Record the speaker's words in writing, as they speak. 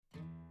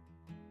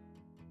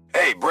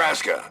Hey,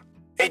 Braska,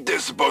 ain't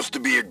this supposed to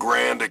be a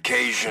grand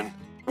occasion?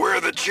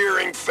 We're the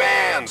cheering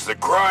fans, the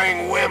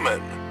crying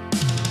women.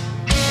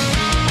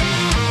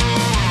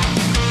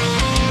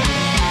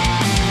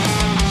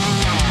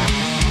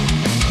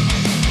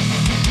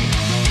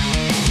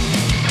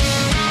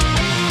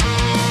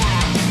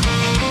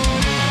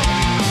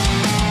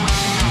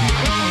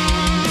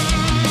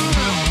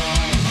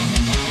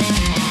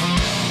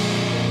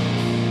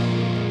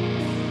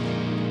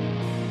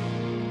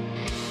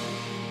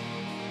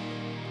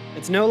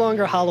 It's no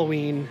longer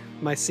Halloween.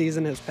 My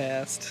season has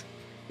passed,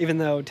 even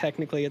though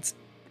technically it's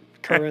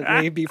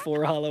currently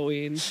before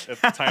Halloween.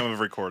 At the time of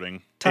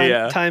recording.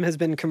 Time has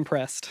been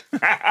compressed.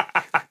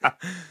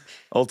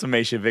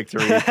 Ultimatia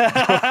victory.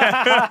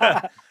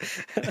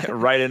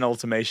 Write in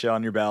Ultimatia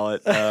on your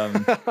ballot.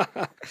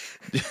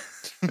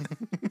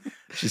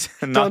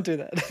 Don't do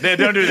that. Yeah,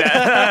 don't do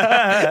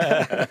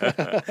that.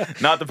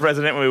 Not the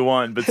president we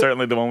want, but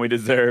certainly the one we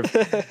deserve.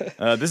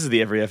 This is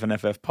the Every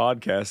FNFF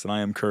podcast, and I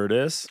am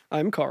Curtis.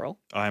 I'm Carl.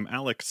 I'm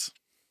Alex.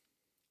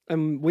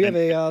 And we have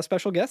a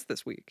special guest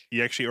this week.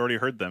 You actually already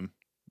heard them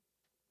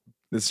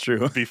This is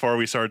true. before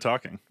we started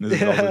talking.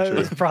 This is also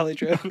true. That's probably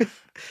true.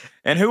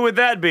 And who would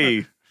that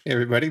be? Hey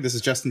everybody, this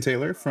is Justin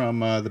Taylor from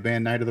the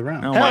band Night of the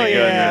Round. Oh Hell my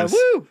yeah.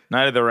 goodness. Woo!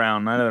 Night of the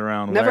Round, Night of the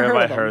Round. Never Where have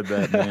I heard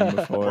heard of that name I've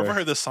before? never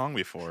heard this song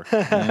before.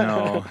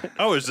 No.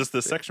 Oh, it was just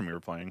this section we were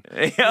playing.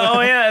 Oh,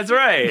 yeah, that's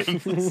right.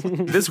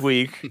 This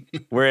week,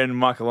 we're in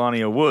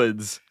Macalania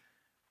Woods,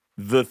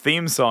 the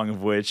theme song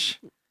of which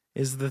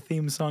is the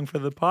theme song for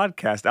the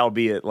podcast,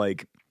 albeit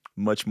like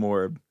much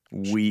more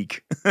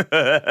weak.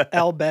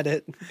 I'll bet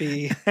it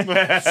be.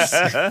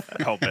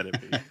 I'll bet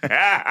it be.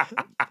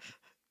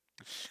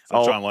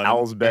 So John Lennon.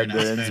 Owl's bed,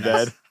 Very nice, Dylan's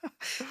very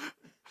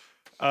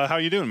bed. How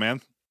you doing,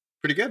 man?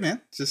 Pretty good,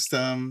 man. Just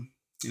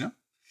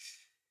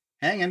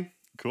hanging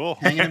Cool.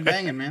 and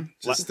banging, man.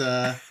 Just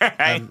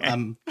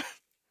I'm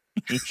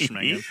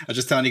Schmangin'. I was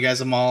just telling you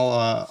guys I'm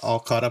all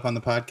caught up on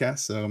the podcast,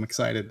 so I'm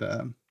excited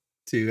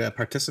to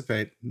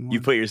participate.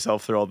 You put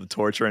yourself through all the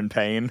torture and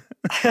pain.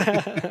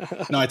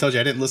 No, I told you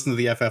I didn't listen to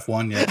the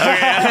FF1 yet.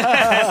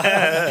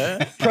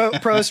 Pro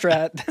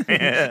strat.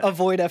 Yeah.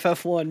 Avoid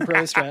FF1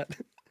 pro strat.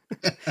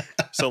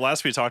 So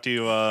last we talked to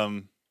you,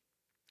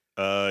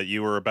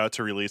 you were about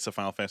to release a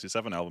Final Fantasy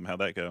VII album. How'd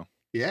that go?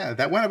 Yeah,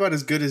 that went about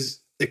as good as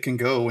it can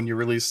go when you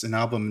release an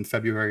album in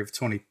February of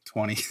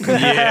 2020.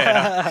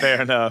 Yeah,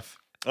 fair enough.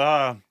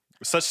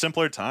 Such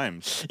simpler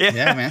times.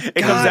 Yeah, man.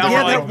 It comes God, down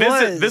yeah, like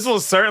that was. this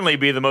will certainly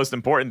be the most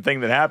important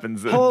thing that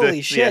happens. Holy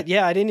Yeah. shit.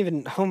 Yeah, I didn't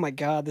even. Oh my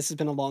God, this has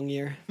been a long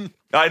year.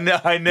 I know,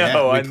 Yeah, I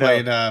know.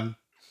 played,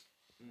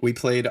 we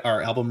played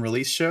our album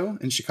release show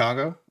in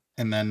Chicago,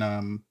 and then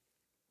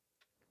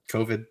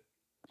COVID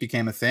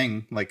became a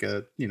thing, like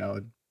a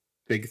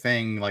big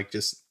thing, like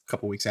just a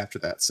couple weeks after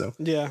that. So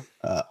Yeah.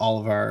 all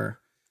of our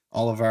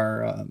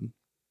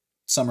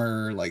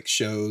summer like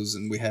shows,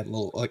 and we had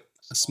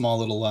a small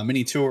little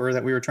mini tour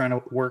that we were trying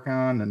to work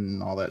on,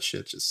 and all that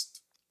shit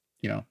just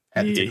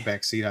had to take a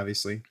back seat,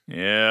 obviously.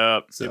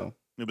 Yep. So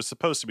It was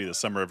supposed to be the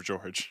summer of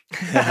George.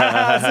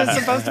 This is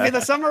supposed to be the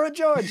summer of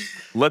George.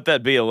 Let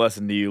that be a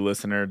lesson to you,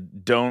 listener.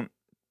 Don't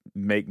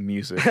make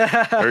music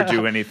or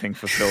do anything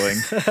fulfilling.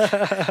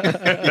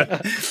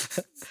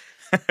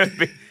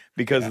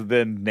 Because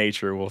then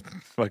nature will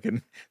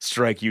fucking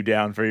strike you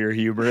down for your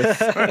hubris.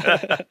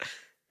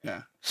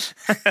 yeah.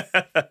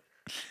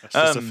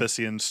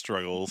 Sisyphean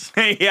struggles.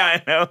 Yeah,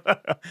 I know.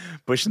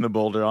 Pushing the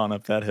boulder on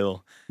up that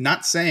hill.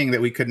 Not saying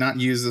that we could not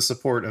use the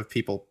support of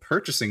people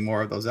purchasing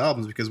more of those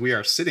albums, because we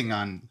are sitting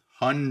on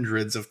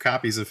hundreds of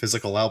copies of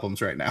physical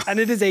albums right now. And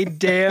it is a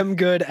damn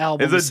good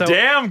album. It's a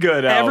damn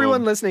good album.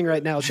 Everyone listening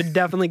right now should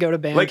definitely go to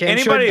Bandcamp. Like,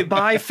 anybody- should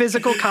buy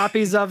physical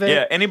copies of it.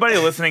 Yeah, anybody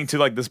listening to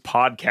like this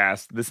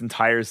podcast this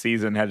entire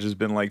season has just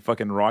been like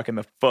fucking rocking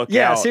the fuck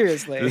Yeah, out.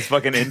 seriously. This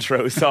fucking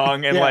intro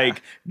song. And Yeah.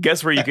 like,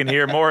 guess where you can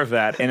hear more of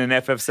that in an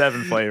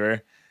FF7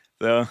 flavor.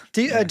 So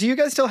Do you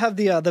guys still have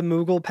the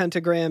Moogle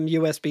Pentagram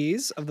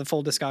USBs of the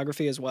full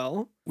discography as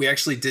well? We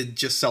actually did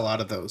just sell out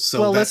of those. So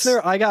Well, that's,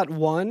 listener, I got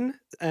one,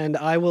 and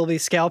I will be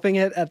scalping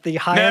it at the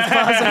highest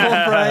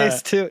possible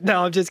price.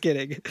 No, I'm just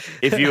kidding.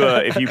 if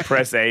you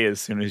press A as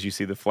soon as you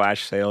see the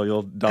flash sale,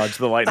 you'll dodge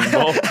the lightning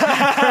bolt.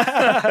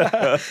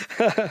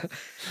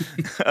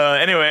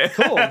 Anyway.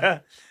 Cool.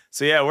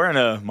 So yeah, we're in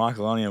a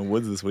Macalania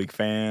Woods this week,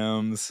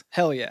 fams.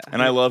 Hell yeah.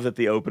 And I love that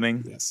the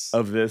opening Yes.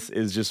 of this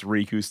is just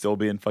Riku still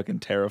being fucking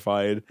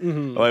terrified.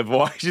 Mhm.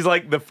 Like, she's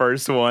like the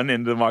first one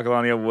into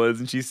Macalania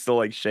Woods, and she's still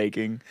like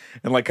shaking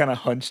and like kind of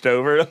hunched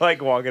over,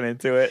 like walking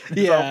into it.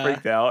 She's all Yeah,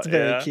 freaked out. It's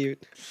very Yeah.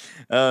 cute.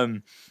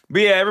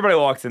 But yeah, everybody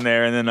walks in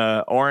there, and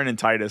then Orin and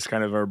Titus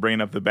kind of are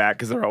bringing up the back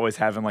because they're always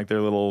having like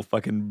their little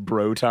fucking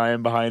bro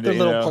time behind The it.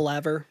 little you know?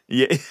 palaver.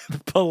 Yeah,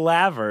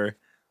 palaver.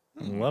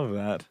 I love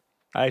that.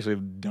 I actually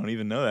don't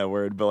even know that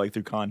word, but like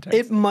through context.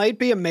 It might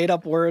be a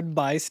made-up word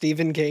by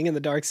Stephen King in the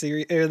Dark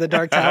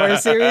Tower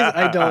series.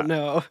 I don't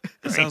know.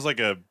 It sounds like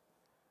an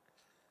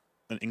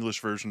English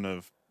version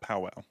of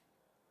powwow.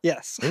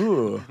 Yes.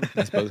 Ooh,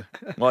 I suppose.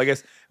 Well, I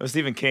guess with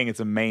Stephen King, it's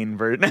a main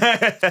version. It's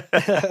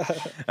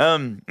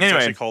actually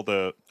Anyway, called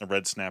a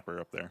red snapper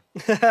up there.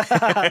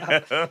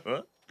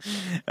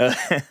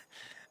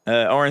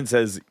 Oren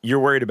says, "You're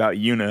worried about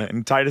Yuna,"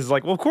 and Titus is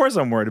like, "Well, of course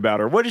I'm worried about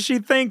her. What is she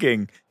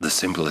thinking?" The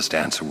simplest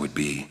answer would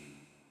be,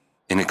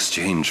 in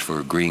exchange for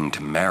agreeing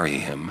to marry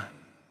him,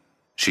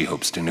 she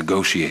hopes to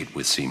negotiate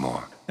with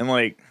Seymour. And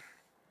like,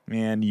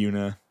 man,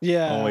 Yuna,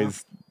 Yeah.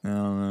 always. I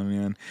don't know,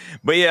 man.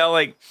 But yeah,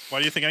 like Why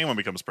do you think anyone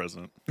becomes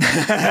president?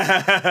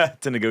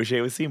 to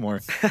negotiate with Seymour,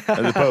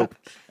 the Pope.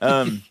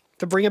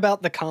 To bring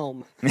about the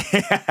calm.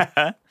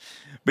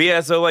 But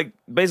yeah, so like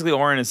basically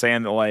Oren is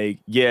saying that like,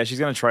 yeah, she's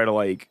gonna try to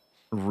like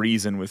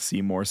reason with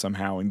Seymour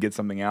somehow and get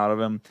something out of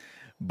him.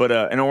 But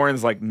and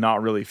Oren's like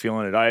not really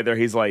feeling it either.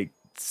 He's like,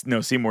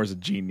 no, Seymour's a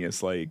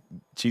genius. Like,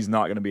 she's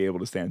not gonna be able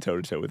to stand toe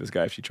to toe with this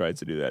guy if she tries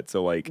to do that.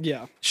 So like,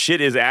 Yeah.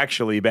 shit is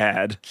actually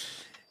bad.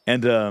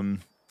 And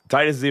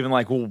Titus is even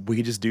like, well, we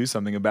could just do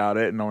something about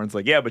it. And Oren's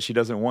like, yeah, but she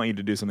doesn't want you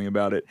to do something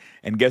about it.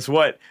 And guess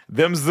what?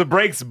 Them's the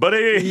breaks,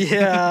 buddy.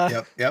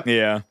 Yeah. Yep.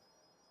 Yeah.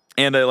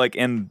 And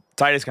and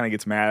Titus kind of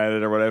gets mad at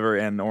it or whatever,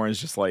 and Oren's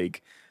just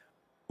like,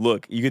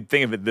 look, you could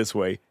think of it this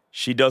way.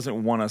 She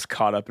doesn't want us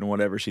caught up in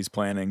whatever she's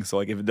planning. So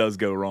like if it does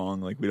go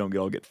wrong, like we don't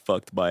all get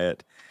fucked by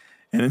it.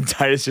 And then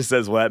Titus just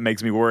says, well, that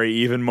makes me worry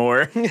even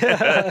more.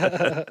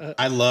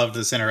 I loved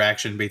this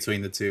interaction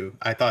between the two.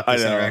 I thought I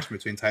this know. interaction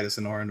between Titus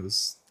and Oren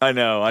was I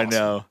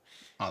know.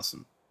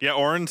 awesome. Yeah,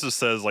 Oren just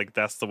says like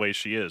that's the way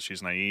she is.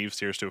 She's naive,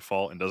 serious to a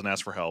fault, and doesn't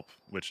ask for help.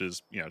 Which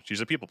is,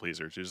 she's a people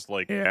pleaser. She's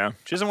like, Yeah.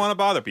 she doesn't want to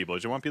bother people. She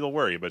doesn't want people to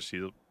worry, but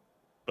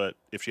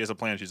if she has a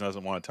plan, she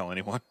doesn't want to tell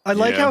anyone. I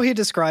like Yeah. how he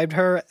described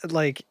her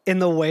like in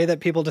the way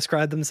that people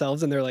describe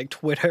themselves in their like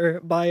Twitter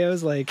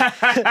bios, like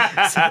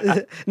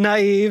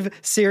naive,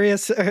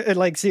 serious,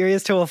 like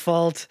serious to a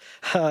fault,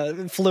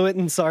 fluent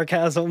in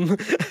sarcasm.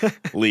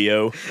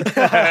 Leo.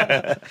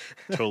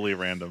 Totally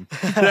random.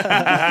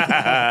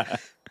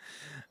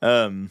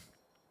 And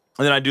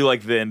then I do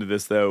like the end of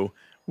this though,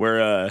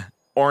 where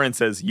Oren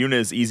says Yuna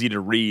is easy to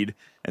read,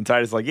 and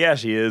Titus is like, yeah,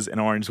 she is, and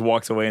Oren just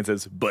walks away and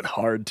says, but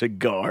hard to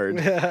guard.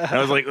 And I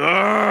was like,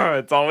 ugh,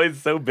 it's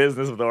always so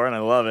business with Oren. I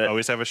love it.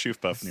 Always have a shoof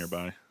buff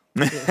nearby.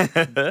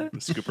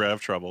 Scoop her out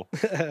of trouble.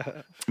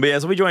 But yeah,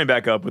 so we join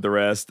back up with the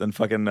rest, and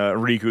fucking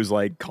Riku's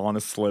like calling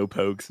us slow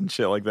pokes and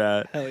shit like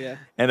that. Hell yeah.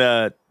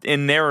 And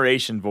in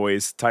narration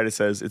voice, Titus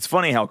says, it's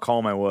funny how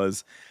calm I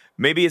was.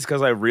 Maybe it's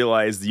because I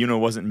realized Yuna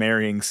wasn't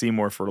marrying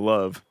Seymour for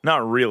love.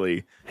 Not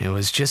really. It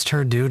was just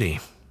her duty.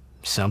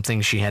 Something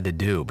she had to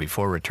do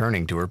before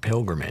returning to her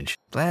pilgrimage.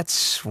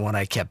 That's what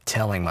I kept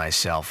telling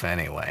myself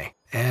anyway.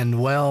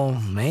 And well,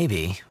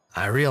 maybe.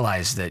 I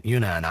realized that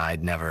Yuna and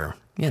I'd never,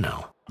 You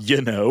know.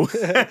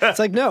 It's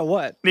like, no,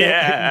 what?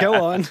 Yeah.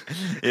 Go on.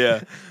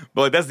 Yeah.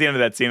 But like, that's the end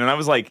of that scene. And I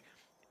was like,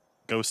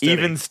 Go steady.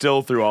 even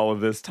still through all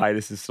of this,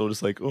 Titus is still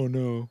just like, oh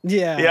no.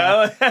 Yeah.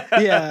 Yeah.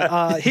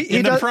 Yeah. He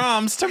in the does,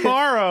 proms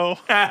tomorrow.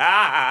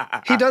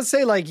 he does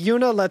say like,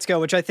 Yuna, let's go,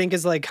 which I think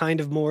is like kind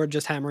of more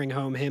just hammering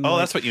home him. Oh,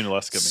 like, that's what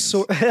Unileska means.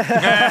 So,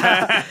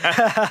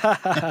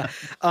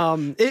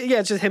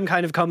 it's just him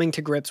kind of coming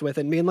to grips with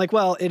it and being like,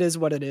 well, it is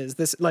what it is.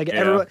 This, like, Yeah.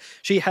 everyone,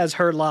 she has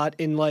her lot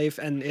in life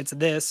and it's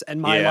this,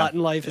 and my Yeah. lot in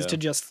life is Yeah. to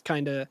just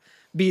kind of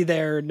be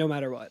there no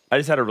matter what. I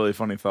just had a really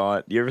funny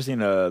thought. You ever seen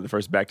the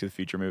first Back to the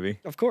Future movie?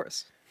 Of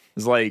course.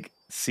 It's like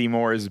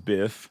Seymour is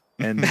Biff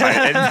and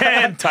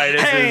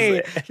Titus Hey,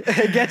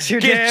 is get your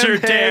damn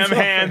hands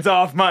hands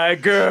off my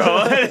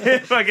girl.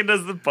 Fucking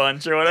does the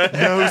punch or whatever.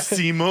 No,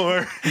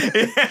 Seymour.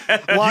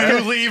 Waka, You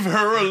leave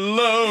her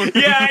alone.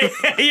 Yeah.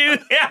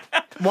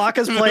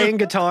 Waka's playing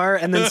guitar,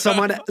 and then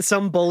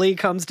some bully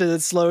comes to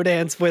slow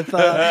dance with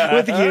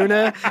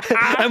Yuna,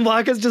 and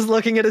Waka's just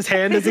looking at his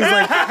hand as he's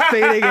like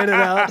fading in and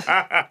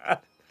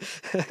out.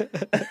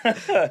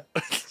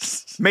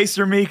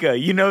 Maester Mika,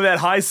 you know that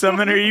high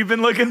summoner you've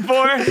been looking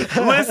for?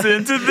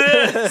 Listen to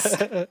this.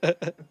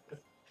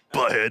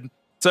 Butthead.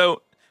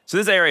 So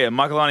this area,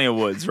 Macalania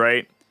Woods,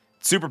 right?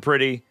 Super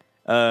pretty.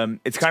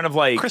 It's kind of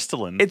like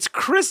Crystalline. It's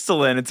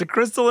crystalline. It's a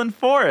crystalline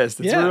forest.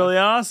 It's Yeah. really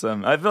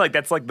awesome. I feel like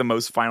that's like the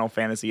most Final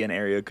Fantasy an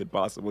area could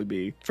possibly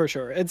be. For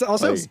sure. It's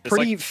also Like-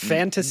 pretty It's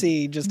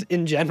fantasy just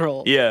in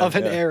general Yeah, of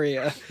an yeah.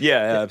 area.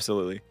 Yeah,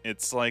 absolutely.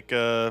 It's like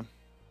I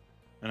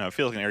don't know. It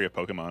feels like an area of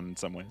Pokemon in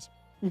some ways.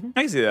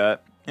 I can see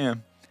that. Yeah.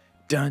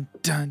 Dun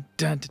dun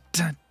dun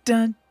dun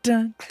dun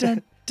dun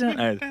dun dun.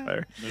 All right,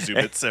 whatever. There's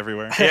Zubits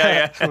everywhere.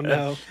 Yeah, Oh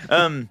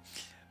no.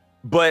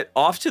 But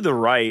off to the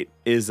right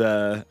is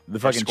the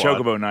fucking squad.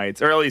 Chocobo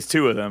Knights, or at least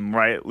two of them,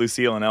 right?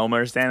 Lucille and Elma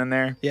are standing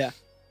there. Yeah.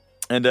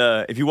 And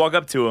if you walk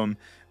up to them,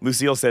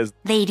 Lucille says,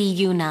 Lady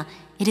Yuna,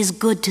 it is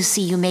good to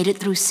see you made it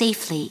through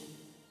safely.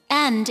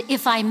 And,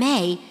 if I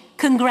may,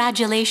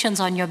 congratulations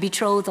on your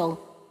betrothal.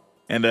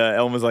 and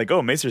Elma's like,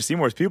 oh, Maester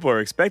Seymour's people are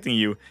expecting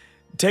you.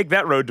 Take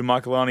that road to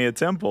Macalania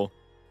Temple.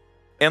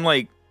 And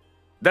like,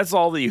 that's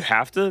all that you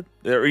have to,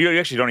 or you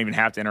actually don't even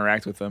have to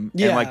interact with them.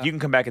 Yeah. And like, you can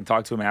come back and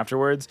talk to them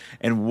afterwards.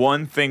 And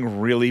one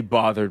thing really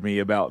bothered me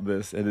about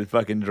this, and it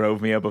fucking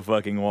drove me up a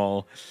fucking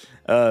wall.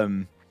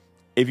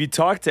 If you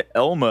talk to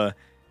Elma,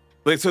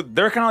 Like, so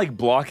they're kind of like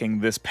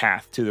blocking this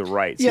path to the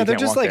right. So Yeah, you they're can't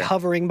just walk like there.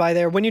 hovering by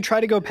there. When you try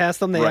to go past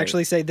them, they Right.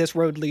 actually say this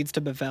road leads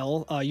to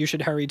Bevel. You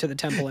should hurry to the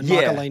temple in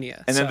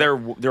Macalania. And then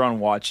they're on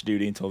watch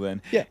duty until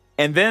then. Yeah.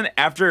 And then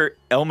after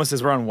Elma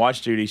says we're on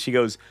watch duty, she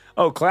goes,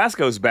 "Oh, Class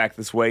goes back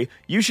this way.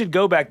 You should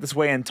go back this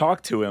way and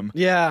talk to him."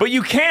 Yeah. But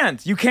you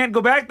can't. You can't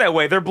go back that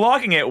way. They're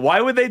blocking it.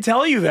 Why would they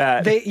tell you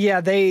that? They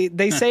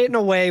say it in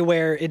a way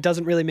where it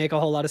doesn't really make a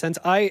whole lot of sense.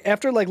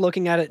 After like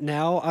looking at it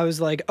now, I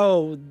was like,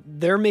 oh,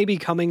 they're maybe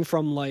coming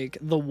from like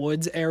the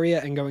woods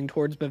area and going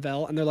towards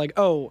Bevel, and they're like,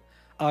 oh,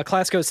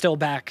 Clasko's still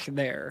back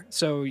there,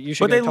 so you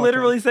should. But go they talk to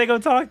literally him. say go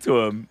talk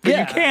to him. But Yeah.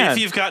 you can't.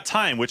 If you've got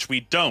time, which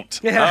we don't.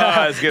 Oh,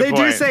 that's a good they do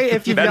point. say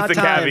if you've That's got the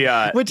time,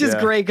 caveat. which is Yeah.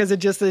 great because it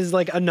just is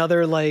like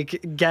another like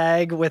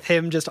gag with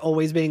him just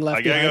always being left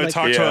I gotta behind. go like,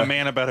 talk to Yeah. a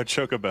man about a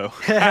chocobo.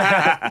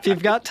 if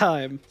you've got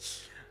time.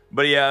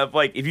 But yeah,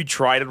 if you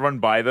try to run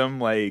by them,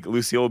 like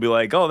Lucille will be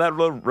like, "Oh, that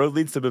road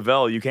leads to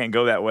Bevel. You can't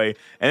go that way."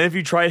 And if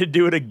you try to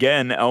do it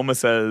again, Elma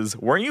says,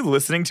 "Weren't you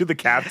listening to the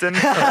captain?"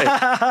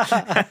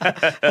 Like,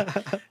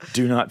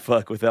 do not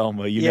fuck with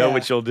Elma. You know Yeah.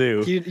 what you'll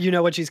do. You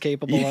know what she's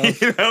capable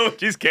of. You know what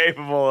she's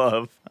capable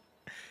of.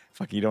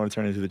 Fuck, you don't want to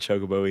turn into the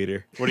chocobo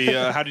eater. What do you?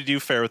 How did you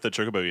fare with the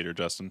chocobo eater,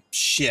 Justin?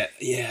 Shit.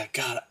 Yeah.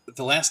 God.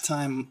 The last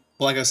time,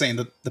 well, like I was saying,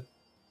 the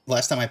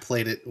last time I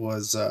played it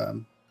was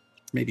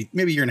maybe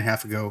a year and a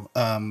half ago.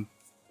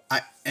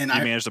 I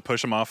managed to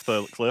push him off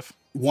the cliff.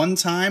 one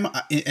time,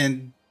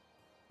 and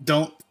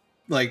don't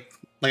like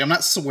I'm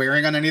not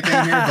swearing on anything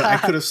here, but I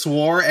could have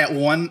swore at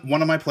one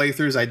of my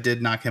playthroughs I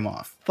did knock him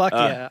off. Fuck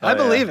yeah, I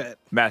believe it.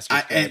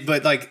 Master.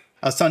 But like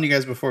I was telling you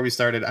guys before we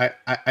started,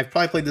 I've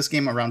probably played this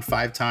game around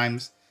 5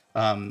 times.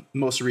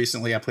 Most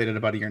recently, I played it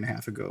about a year and a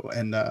half ago,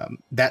 and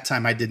that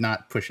time I did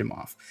not push him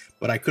off,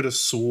 but I could have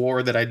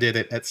swore that I did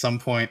it at some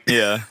point.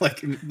 Yeah.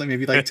 like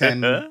maybe like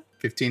 10,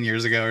 15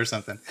 years ago or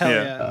something. Hell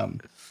Yeah. yeah.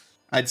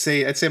 I'd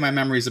say my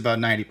memory is about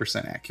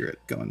 90% accurate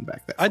going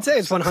back that. I'd say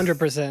it's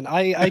 100%.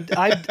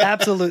 I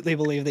absolutely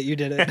believe that you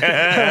did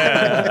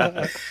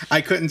it.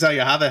 I couldn't tell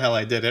you how the hell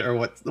I did it or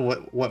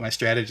what my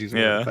strategies were,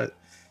 Yeah. but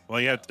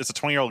Well, yeah, it's a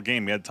 20-year-old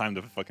game. We had time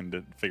to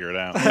fucking figure it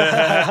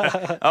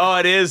out. Oh,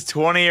 it is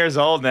 20 years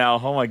old now.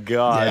 Oh my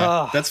god. yeah,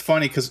 Ugh. that's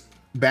funny because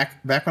back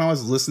when I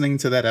was listening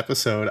to that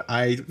episode,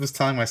 I was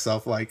telling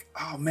myself like,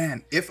 oh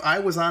man, if I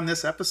was on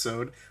this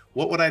episode,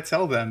 what would I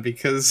tell them?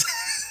 Because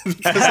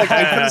like I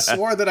could have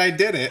swore that I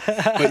did it,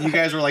 but you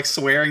guys were like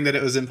swearing that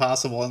it was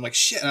impossible. I'm like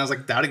shit, and I was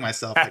like doubting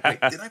myself. Like, wait,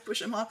 did I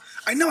push him off?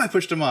 I know I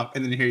pushed him off,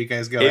 and then here you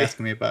guys go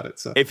asking me about it.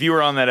 So If you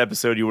were on that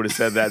episode, you would have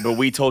said that, but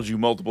we told you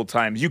multiple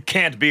times you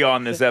can't be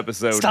on this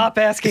episode. Stop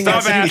asking Stop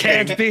us. You asking.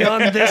 can't be on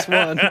this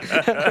one.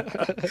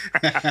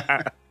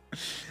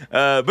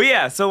 But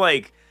yeah, so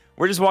like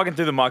we're just walking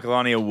through the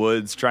Macalania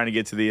woods, trying to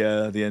get to the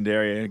end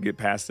area and get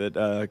past it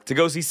to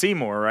go see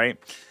Seymour, right?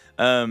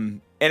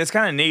 And it's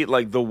kind of neat.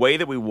 Like the way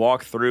that we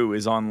walk through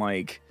is on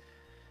like,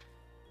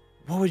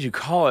 what would you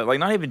call it? Like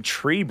not even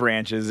tree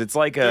branches. It's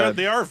like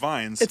They are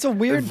vines. It's a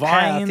weird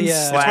path. Vines Yeah.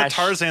 It's slash- what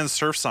Tarzan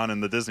surfs on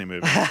in the Disney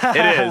movie.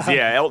 It is,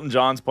 yeah. Elton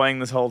John's playing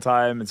this whole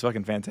time. It's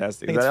fucking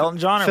fantastic. Is think that it's Elton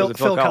John or Phil- was it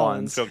Phil Phil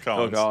Collins? Phil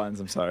Collins. Phil Collins.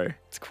 I'm sorry.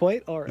 It's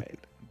quite all right.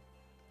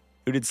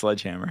 Who did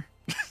Sledgehammer?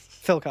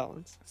 Phil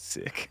Collins.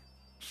 Sick.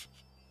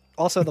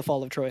 Also, The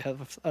Fall of Troy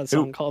have a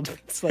song called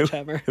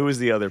Sledgehammer. Who was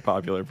the other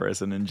popular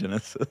person in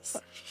Genesis?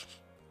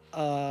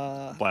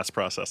 Blast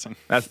processing.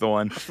 That's the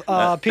one.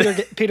 Peter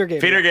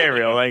Gabriel. Peter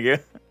Gabriel. Thank you.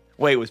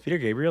 Wait, was Peter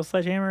Gabriel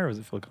Sledgehammer or was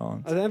it Phil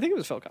Collins? I think it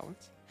was Phil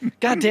Collins.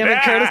 God damn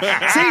it, Curtis.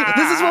 See,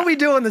 this is what we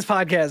do on this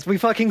podcast. We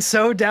fucking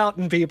so doubt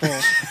in people.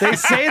 They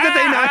say that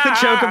they knocked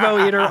the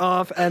Chocobo Eater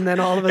off, and then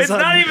all of a It's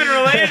sudden... not even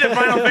related to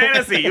Final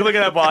Fantasy. You look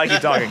it up while I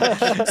keep talking.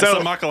 It's the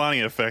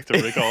Macalania effect,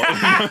 what they call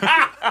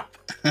it.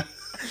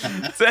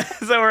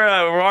 So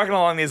we're walking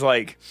along these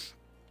like,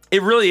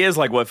 it really is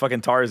like what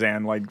fucking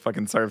Tarzan like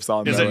fucking surfs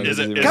on. Is though. it- is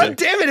it- It's is God like-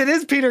 damn it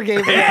is Peter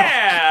Gabriel.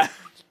 Yeah.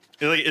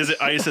 Is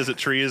it ice? Is it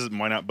trees?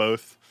 Why not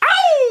both?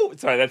 Ow!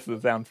 Sorry, that's the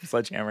sound from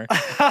Sledgehammer.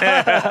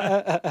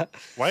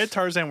 Why did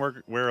Tarzan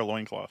wear a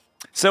loincloth?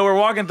 So we're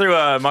walking through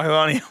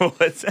Macalania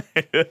Woods,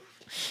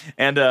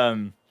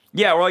 and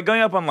yeah, we're like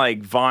going up on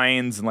like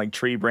vines and like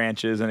tree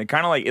branches, and it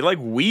kind of like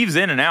weaves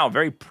in and out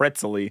very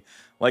pretzely,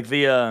 like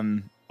the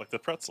Like the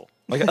pretzel.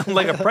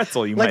 like a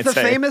pretzel, you Like might the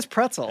say. famous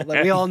pretzel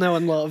that we all know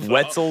and love.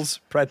 Wetzel's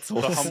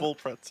pretzels. The humble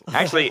pretzel.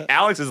 Actually,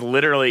 Alex is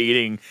literally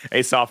eating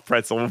a soft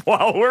pretzel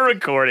while we're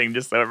recording,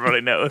 just so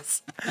everybody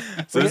knows.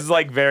 So this is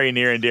like very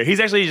near and dear. He's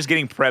actually just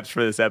getting preps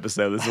for this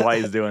episode. This is why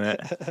he's doing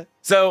it.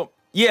 So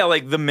yeah,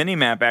 like the mini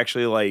map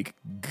actually like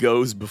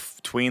goes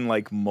between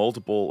like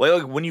multiple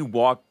like when you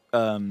walk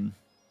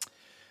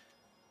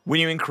when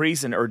you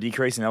increase or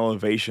decrease in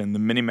elevation, the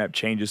minimap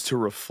changes to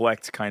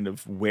reflect kind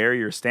of where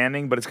you're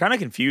standing, but it's kind of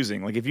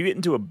confusing. Like if you get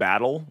into a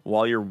battle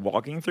while you're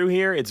walking through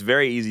here, it's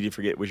very easy to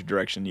forget which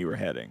direction you were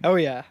heading. Oh,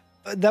 yeah.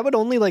 that would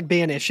only like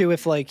be an issue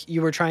if like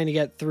you were trying to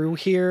get through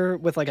here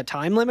with like a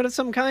time limit of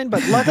some kind.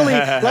 But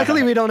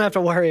luckily we don't have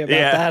to worry about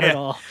that at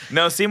all.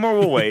 No, Seymour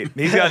will wait.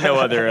 He's got no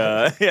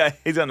other.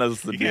 He's got nothing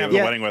to You do. can have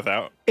a wedding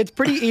without. It's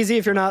pretty easy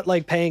if you're not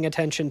like paying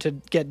attention to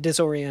get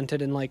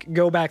disoriented and like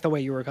go back the way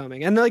you were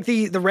coming. And like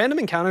the random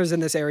encounters in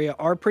this area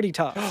are pretty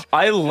tough.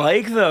 I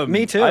like them.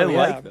 Me too, I yeah.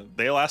 like them.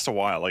 They last a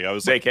while. Like I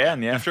was. They like,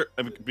 can, yeah. After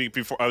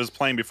before I was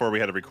playing before we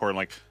had to record.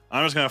 Like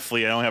I'm just gonna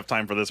flee. I don't have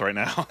time for this right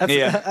now.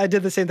 Yeah. I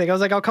did the same thing. I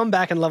was like, I'll come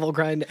back and level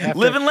grind after.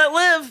 Live and let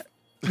live.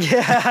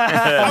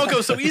 I'll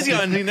go so easy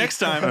on me next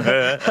time.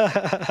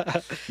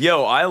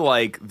 Yo, I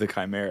like the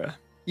Chimera.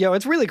 Yo,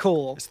 it's really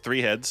cool. It's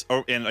 3 heads.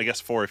 Oh, and I guess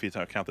 4 if you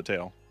count the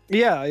tail.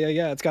 Yeah.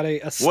 It's got a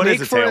What is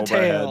snake a for a tail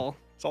by a head? tail.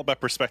 It's all about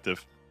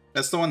perspective.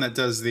 That's the one that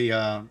does the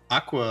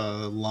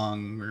aqua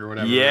lung or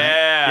whatever. Yeah.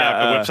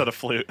 Yeah, it whips out a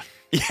flute.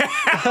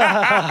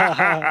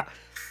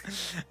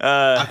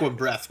 Aqua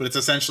breath, but it's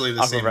essentially the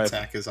Aqua same breath.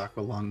 attack as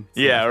aqua lung.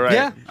 Yeah, right.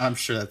 Yeah. I'm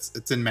sure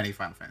it's in many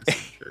Final Fantasy.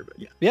 I'm sure, but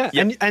yeah. Yeah,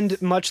 Yep.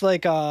 and much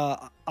like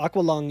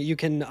Aqualung, you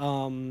can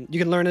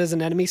learn it as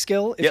an enemy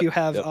skill if Yep, you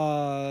have yep.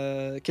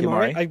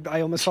 Kimari.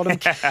 I almost called him.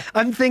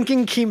 I'm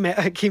thinking Chimera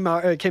and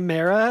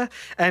Kimari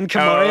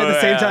at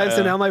the same time,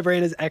 so now my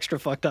brain is extra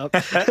fucked up.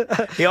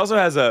 He also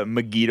has a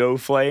Megiddo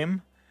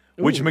Flame,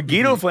 which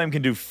Megiddo Flame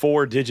can do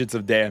 4 digits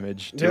of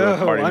damage to a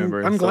Yo, party I'm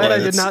member. glad I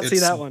did It's- not see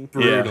it's that one.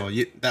 Brutal.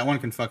 That one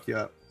can fuck you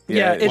up.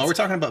 Yeah, Yeah, While we're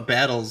talking about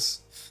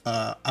battles,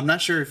 I'm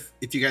not sure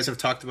if you guys have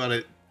talked about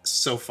it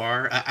so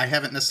far. I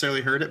haven't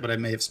necessarily heard it, but I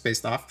may have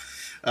spaced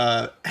off.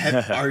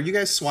 Are you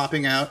guys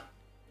swapping out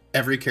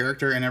every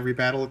character in every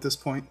battle at this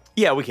point?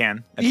 Yeah, we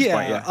can. At this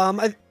point,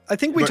 yeah. I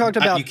think we But, talked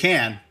about you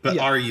can, but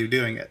Yeah. are you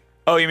doing it?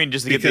 Oh, you mean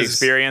just to get the Because-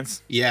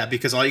 experience? Yeah,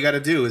 because all you got to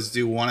do is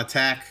do one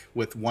attack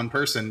with one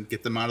person,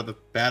 get them out of the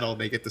battle.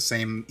 They get the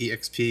same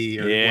EXP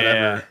or Yeah.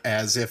 whatever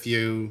as if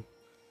you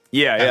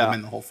Yeah, had them yeah.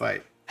 in the whole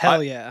fight.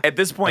 hell yeah. At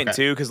this point Okay.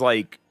 too, because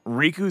like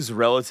Riku's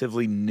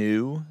relatively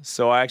new,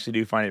 so I actually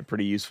do find it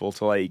pretty useful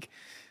to like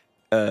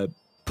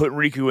put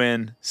Riku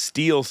in,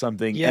 steal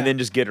something, Yeah. and then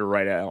just get her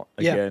right out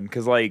Yeah. again.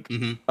 Because like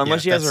Mhm.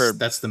 unless Yeah, she has her,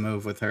 that's the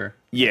move with her.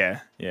 yeah,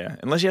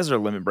 unless she has her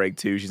limit break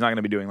too, she's not going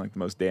to be doing like the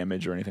most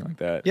damage or anything like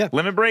that. Yeah.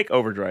 Limit break,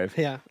 overdrive.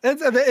 Yeah,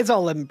 it's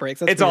all limit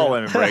breaks. Let's It's be all real.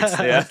 limit breaks.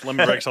 Yeah,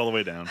 Limit breaks all the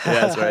way down.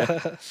 yeah, that's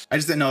right. I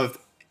just didn't know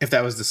if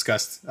that was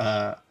discussed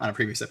on a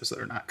previous episode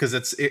or not, because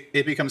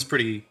it becomes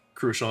pretty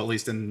crucial, at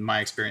least in my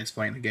experience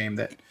playing the game,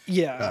 that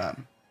Yeah,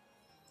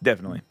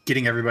 Definitely.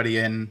 getting everybody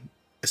in,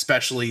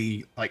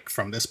 especially like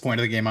from this point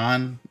of the game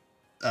on,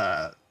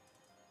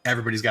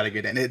 everybody's got to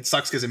get in. It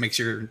sucks because it makes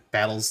your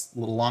battles a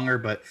little longer,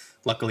 but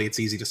luckily it's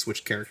easy to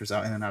switch characters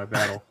out in and out of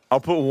battle. I'll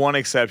put one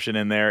exception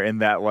in there, in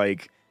that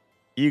like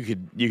you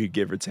could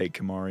give or take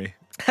Kimari.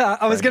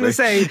 I was gonna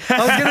say,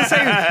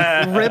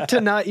 rip to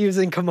not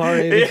using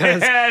Kamari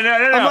because Yeah,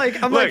 no.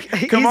 I'm like,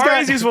 he's Kimari's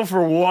got- useful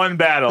for one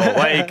battle,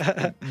 like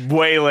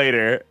way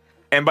later.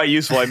 And by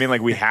useful, I mean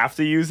like we have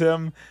to use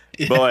him,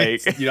 but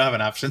like you don't have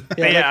an option.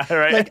 yeah,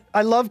 right. Like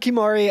I love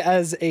Kimari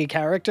as a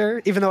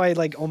character, even though I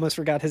like almost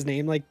forgot his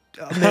name like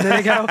a minute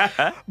ago.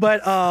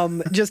 But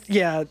just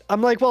yeah,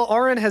 I'm like, well,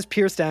 Auron has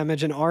pierce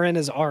damage and Auron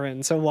is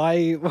Auron, so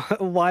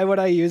why would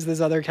I use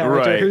this other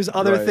character Right, whose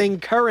other right. thing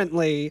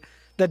currently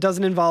that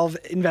doesn't involve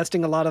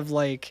investing a lot of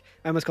like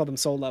I almost call them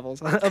soul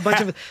levels, a bunch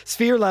of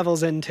sphere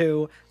levels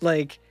into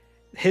like.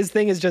 His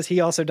thing is just he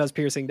also does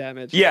piercing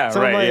damage. Yeah,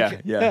 So I'm right.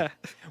 like, Yeah.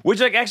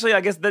 Which, like, actually,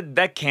 I guess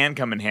that can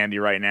come in handy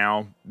right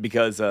now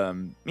because,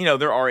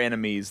 there are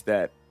enemies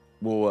that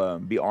will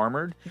be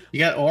armored. You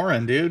got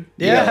Auron, dude.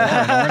 Yeah.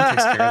 Auron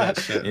takes care of that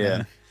shit. Yeah.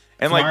 Man.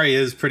 And like, Kimari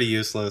is pretty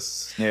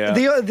useless. yeah,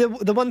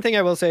 The one thing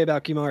I will say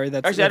about Kimari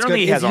that's Actually, I that's don't good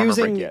think he has is armor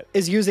using break yet.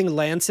 is using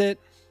Lancet,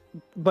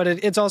 but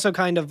it's also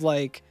kind of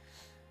like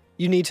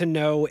you need to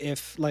know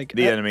if like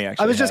The I- enemy I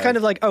actually was just has- kind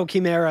of like, oh,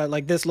 Chimera,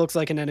 like this looks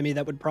like an enemy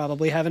that would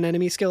probably have an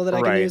enemy skill that I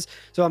can Right. use,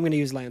 so I'm going to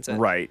use Lancet.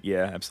 right.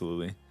 Yeah,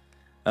 absolutely.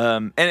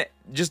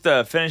 Just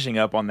finishing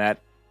up on that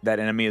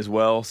enemy as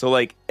well. So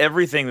like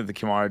everything that the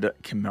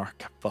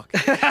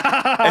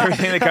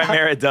everything the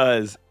Chimera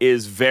does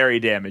is very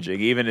damaging.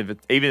 Even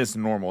its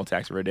normal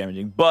attacks are very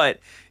damaging. But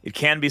it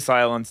can be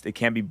silenced. It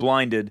can be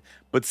blinded.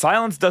 But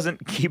silence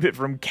doesn't keep it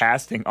from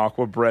casting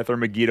Aqua Breath or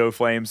Megiddo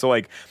Flame. So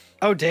like,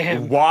 Oh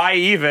damn. why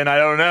even? I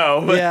don't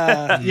know.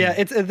 Yeah, yeah.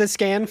 It's the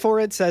scan for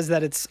it says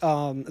that it's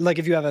like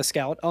if you have a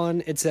scout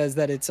on, it says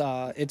that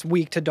it's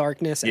weak to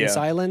darkness and Yeah.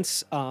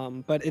 silence.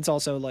 But it's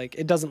also like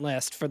it doesn't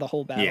last for the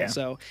whole battle. Yeah.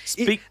 So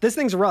Speak- this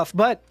thing's rough.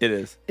 But It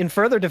is. in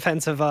further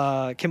defense of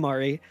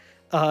Kimari,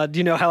 do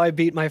you know how I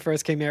beat my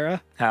first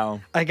Chimera?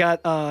 How? I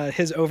got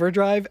his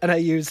overdrive and I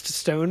used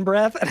stone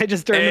breath and I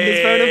just turned in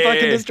his phone and fucking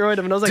Hey. destroyed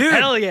him. And I was like, Dude,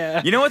 hell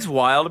yeah. You know what's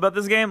wild about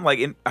this game? Like,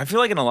 I feel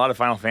like in a lot of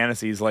Final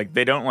Fantasies, like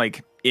they don't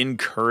like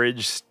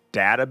encourage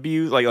stat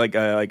abuse, like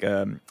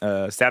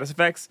status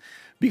effects,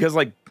 because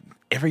like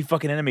every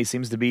fucking enemy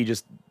seems to be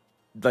just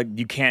like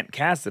you can't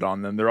cast it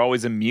on them. They're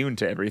always immune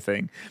to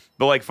everything.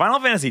 But like Final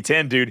Fantasy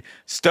X, dude,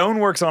 stone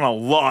works on a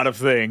lot of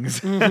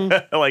things.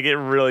 Mm-hmm. Like it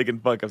really can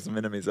fuck up some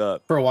enemies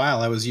up. For a while,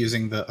 I was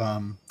using the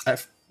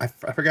I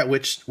I forgot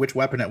which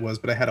weapon it was,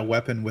 but I had a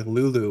weapon with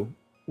Lulu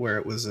where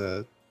it was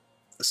a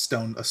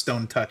stone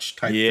touch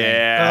type thing.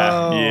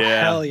 Oh,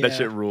 hell yeah. That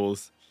shit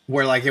rules.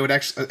 Where like it would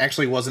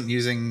actually wasn't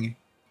using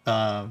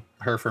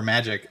her for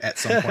magic at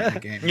some point in the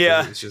game.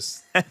 Yeah. It's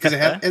just because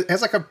it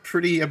has like a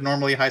pretty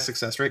abnormally high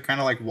success rate, kind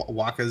of like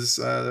Waka's.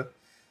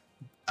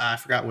 I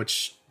forgot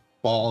which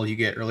ball you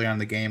get early on in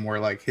the game, where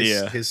like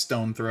his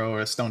stone throw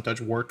or stone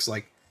touch works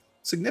like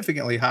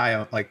significantly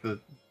high. Like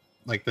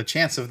the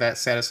chance of that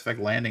status effect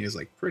landing is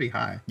like pretty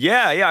high.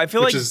 Yeah, I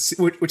feel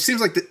which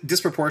seems like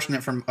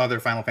disproportionate from other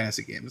Final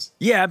Fantasy games.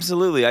 Yeah,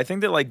 absolutely. I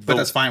think that like but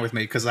that's fine with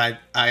me because I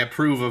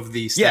approve of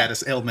the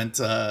status ailment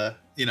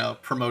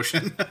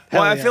promotion.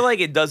 Well, I feel like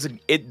it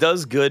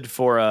does good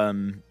for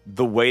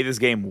the way this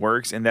game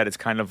works, in that it's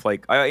kind of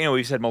like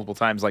we've said multiple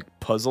times, like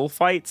puzzle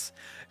fights,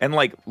 and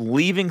like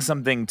leaving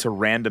something to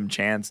random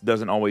chance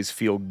doesn't always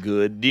feel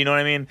good. Do you know what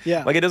I mean?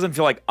 Yeah. Like it doesn't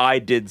feel like I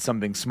did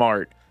something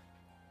smart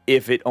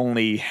if it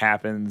only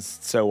happens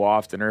so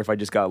often, or if I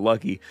just got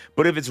lucky.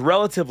 But if it's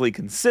relatively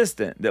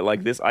consistent that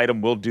like this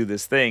item will do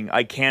this thing,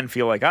 I can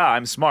feel like,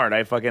 I'm smart.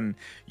 I fucking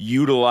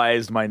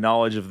utilized my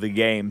knowledge of the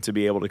game to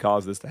be able to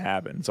cause this to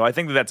happen. So I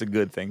think that that's a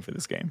good thing for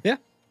this game. Yeah.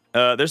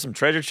 There's some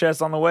treasure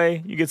chests on the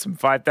way. You get some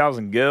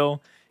 5,000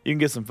 gil. You can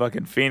get some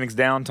fucking Phoenix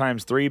Down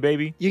 ×3,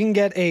 baby. You can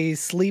get a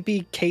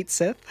sleepy Kate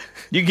Sith.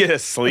 You can get a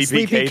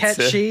sleepy Kate Ket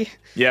Sith. Shi.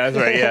 Yeah,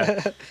 that's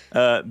right.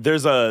 Yeah.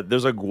 There's a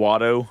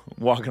Guado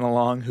walking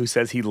along who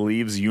says he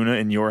leaves Yuna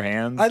in your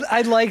hands.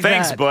 I like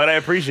Thanks, that. bud. I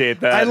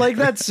appreciate that. I like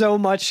that so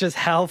much, just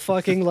how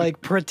fucking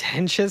like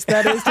pretentious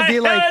that is to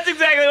be like. That's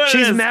exactly what it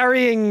she's is.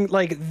 marrying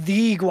like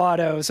the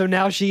Guado, so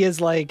now she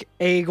is like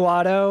a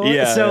Guado.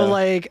 Yeah, So yeah.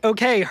 like,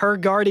 okay, her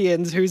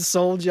guardians, whose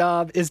sole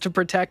job is to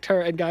protect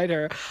her and guide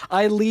her.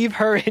 I leave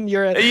her in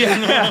your.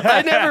 Yeah.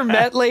 I never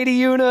met Lady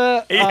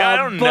Yuna. Yeah, I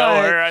don't know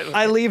but her.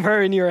 I leave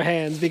her in your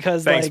hands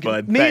because Thanks, like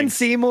bud. me and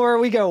Thanks. Seymour,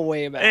 we go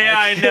way back. Yeah,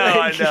 I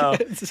know, I know.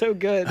 It's so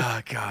good.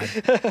 Oh God.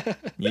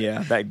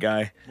 Yeah, that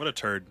guy. What a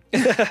turd.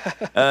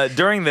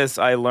 During this,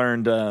 I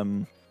learned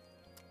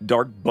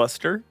Dark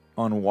Buster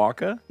on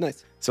Waka.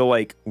 Nice. So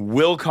like,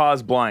 will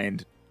cause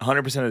blind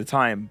 100% of the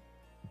time,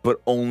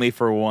 but only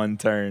for one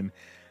turn.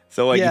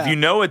 So like, Yeah. if you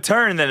know a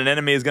turn that an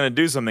enemy is gonna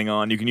do something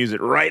on, you can use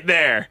it right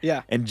there.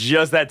 Yeah. And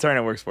just that turn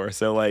it works for.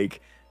 So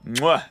like,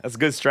 mwah, that's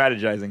good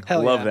strategizing.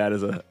 Hell Love yeah.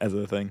 that as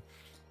a thing.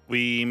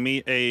 We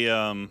meet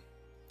an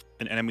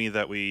enemy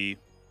that we,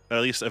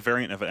 at least a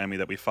variant of an enemy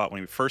that we fought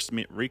when we first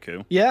meet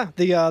Riku. Yeah,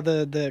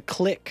 the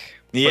click.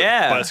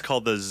 Yeah. But it's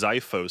called the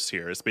Zyphos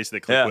here. It's basically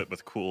a click Yeah.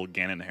 with cool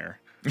Ganon hair.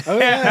 Oh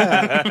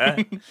yeah.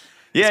 It's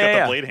got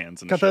yeah. the blade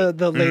hands and Got shit.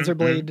 the laser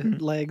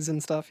blade legs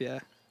and stuff. Yeah,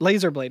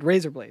 razor blade.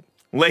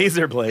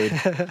 Laser blade.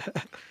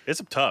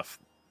 It's tough.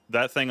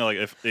 That thing, like,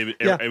 if it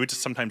would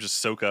just sometimes just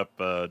soak up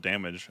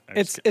damage.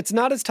 It's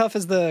not as tough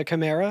as the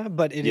Chimera,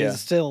 but it is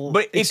still.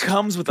 But it it's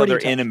comes with pretty other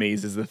tough.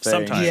 enemies, is the thing.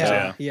 Sometimes,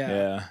 Yeah,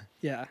 yeah.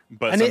 yeah.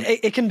 But And some-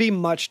 it can be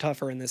much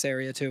tougher in this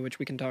area too, which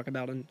we can talk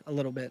about in a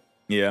little bit.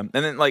 Yeah. And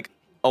then like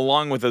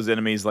along with those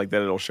enemies like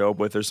that it'll show up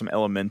with, there's some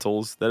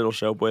elementals that it'll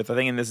show up with. I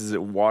think in this is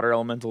it water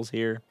elementals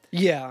here.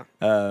 Yeah,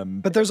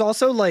 but there's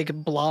also like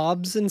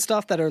blobs and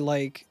stuff that are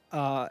like,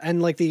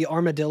 and like the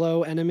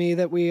armadillo enemy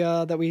that we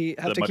have The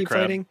to mud keep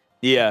crab. fighting.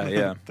 Yeah,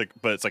 yeah.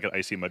 but it's like an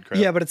icy mud crab.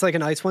 Yeah, but it's like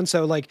an ice one.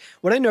 So like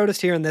what I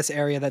noticed here in this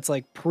area that's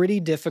like pretty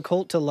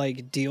difficult to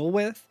like deal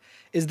with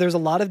is there's a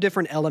lot of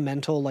different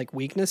elemental like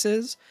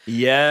weaknesses.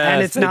 Yeah.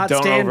 And it's not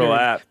don't standard,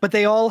 overlap. but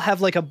they all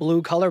have like a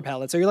blue color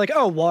palette. So you're like,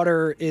 oh,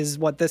 water is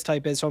what this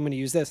type is, so I'm going to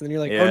use this. And then you're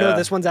like, oh no, Yeah.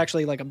 this one's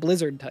actually like a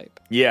blizzard type.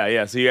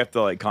 Yeah. So you have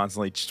to like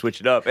constantly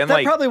switch it up. And That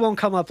like probably won't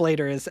come up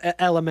later as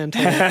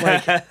elemental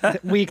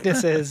like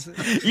weaknesses.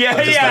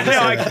 Yeah, just yeah,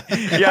 about to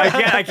no, say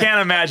I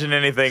can't imagine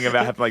anything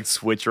about having to like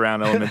switch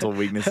around elemental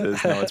weaknesses.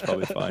 No, it's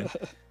probably fine.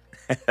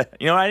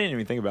 You know, I didn't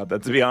even think about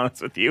that, to be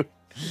honest with you.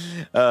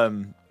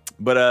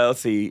 But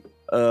let's see.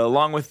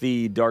 Along with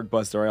the Dark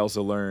Buster, I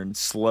also learned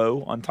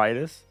slow on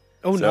Titus.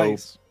 Oh, So,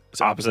 nice. It's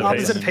opposite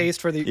Opposite pace. pace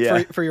for the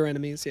Yeah. for your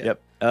enemies. Yeah.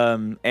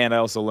 Yep. And I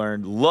also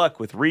learned luck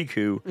with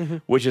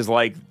Riku, which is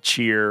like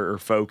cheer or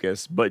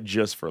focus, but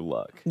just for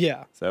luck.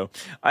 Yeah. So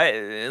I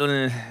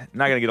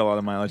not gonna get a lot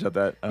of mileage out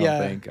that. I don't Yeah.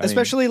 think. I mean,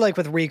 Especially like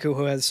with Riku,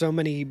 who has so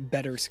many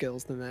better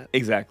skills than that.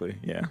 exactly.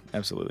 Yeah.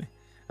 Absolutely.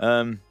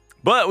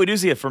 But we do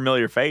see a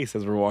familiar face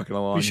as we're walking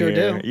along. We sure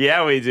here. do.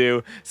 Yeah, we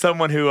do.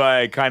 Someone who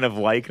I kind of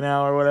like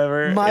now or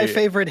whatever. My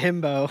favorite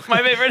himbo.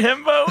 My favorite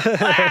himbo.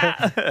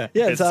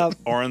 Yeah, It's it's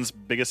Oren's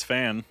biggest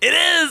fan, It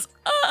is.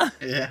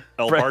 Yeah.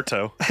 El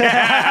Barto.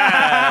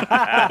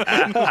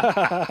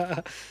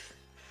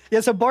 Yeah,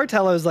 so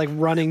Bartello's like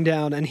running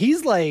down, and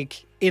he's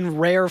like in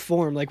rare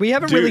form. Like we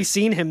haven't Dude. really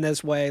seen him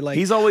this way. Like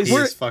He's always.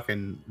 He's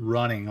fucking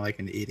running like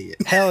an idiot.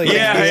 hell yeah.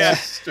 Yeah, yeah.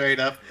 Straight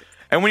up.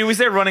 And when we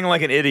say running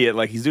like an idiot,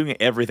 like he's doing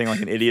everything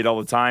like an idiot all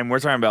the time. We're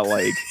talking about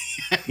like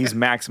he's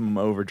maximum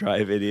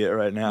overdrive idiot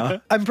right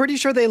now. I'm pretty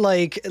sure they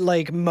like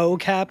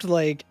mocapped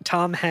like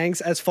Tom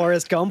Hanks as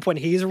Forrest Gump when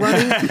he's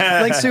running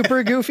like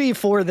super goofy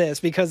for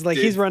this because like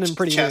he's running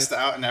pretty weird. chest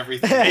out and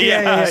everything.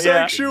 Yeah.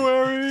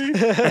 Sanctuary.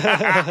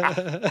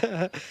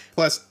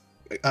 Plus,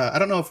 I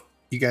don't know if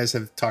you guys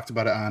have talked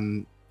about it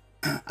on.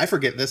 I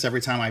forget this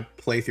every time I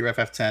play through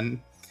FF10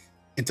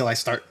 until I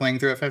start playing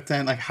through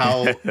FF10, like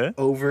how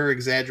over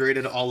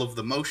exaggerated all of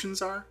the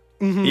motions are.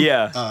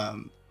 Yeah.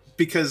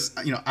 Because,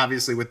 you know,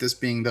 obviously with this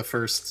being the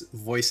first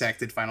voice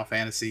acted Final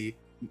Fantasy,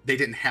 they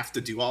didn't have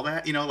to do all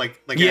that, you know,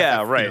 like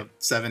yeah, FF, right. You know,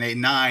 7, 8,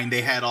 9,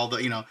 they had all the,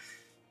 you know,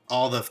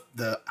 all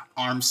the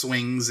arm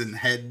swings and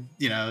head,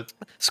 you know,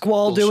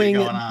 Squall bullshit doing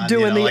going on,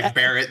 doing you know, the like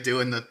Barrett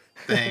doing the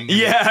thing.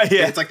 Yeah.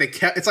 It's like they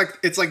kept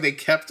they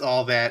kept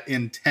all that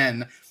in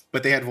 10,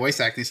 but they had voice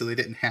acting, so they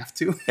didn't have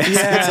to.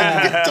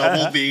 It's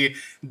like you get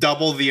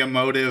double the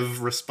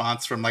emotive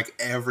response from like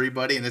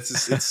everybody, and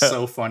it's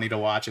so funny to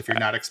watch if you're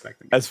not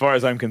expecting it. As far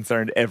as I'm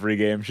concerned, every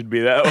game should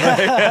be that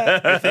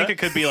way. I think it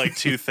could be like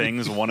two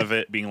things. One of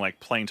it being like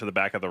playing to the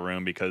back of the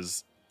room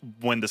because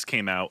when this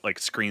came out, like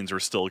screens were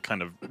still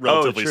kind of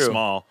relatively true.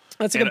 small.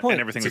 That's a good point.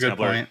 And everything That's was a kind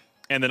good of blurry. point.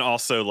 And then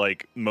also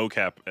like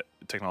mocap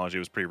technology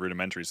was pretty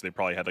rudimentary, so they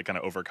probably had to kind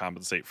of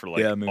overcompensate for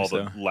like maybe all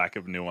so. the lack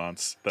of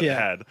nuance that Yeah. it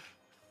had.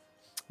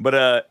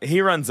 But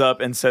he runs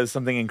up and says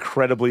something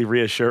incredibly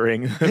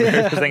reassuring. The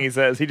very first thing he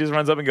says, he just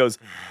runs up and goes,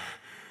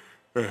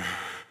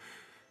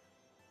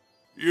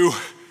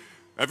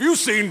 Have you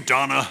seen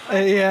Donna?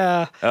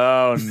 Yeah.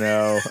 "Oh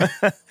no."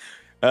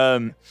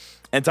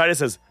 And Titus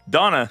says,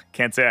 "Donna,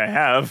 can't say I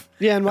have."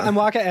 Yeah, and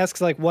Waka asks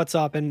like, "What's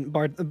up?" And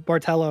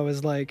Bartello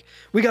is like,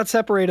 "We got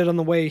separated on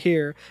the way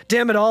here.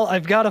 Damn it all,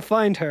 I've got to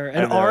find her."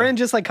 And know. Aaron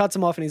just like cuts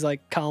him off, and he's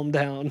like, "Calm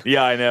down."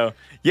 Yeah, I know.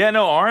 Yeah,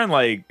 no, Aaron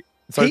like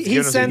starts He giving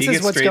us- senses He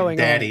gets what's straight going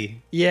on.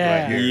 daddy.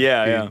 Yeah. right here.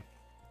 Yeah, Dude,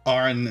 yeah.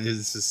 Aaron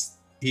is just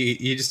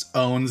he just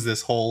owns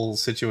this whole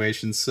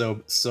situation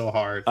so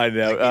hard. I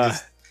know. Like, he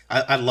just-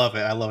 I love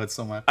it. I love it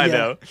so much. I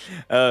Yeah.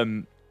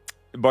 know.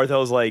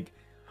 Bartel's like,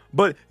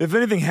 "But if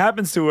anything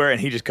happens to her," and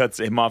he just cuts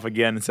him off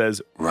again and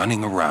says,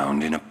 Running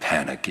around in a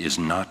panic is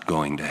not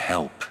going to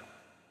help.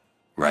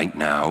 Right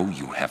now,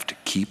 you have to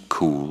keep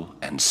cool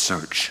and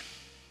search.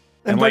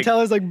 And like,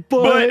 Bartello's like,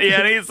 "But,"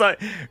 yeah, and he's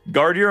like,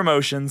 "Guard your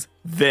emotions,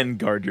 then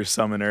guard your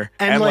summoner."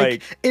 And,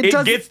 like, it it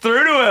does- gets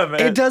through to him.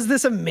 It does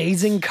this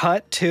amazing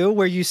cut too,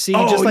 where you see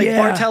Oh, just like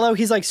yeah. Bartello,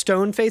 he's like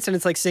stone faced, and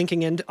it's like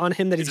sinking in on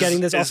him that he's getting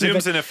this. It awesome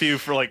zooms in a few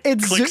for like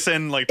It clicks zo-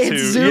 in like It two.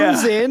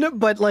 zooms Yeah. in,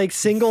 but like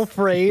single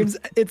frames.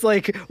 It's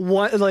like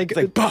one like,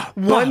 bah,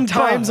 one bah,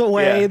 times bah.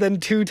 away, Yeah.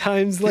 then 2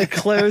 times like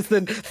close,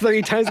 then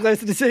 3 times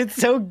close. It's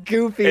so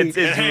goofy. It's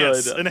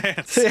Enhance, really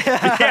enhance.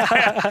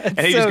 and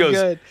he so just goes,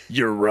 good.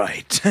 "You're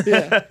right."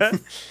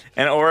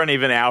 And Oren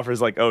even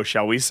offers like, "Oh,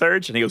 shall we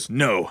search?" And he goes,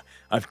 "No,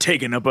 I've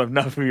taken up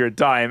enough of your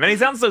time." And he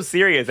sounds so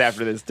serious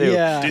after this too.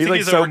 Yeah. Do you he's think like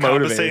he's so overcompensating?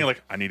 motivated.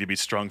 Like, I need to be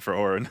strong for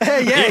Orin.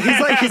 Yeah,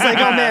 he's like,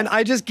 oh man,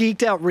 I just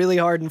geeked out really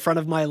hard in front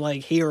of my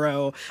like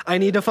hero. I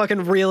need to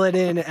fucking reel it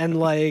in and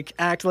like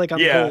act like I'm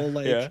Yeah, cool.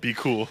 Like, yeah. Be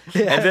cool.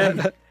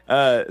 And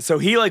then, so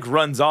he like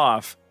runs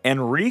off, and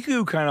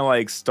Riku kind of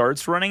like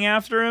starts running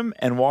after him,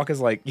 and Waka's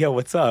like, "Yo,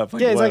 what's up?"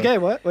 yeah, he's what? like, hey,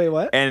 what? Wait,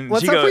 what? And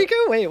What's she up, goes-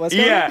 Riku? Wait, what's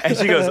going Yeah, on? and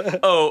she goes,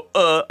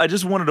 "Oh, I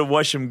just wanted to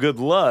wish him good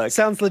luck."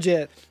 Sounds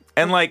legit.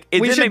 And like,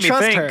 it We did should make me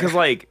trust think her. because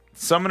like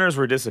summoners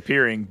were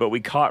disappearing, but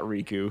we caught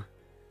Riku.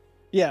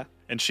 Yeah.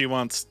 And she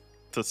wants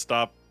to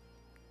stop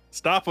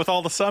with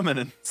all the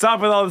summoning.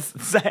 Stop with all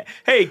this.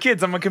 Hey,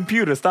 kids, I'm a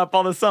computer. Stop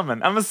all the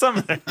summon. I'm a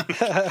summoner.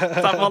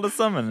 Stop all the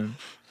summoning.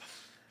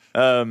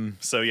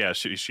 So yeah,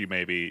 she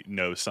maybe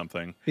knows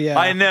something. Yeah.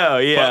 I know,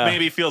 yeah. But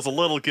maybe feels a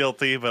little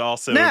guilty, but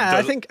also Nah, I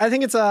doesn't-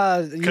 think it's you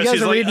 'cause guys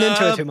she's are like, reading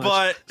into it too much.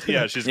 But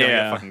yeah, she's gonna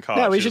Yeah. get fucking caught.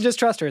 Yeah, we She's- should just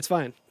trust her. It's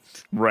fine.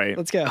 Right.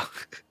 Let's go.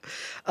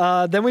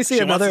 Then we see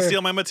She another. wants to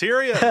steal my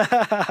materia.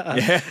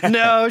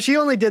 No, she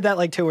only did that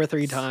like 2 or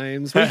 3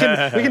 times. We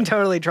can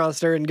totally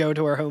trust her and go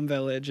to her home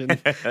village, and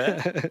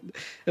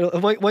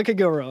what could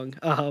go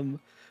wrong?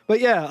 But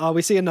yeah,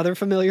 we see another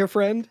familiar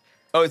friend.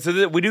 Oh,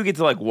 so we do get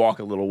to like walk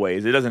a little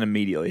ways. It doesn't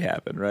immediately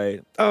happen,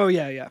 right? Oh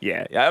yeah.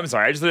 Yeah. I'm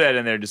sorry. I just threw that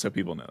in there just so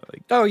people know.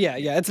 Like, Oh yeah.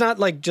 It's not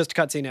like just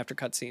cutscene after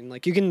cutscene.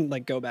 Like you can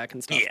like go back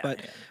and stuff. Yeah,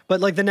 but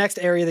like the next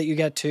area that you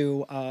get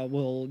to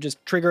will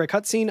just trigger a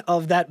cutscene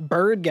of that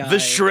bird guy. the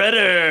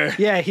Shredder.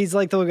 Yeah, he's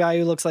like the guy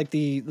who looks like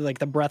the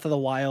Breath of the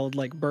Wild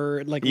like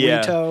bird like Yeah.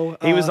 Rito.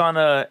 He was on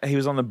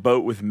the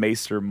boat with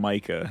Maester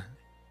Micah.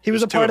 He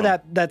was a There's two part of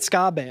of that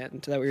ska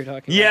band that we were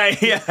talking Yeah,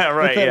 about. yeah,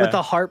 right. With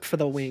the harp for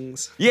the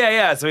wings.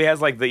 Yeah. So he has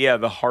like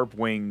the harp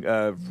wing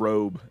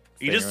robe.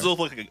 He thing, just right?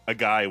 looks like a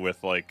guy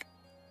with like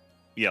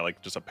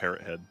just a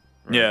parrot head.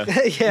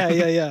 right? Yeah.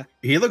 yeah.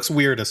 He looks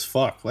weird as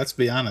fuck. Let's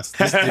be honest.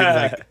 This dude,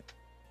 like,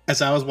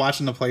 as I was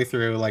watching the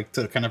playthrough, like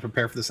to kind of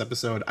prepare for this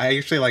episode, I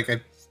actually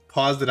I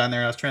paused it on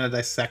there. I was trying to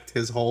dissect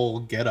his whole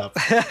getup.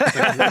 Like,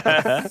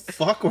 what the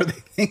fuck were they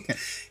thinking?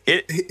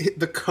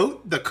 The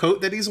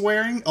coat that he's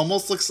wearing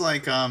almost looks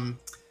like I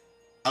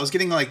was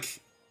getting like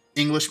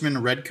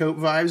Englishman Redcoat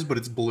vibes, but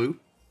it's blue.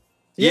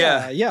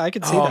 Yeah, I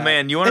could see that. Oh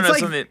man, you want to It's know like,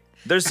 something?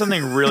 There's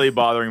something really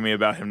bothering me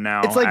about him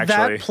now. It's like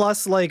actually. that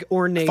plus like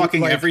ornate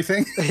Fucking like,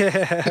 everything.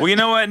 Well, you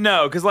know what?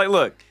 No, because like,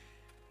 look,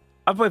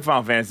 I play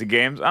Final Fantasy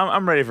games.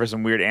 I'm ready for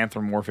some weird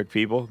anthropomorphic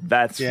people.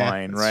 That's Yeah,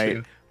 fine, that's right?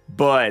 true.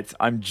 But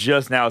I'm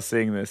just now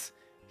seeing this.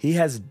 He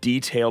has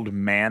detailed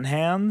man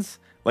hands,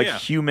 like Yeah.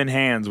 human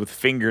hands with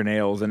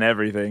fingernails and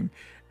everything,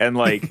 and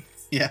like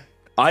Yeah.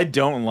 I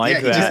don't like Yeah,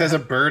 he that. just has a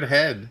bird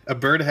head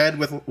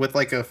with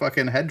like a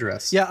fucking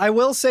headdress. Yeah, I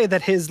will say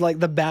that his like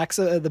the back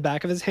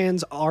of his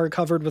hands are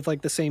covered with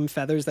like the same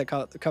feathers that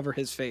cover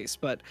his face.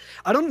 But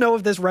I don't know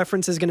if this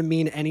reference is going to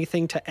mean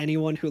anything to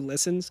anyone who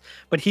listens.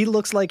 But he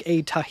looks like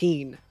a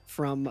Taheen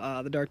from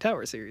the Dark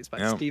Tower series by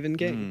Yep. Stephen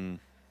King.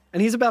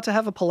 And he's about to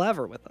have a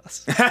palaver with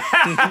us,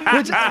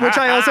 which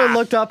I also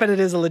looked up, and it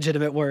is a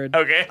legitimate word.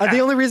 Okay. The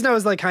only reason I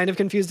was like kind of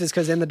confused is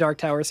because in the Dark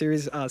Tower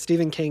series,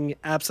 Stephen King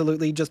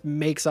absolutely just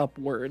makes up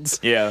words,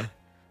 Yeah.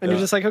 and you're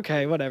just like,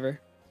 okay,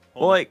 whatever.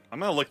 Well, like, I'm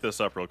gonna look this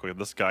up real quick.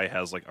 This guy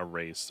has like a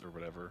race or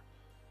whatever.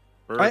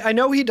 I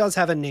know he does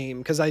have a name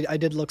because I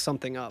did look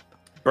something up.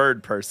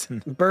 bird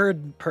person.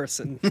 Bird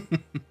person,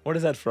 What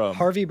is that from?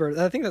 Harvey Bird.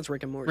 I think that's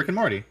Rick and Morty. Rick and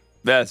Morty.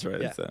 That's right.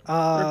 Yeah. That's that.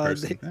 Bird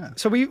person, yeah.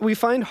 So we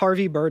find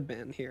Harvey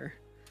Birdman here.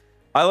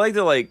 I like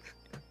that. Like,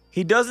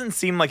 he doesn't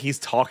seem like he's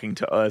talking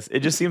to us. It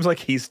just seems like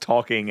he's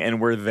talking,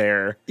 and we're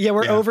there. Yeah,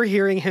 we're Yeah.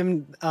 overhearing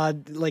him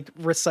like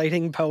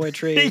reciting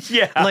poetry.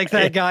 Yeah. Like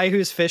that guy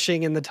who's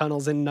fishing in the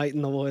tunnels in Night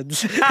in the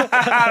Woods.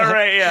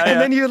 Right. Yeah. And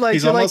then you like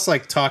He's you're almost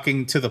like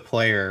talking to the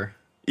player.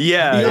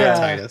 Yeah. Yeah. Yeah.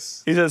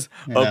 Titus. He says,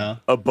 Yeah.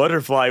 a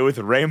butterfly with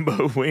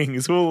rainbow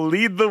wings will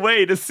lead the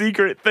way to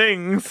secret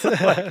things.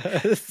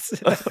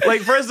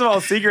 Like, first of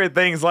all, secret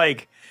things,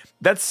 like,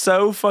 that's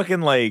so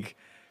fucking, like,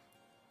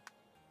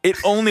 it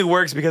only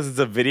works because it's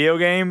a video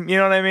game. You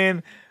know what I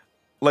mean?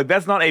 Like,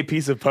 that's not a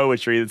piece of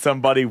poetry that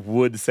somebody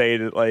would say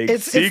to, like,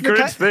 It's the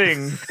secret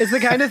thing. It's the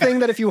kind of thing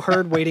that if you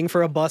heard waiting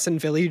for a bus in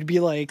Philly, you'd be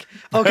like,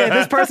 okay,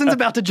 this person's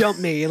about to jump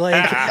me. Like,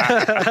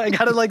 I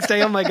gotta like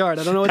stay on my guard.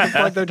 I don't know what the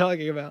fuck they're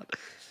talking about.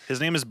 His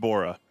name is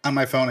Bora. On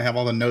my phone, I have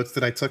all the notes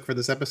that I took for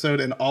this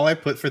episode, and all I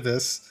put for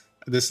this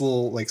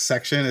little like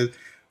section is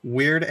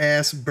weird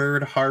ass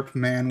bird harp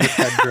man with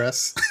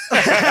headdress.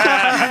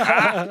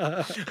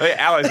 Wait,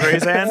 Alex,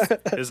 raise your hand.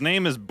 His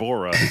name is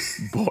Bora.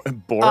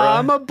 Bora.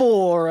 I'm a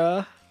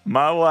Bora.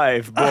 My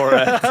wife,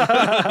 Bora.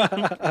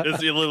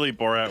 It's literally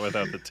Borat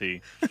without the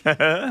T.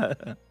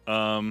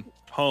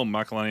 Home,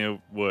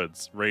 Macalania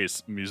Woods.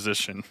 Race,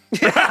 musician.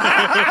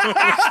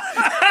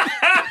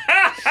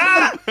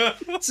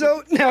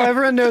 So now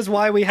everyone knows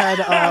why we had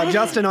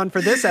Justin on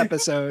for this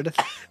episode.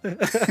 They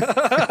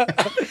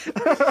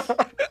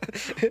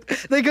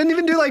couldn't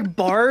even do like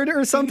Bard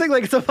or something.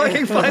 Like it's a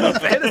fucking Final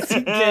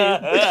Fantasy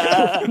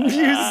game.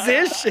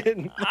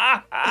 Musician.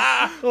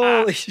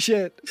 Holy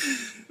shit.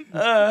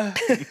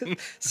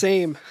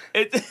 Same.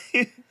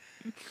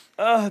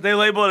 They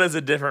label it as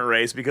a different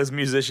race because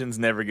musicians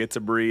never get to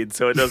breed,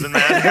 so it doesn't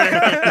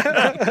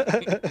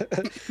matter.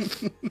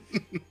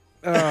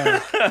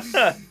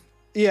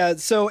 Yeah,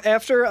 so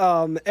after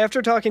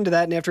talking to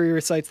that and after he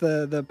recites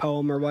the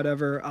poem or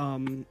whatever,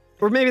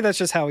 or maybe that's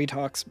just how he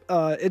talks,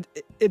 it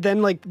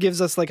then like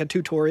gives us like a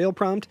tutorial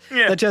prompt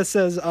that just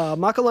says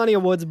Macalania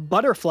Woods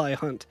butterfly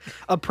hunt.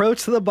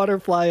 Approach the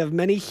butterfly of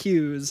many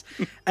hues,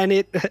 and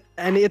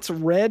its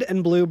red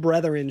and blue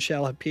brethren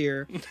shall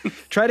appear.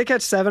 Try to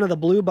catch 7 of the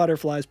blue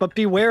butterflies, but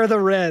beware the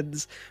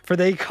reds, for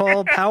they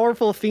call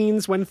powerful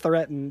fiends when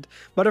threatened.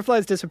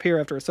 Butterflies disappear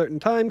after a certain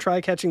time.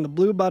 Try catching the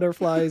blue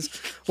butterflies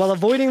while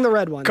avoiding the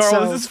red ones. Carl,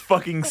 So, this is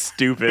fucking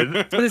stupid.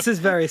 this is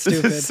very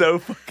stupid. This is so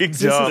fucking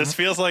dumb. This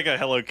feels like a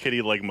Hello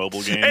Kitty like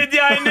mobile game.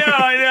 Yeah,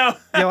 I know.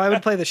 Yo, I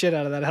would play the shit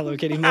out of that Hello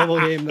Kitty mobile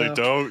game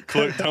though.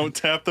 Like, don't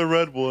tap the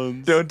red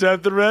ones. Don't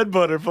tap the red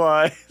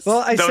butterflies.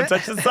 Well, don't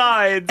touch the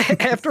sides.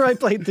 After I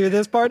played through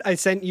this part, I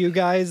sent you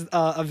guys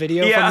a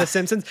video from The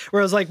Simpsons where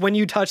it was like when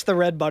you touch the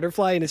red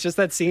butterfly, and it's just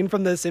that scene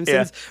from The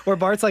Simpsons where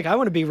Bart's like, I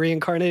want to be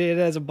reincarnated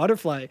as a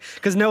butterfly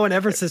because no one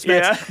ever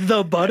suspects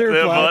the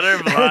butterfly. The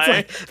butterfly.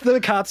 It's like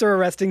the cops are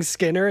arresting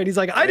Skinner, and he's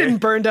like, I didn't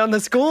burn down the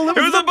school. It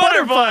was a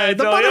butterfly, The I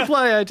tell ya."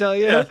 butterfly, I tell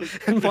you.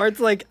 And Bart's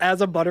like, as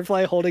a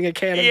butterfly holding a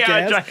can of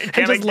gas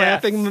and just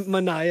laughing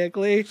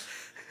maniacally.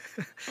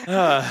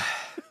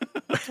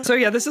 So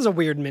yeah, this is a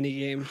weird mini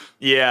game.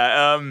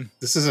 Yeah.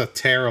 This is a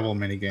terrible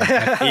minigame.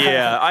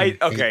 Yeah.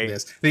 Okay.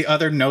 The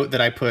other note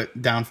that I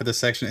put down for this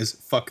section is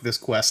fuck this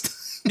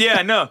quest.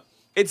 Yeah. No,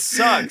 it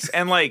sucks.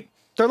 And like,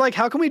 They're like,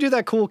 how can we do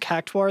that cool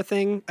cactuar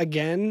thing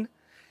again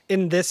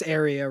in this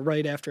area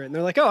right after it? And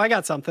they're like, oh, I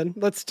got something.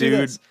 Let's do dude,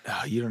 this.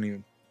 you don't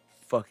even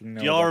fucking know.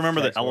 Do y'all about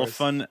remember the Cactuars.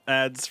 Elephant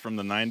ads from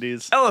the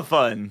 90s?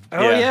 Elephant.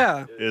 Oh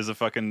yeah. Is a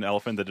fucking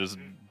elephant that just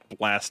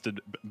blasted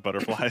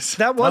butterflies.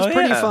 That was Oh,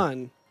 pretty yeah.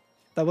 fun.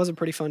 That was a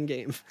pretty fun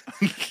game.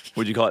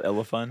 Would you call it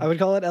Elephant? I would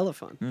call it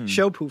Elephant.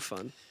 Show poof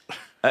fun.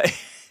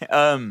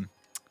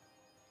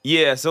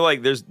 Yeah. So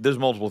like, there's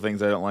multiple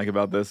things I don't like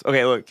about this.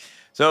 Okay, look.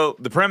 So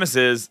the premise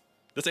is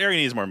This area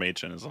needs more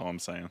Machen, is all I'm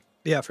saying.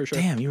 Yeah, for sure.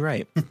 Damn, you're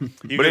right.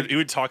 You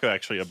would talk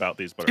actually about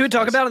these butterflies. You would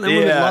talk about it, and then we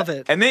would love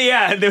it. And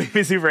then we'd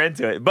be super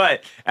into it.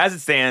 But as it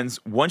stands,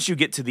 once you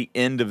get to the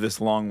end of this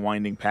long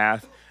winding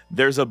path,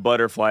 there's a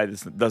butterfly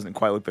that doesn't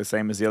quite look the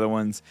same as the other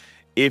ones.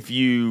 If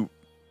you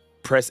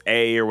press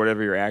A or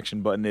whatever your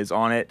action button is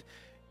on it,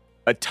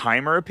 a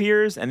timer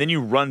appears, and then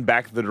you run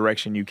back the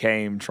direction you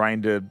came,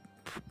 trying to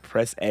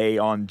press A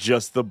on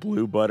just the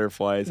blue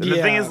butterflies. And the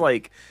thing is,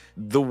 like,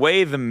 the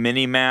way the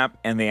mini map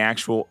and the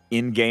actual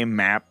in-game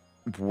map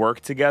work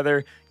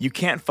together, you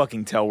can't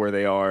fucking tell where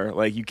they are.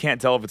 Like, you can't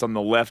tell if it's on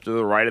the left or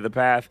the right of the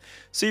path.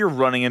 So you're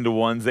running into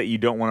ones that you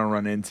don't want to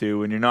run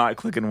into, and you're not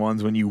clicking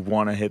ones when you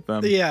want to hit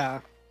them. Yeah.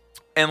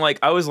 And like,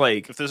 I was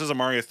like, if this is a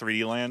Mario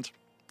 3D Land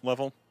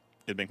level,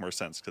 it'd make more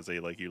sense because they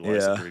like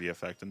utilize the 3D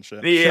effect and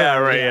shit. Yeah,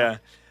 right, yeah.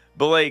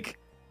 But like,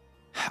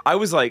 I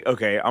was like,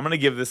 okay, I'm gonna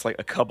give this like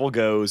a couple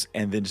goes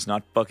and then just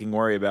not fucking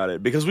worry about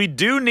it, because we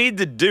do need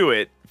to do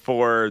it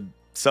for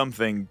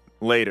something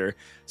later.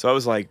 So I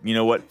was like, you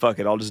know what, fuck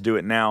it, I'll just do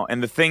it now.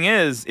 And the thing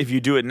is, if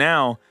you do it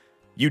now,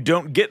 you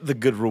don't get the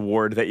good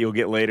reward that you'll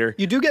get later.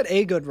 You do get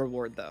a good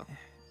reward, though.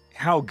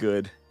 How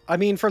good? I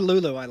mean, for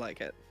Lulu, I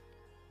like it.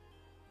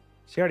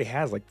 She already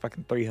has like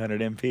fucking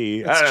 300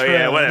 MP. That's I don't know, true.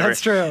 yeah, whatever. That's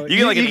true. You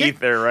get like an get,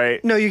 ether,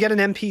 right? No, you get an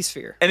MP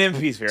sphere. An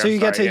MP sphere. So you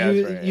get to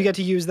use right, you get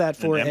to use that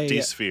for an empty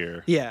a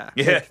sphere. Yeah.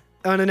 Yeah. Like,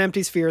 on an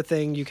empty sphere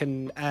thing, you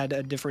can add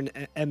a different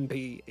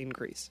MP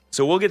increase.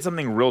 So we'll get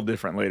something real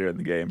different later in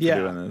the game for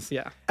doing this.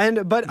 Yeah.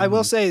 But I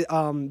will say,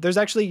 there's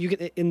actually you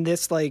can in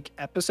this like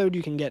episode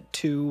you can get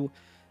 2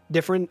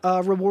 different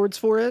rewards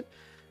for it.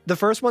 The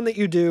first one that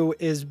you do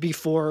is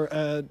before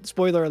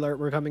spoiler alert,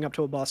 we're coming up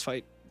to a boss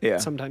fight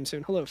sometime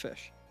soon. Hello,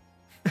 Fish.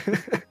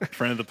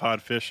 Friend of the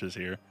pod, Fish is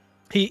here.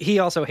 He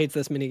also hates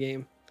this mini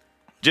game.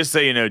 Just so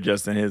you know,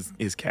 Justin,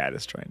 his cat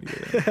is trying to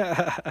get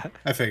in.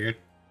 I figured.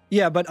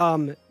 Yeah, but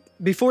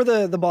before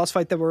the boss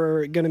fight that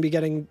we're going to be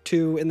getting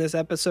to in this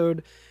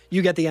episode,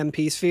 you get the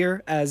MP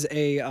sphere as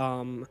a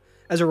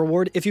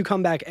reward. If you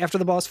come back after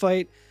the boss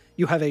fight,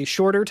 you have a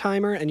shorter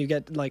timer and you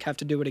get like have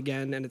to do it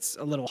again, and it's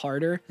a little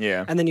harder.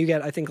 Yeah. And then you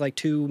get I think like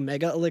 2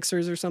 mega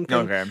elixirs or something.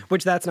 Okay.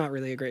 Which that's not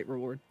really a great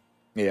reward.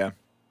 Yeah.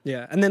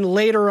 Yeah. And then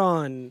later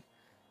on,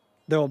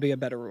 there will be a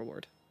better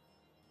reward.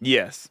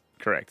 Yes,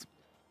 correct.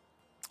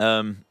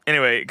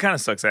 Anyway, it kind of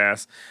sucks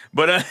ass,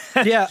 but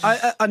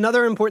yeah.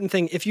 Another important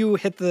thing, if you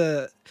hit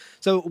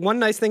so one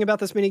nice thing about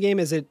this mini game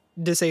is it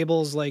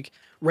disables like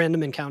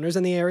random encounters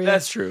in the area.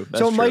 That's true.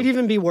 So it might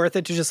even be worth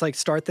it to just like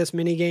start this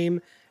mini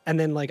game and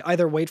then like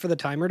either wait for the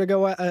timer to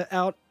go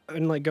out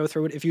and like go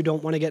through it if you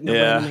don't want to get into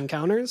random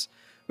encounters,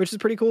 which is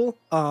pretty cool.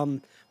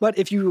 But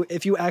if you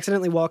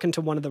accidentally walk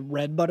into one of the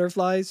red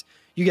butterflies,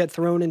 you get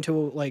thrown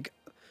into like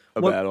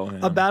a battle. Yeah.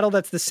 A battle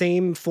that's the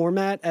same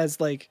format as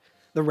like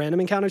the random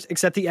encounters,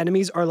 except the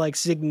enemies are like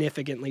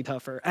significantly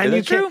tougher, and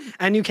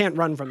you can't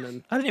run from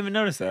them. I didn't even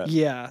notice that.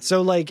 Yeah,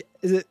 so like,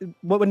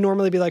 what would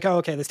normally be like, oh,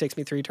 okay, this takes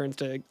me 3 turns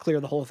to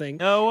clear the whole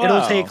thing. Oh, wow.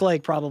 It'll take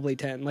like probably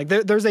 10. Like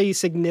there's a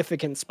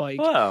significant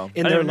spike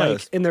in their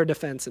like in their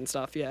defense and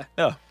stuff. Yeah.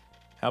 Oh,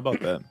 how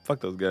about that?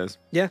 Fuck those guys.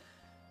 Yeah.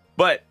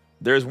 But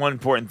there's one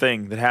important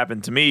thing that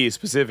happened to me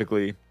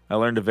specifically. I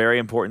learned a very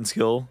important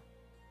skill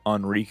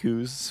on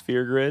Riku's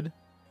sphere grid.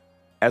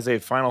 As a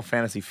Final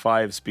Fantasy V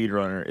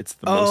speedrunner, it's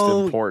the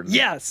most important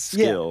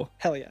skill.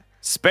 Yeah. Hell yeah.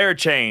 Spare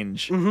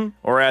change,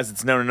 or as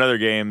it's known in other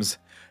games,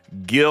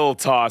 Gil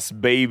toss,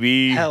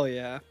 baby. Hell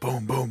yeah.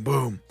 Boom, boom,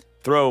 boom.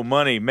 Throw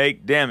money,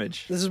 make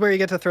damage. This is where you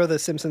get to throw the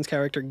Simpsons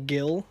character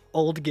Gil,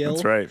 old Gil.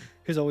 That's right.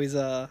 Who's always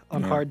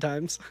on hard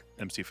times.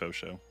 MC Faux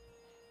Show.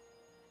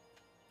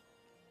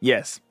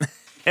 Yes.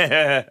 His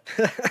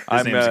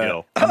name's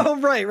Gil.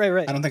 Oh, right.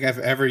 I don't think I've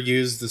ever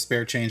used the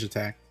spare change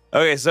attack.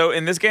 Okay, so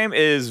in this game,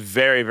 it is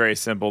very, very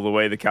simple the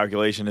way the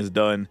calculation is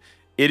done.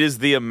 It is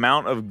the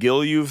amount of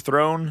gil you've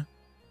thrown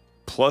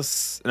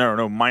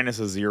minus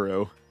a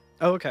 0.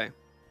 Oh, okay.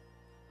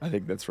 I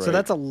think that's right. So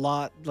that's a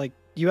lot. Like,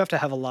 you have to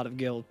have a lot of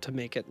gil to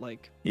make it,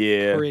 like,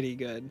 pretty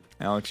good.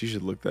 Alex, you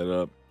should look that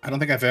up. I don't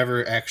think I've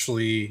ever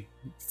actually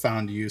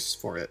found use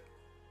for it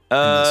in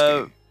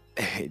this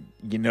game.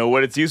 You know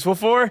what it's useful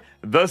for?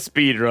 The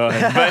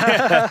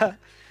speedrun.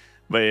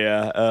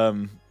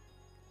 But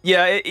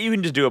yeah, you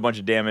can just do a bunch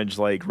of damage,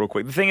 like, real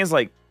quick. The thing is,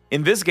 like,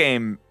 in this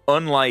game,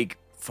 unlike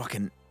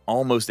fucking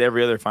almost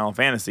every other Final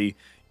Fantasy,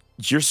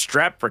 you're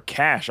strapped for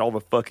cash all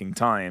the fucking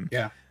time.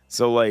 Yeah.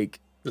 So, like,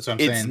 that's what I'm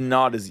it's saying.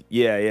 not as,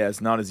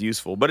 it's not as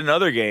useful. But in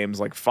other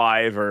games, like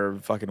 5 or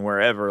fucking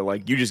wherever,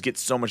 like, you just get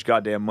so much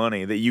goddamn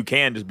money that you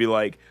can just be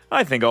like,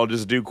 I think I'll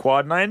just do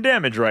quad 9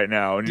 damage right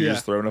now. And you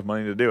just throw enough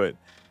money to do it.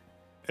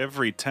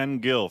 Every 10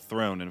 gil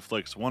thrown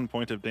inflicts 1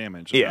 point of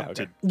damage. Yeah, Up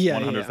to Yeah,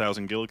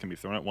 100,000 gil can be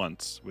thrown at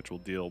once, which will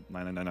deal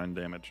 999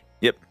 damage.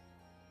 Yep.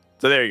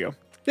 So there you go.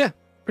 Yeah,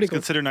 pretty It's cool.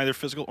 considered neither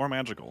physical or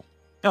magical,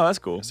 Oh, that's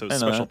cool. so I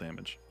it's know special that.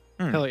 damage.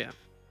 Hell yeah.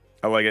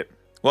 I like it.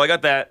 Well, I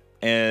got that,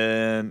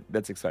 and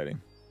that's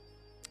exciting.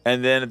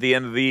 And then at the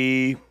end of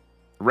the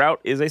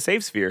route is a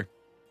save sphere.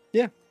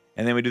 Yeah.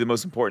 And then we do the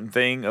most important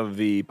thing of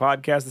the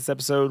podcast this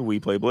episode. We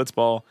play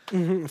Blitzball.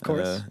 Of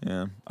course.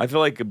 Yeah. I feel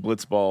like a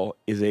Blitzball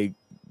is a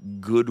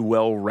good,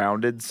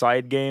 well-rounded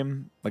side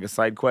game, like a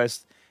side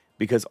quest,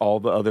 because all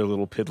the other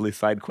little piddly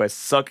side quests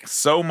suck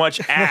so much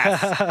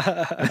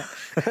ass.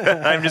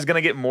 I'm just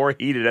gonna get more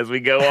heated as we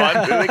go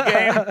on through the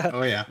game.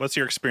 Oh yeah, What's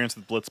your experience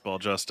with Blitzball,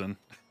 Justin?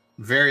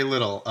 very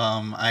little.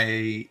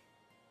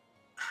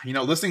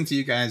 Listening to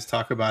you guys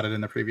talk about it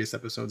in the previous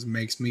episodes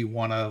makes me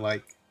want to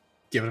like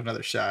give it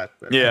another shot.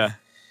 But, Yeah.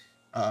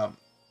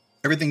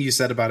 everything you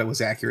said about it was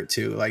accurate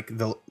too. Like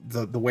the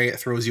way it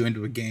throws you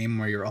into a game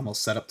where you're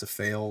almost set up to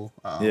fail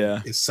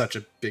is such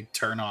a big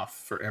turnoff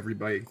for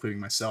everybody, including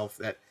myself,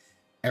 that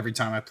every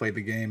time I play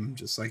the game, I'm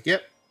just like,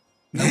 yep,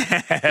 nope,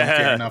 don't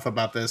care enough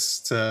about this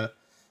to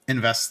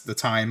invest the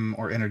time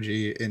or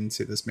energy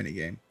into this mini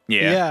game.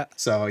 Yeah.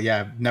 So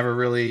yeah, I've never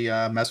really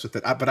messed with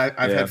it. But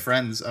I've had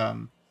friends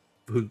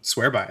who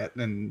swear by it,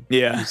 and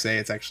who say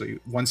it's actually,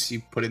 once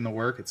you put in the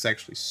work, it's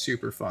actually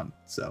super fun.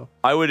 So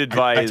I would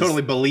advise. I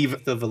totally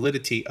believe the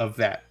validity of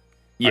that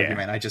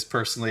argument. I just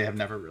personally have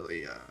never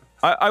really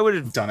I would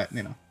have done it.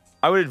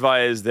 I would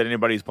advise that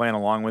anybody who's playing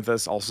along with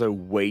us also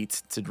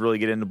wait to really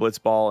get into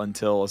Blitzball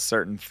until a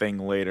certain thing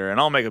later, and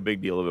I'll make a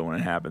big deal of it when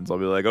it happens. I'll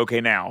be like,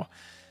 okay, now.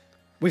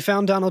 We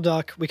found Donald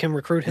Duck. We can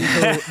recruit him to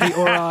the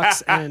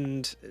Aurochs,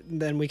 and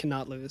then we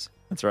cannot lose.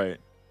 That's right.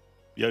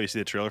 Yo, you see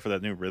the trailer for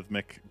that new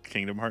Rhythmic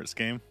Kingdom Hearts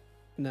game?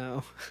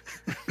 No.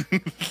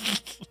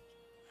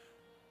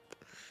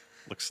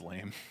 Looks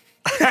lame.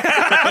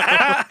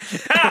 I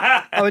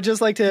would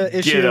just like to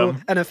issue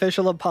 'em. an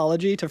official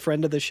apology to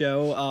friend of the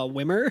show,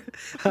 Wimmer,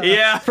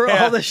 For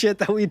all the shit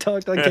that we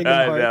talked on Kingdom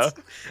I Hearts.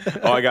 know.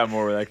 Oh, I got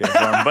more where that came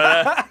from.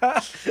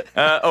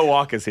 But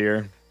Owaka's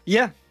here.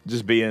 Yeah.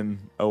 Just being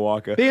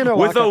Owaka. Being Owaka.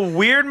 With a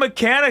weird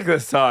mechanic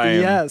this time.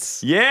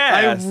 Yes.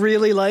 Yes. I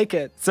really like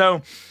it.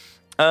 So,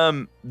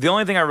 the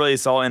only thing I really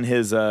saw in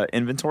his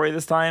inventory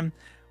this time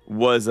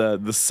was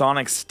the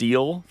Sonic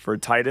Steel for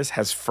Titus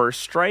has first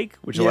strike,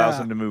 which allows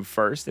him to move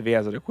first if he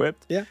has it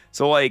equipped. Yeah.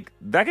 So, like,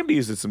 that can be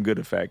used with some good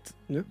effect,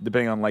 Yeah.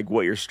 depending on, like,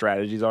 what your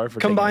strategies are for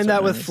Combine taking that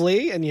certain with enemies.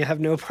 Flea, and you have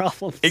no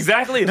problems.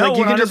 Exactly. No, Like,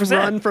 you can just 100%.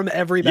 run from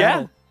every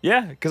battle.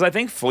 Yeah, because I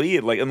think Flea,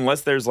 like,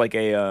 unless there's like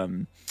a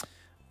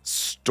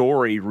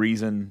story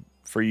reason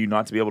for you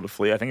not to be able to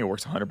flee, I think it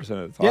works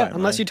 100% of the time. Yeah,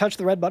 unless you touch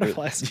the red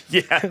butterflies.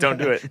 Yeah, don't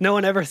do it. No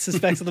one ever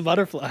suspects the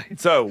butterfly.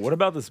 So, what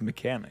about this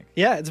mechanic?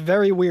 Yeah, it's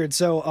very weird.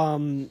 So,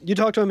 you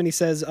talk to him and he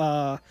says,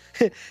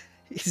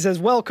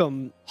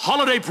 welcome.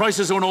 Holiday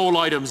prices on all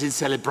items in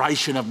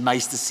celebration of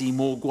Maester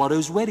Seymour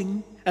Guado's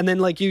wedding. And then,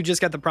 like, you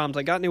just get the prompt,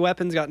 like, got any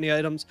weapons, got any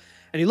items.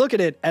 And you look at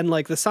it, and,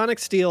 like, the Sonic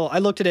Steel, I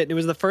looked at it, and it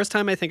was the first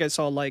time I think I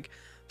saw, like,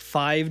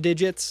 5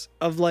 digits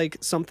of, like,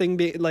 something,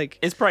 like...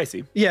 It's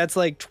pricey. Yeah, it's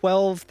like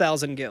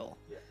 12,000 gil.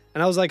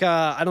 And I was like,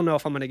 I don't know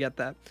if I'm going to get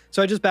that.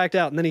 So I just backed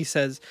out, and then he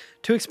says,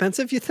 too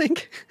expensive, you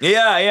think?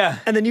 Yeah.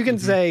 And then you can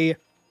say,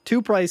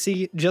 too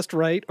pricey, just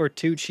right, or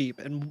too cheap.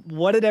 And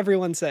what did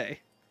everyone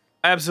say?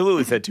 I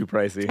absolutely said too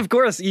pricey. Of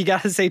course, you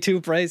got to say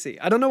too pricey.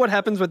 I don't know what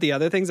happens with the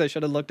other things. I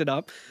should have looked it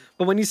up.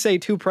 But when you say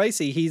too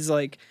pricey, he's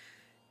like,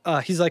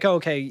 oh,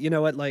 okay, you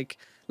know what? Like,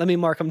 let me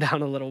mark him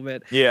down a little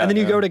bit. Yeah. And then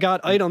you go to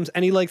got items,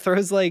 and he like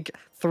throws like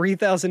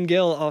 3,000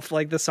 gil off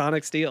like the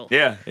Sonic Steel.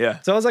 Yeah.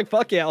 So I was like,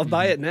 fuck yeah, I'll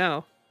buy it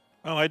now.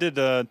 Oh, I did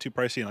too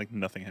pricey and like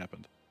nothing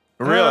happened.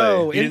 Really?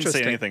 Oh, He didn't say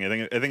interesting.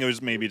 anything. I think it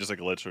was maybe just like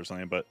a glitch or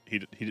something, but he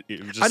it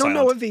was just I don't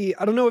know silent.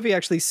 I don't know if he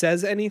actually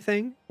says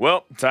anything.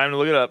 Well, time to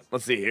look it up.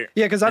 Let's see here.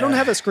 Yeah, because I don't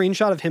have a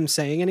screenshot of him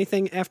saying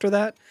anything after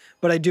that,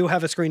 but I do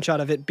have a screenshot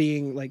of it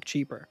being like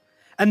cheaper.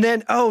 And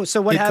then,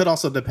 so what It could happened?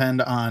 also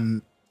depend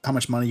on how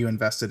much money you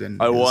invested in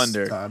I his,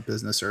 wonder.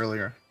 business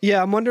earlier.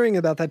 Yeah, I'm wondering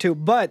about that too.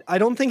 But I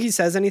don't think he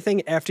says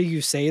anything after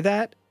you say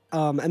that.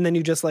 And then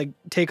you just like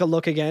take a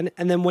look again.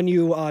 And then when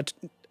you,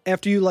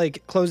 after you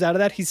like close out of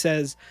that, he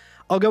says,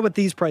 I'll go with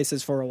these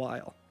prices for a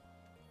while.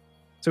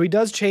 So he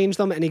does change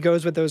them and he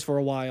goes with those for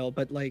a while,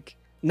 but like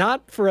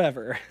not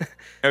forever.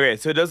 Okay,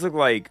 so it does look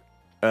like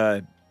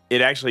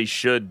it actually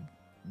should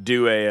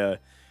do a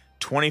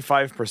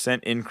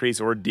 25% increase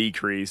or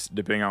decrease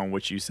depending on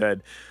what you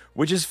said,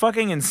 which is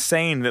fucking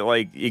insane that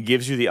like it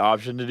gives you the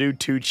option to do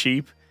too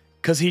cheap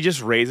because he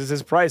just raises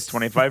his price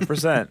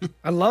 25%.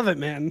 I love it,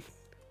 man.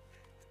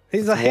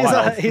 He's a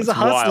wild. he's It's a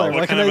hustler. wild.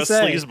 What What can kind I of a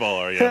say? sleazeball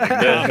are you? Like,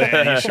 no,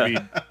 man, you should be.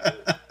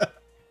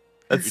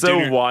 That's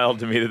so wild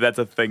to me that that's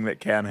a thing that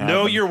can happen.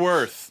 Know your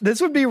worth. This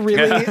would be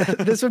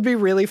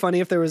really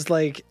funny if there was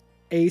like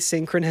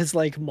asynchronous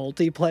like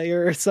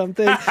multiplayer or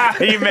something.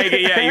 you make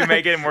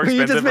it more Where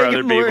you expensive just for make other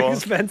it more people.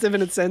 expensive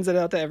and it sends it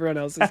out to everyone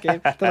else's game.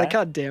 They're like,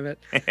 God damn it.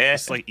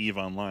 It's like EVE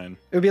Online.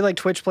 It would be like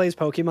Twitch plays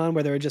Pokemon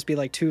where there would just be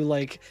like two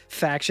like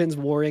factions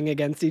warring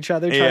against each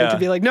other, trying Yeah. to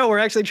be like, no, we're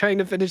actually trying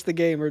to finish the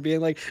game, or being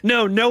like,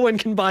 no one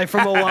can buy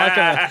from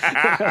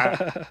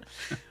Owaka.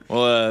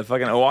 Well,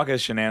 fucking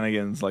Owaka's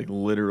shenanigans like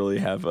literally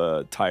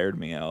have tired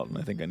me out, and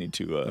I think I need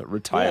to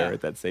retire Yeah.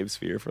 at that save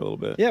sphere for a little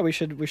bit. Yeah, we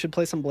should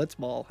play some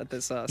Blitzball at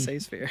this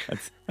save sphere.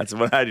 That's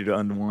what I do to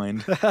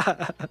unwind.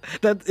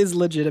 That is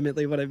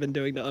legitimately what I've been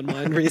doing to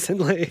unwind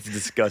recently. It's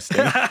disgusting.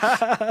 All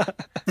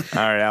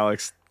right,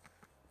 Alex,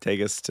 take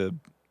us to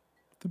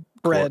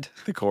Bread.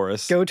 the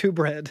chorus. Go to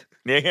bread.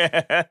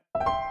 Yeah.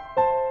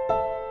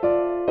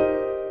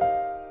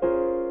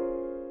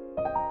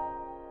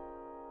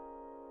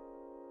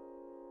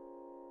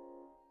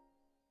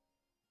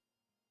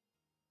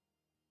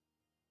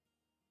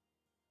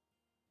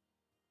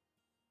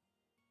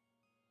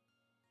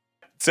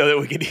 So that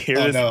we could hear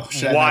Oh, this no.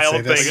 Should I not say wild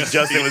thing this?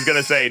 Justin was going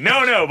to say.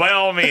 No, by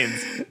all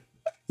means.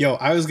 Yo,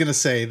 I was gonna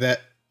say that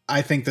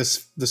I think the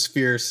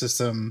sphere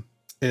system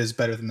is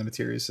better than the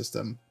materia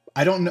system.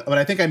 I don't know, but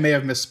I think I may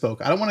have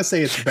misspoke. I don't want to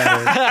say it's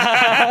better,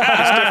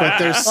 but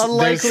there's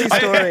Unlikely there's-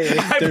 story.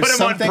 I There's put him on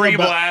something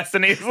pre-blast,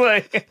 and he's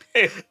like,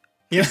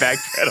 Yeah.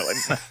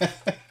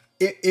 backpedaling.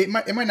 it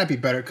might not be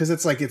better because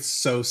it's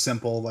so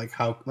simple. Like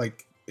how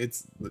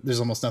there's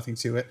almost nothing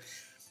to it.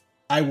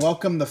 I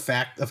welcome the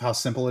fact of how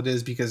simple it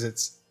is because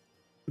it's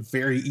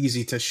very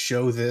easy to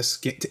show this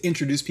to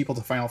introduce people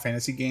to Final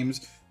Fantasy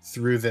games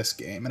through this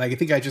game, and I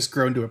think I just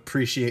grown to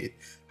appreciate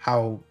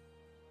how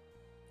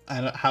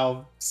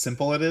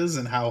simple it is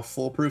and how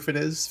foolproof it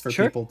is for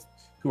Sure. people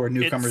who are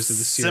newcomers to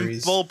the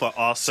series. Simple, but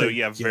also to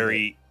get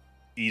very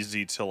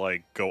easy to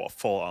like go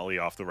fully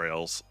off the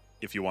rails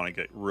if you want to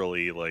get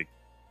really like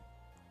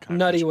kind of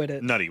Nutty with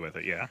it. Nutty with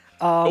it, yeah.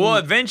 Well,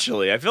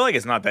 eventually. I feel like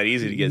it's not that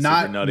easy to get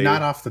super nutty.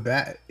 Not off the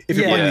bat. If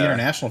you're Yeah. playing the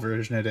international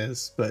version, it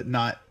is, but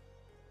not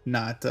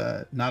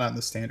on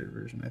the standard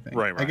version. I think.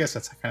 Right. I guess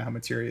that's kind of how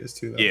materia is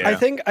too. Though. Yeah. I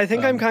think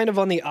I'm kind of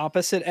on the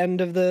opposite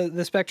end of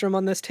the spectrum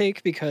on this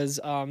take because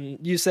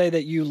you say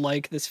that you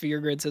like the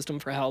sphere grid system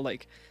for how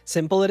like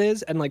simple it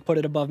is and like put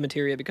it above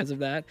materia because of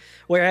that.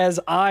 Whereas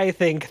I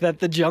think that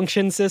the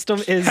junction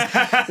system is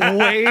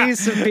way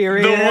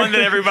superior. the one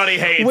that everybody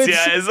hates, which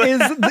yeah.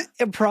 is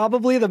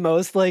probably the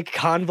most like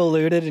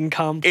convoluted and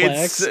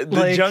complex. The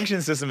like,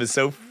 junction system is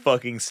so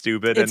fucking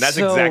stupid, and it's that's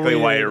so exactly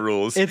why it weird.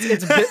 rules.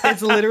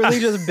 It's literally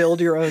just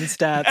build your own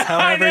stats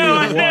however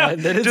you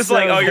want. And it's Just so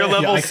like, oh, you're bad.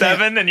 level I can't-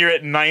 7 and you're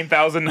at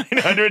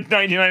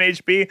 9,999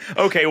 HP.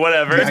 Okay,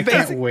 whatever. I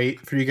can't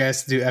wait for you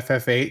guys to do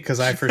FF8 because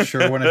I for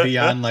sure want to be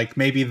on like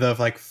maybe the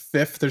like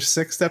 5th or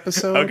 6th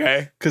episode.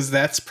 Okay. Because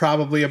that's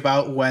probably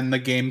about when the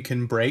game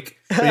can break.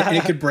 And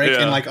it could break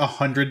Yeah. in like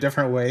 100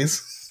 different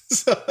ways.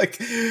 So like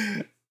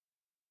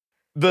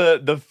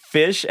The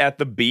fish at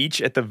the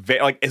beach at the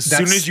as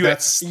soon as you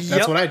that's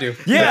Yep. what I do.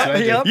 Yeah, That's what I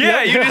do. yep.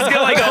 yeah, you just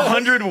get like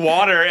 100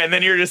 water, and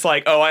then you're just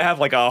like, oh, I have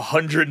like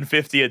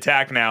 150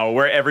 attack now,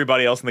 where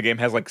everybody else in the game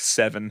has like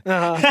 7.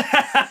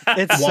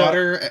 It's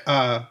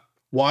so-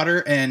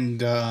 Water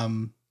and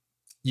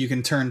you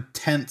can turn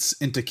tents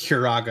into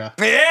Kuraga.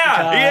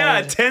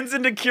 Yeah, God. tens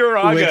into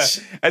Kuraga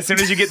Which- as soon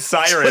as you get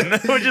Siren,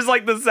 which is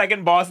like the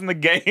second boss in the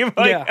game.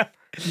 Like, Yeah.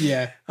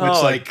 Yeah. Which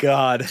oh like my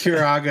god.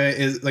 Kuraga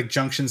is like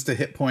junctions to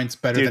hit points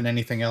better Dude, than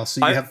anything else. So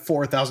you I- have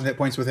 4,000 hit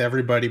points with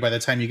everybody by the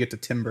time you get to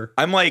Timber.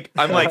 I'm like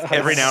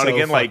every now and So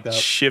again, like fucked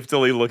up.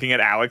 shiftily looking at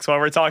Alex while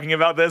we're talking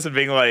about this and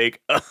being like,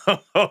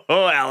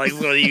 "Oh, Alex,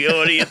 what do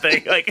you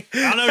think?" Like,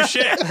 I don't know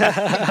shit.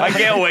 I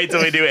can't wait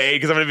till we do 8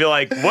 because I'm gonna be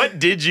like, "What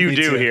did you Me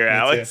do too, here, me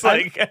Alex?" too.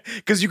 Like,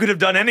 because you could have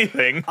done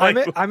anything. Like,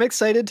 I'm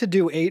excited to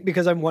do 8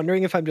 because I'm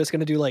wondering if I'm just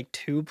going to do like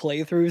 2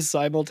 playthroughs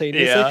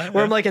simultaneously. Yeah.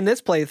 Where I'm like, in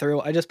this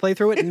playthrough, I just play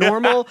through it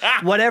normal.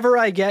 Whatever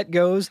I get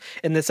goes.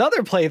 In this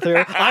other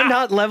playthrough, I'm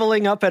not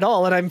leveling up at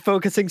all and I'm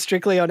focusing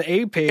strictly on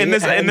AP. in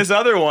this and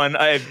other one,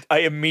 I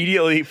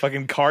immediately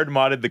fucking card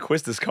modded the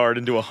Quistis card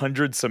into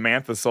 100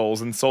 Samantha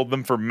souls and sold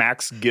them for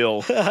max gil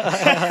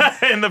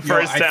in the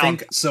first I town.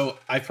 think so.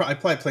 I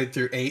probably played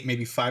through 8,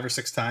 maybe 5 or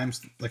 6 times,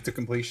 like to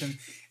completion.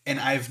 And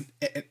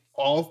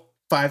all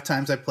 5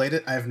 times I played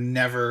it, I've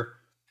never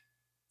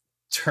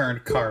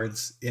turned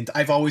cards into.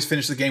 I've always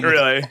finished the game with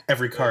Really?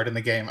 every card in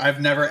the game.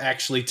 I've never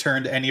actually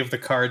turned any of the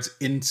cards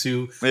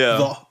into Yeah.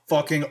 the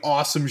fucking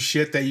awesome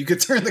shit that you could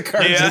turn the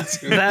cards Yeah.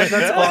 into. That's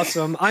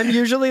awesome. I'm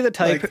usually the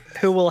type Like-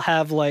 who will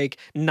have like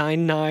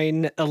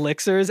 9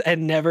 elixirs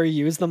and never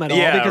use them at all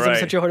Yeah, because I'm right.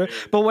 such a hoarder.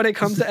 But when it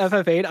comes to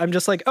FF8, I'm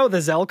just like, oh, the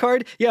Zell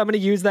card? Yeah, I'm going to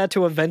use that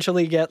to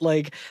eventually get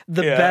like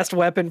the Yeah. best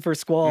weapon for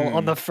Squall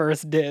on the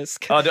first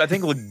disc. Dude, I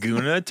think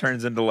Laguna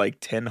turns into like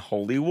 10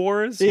 Holy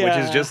Wars, which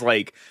Yeah. is just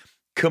like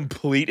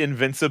complete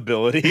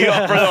invincibility for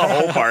the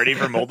whole party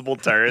for multiple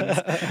turns.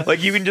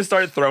 Like you can just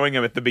start throwing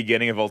them at the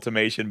beginning of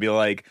Ultimation, be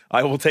like,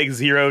 I will take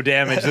 0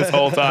 damage this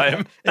whole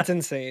time. It's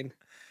insane.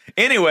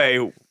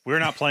 Anyway, We're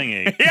not playing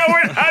 8. yeah,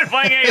 we're not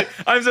playing 8.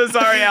 I'm so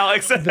sorry,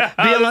 Alex. This is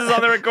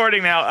on the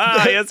recording now.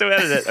 Ah, yes, who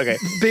edited it? Okay.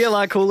 Be a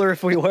lot cooler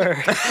if we were.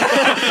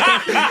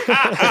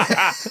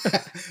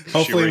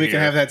 Hopefully, were we can here.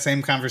 have that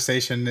same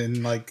conversation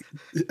in like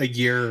a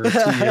year or 2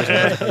 years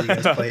after you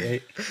guys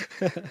play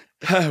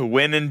 8.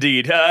 Win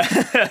indeed.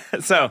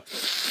 So,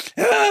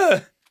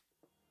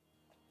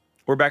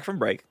 we're back from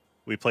break.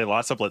 We play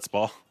lots of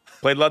Blitzball.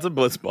 Played lots of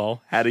Blitzball.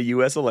 Had a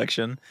U.S.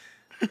 election.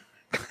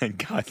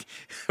 God.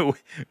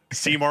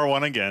 Seymour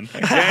won again.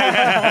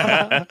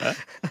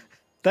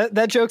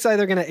 That joke's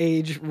either going to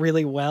age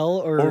really well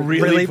or,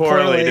 really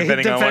poorly,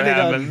 depending on what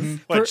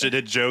happens. What,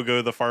 did Joe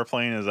go the far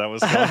plane? Is that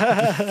what's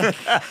going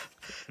on?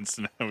 And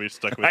so now we're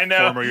stuck with I know.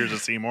 4 more years of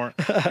Seymour.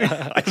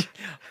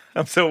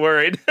 I'm so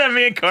worried.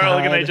 Me and Carl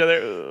looking at God. each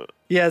other. Ugh.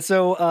 Yeah.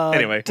 So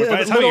Anyway, By the time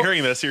little- you're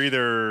hearing this, you're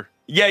either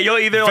Yeah, you'll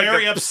either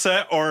very like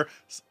upset or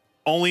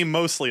only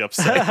mostly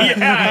upset.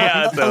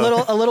 yeah. a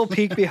So. little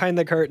peek behind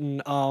the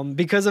curtain.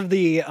 Because of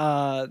the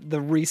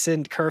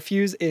recent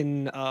curfews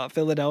in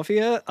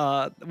Philadelphia,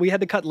 we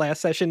had to cut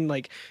last session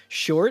like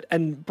short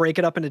and break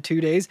it up into 2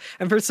 days.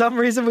 And for some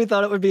reason, we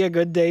thought it would be a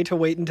good day to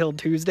wait until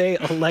Tuesday,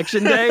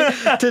 election day,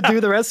 to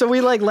do the rest. So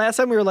we like last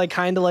time we were like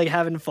kind of like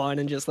having fun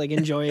and just like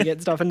enjoying it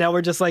and stuff. And now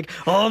we're just like,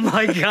 oh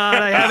my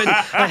god,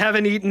 I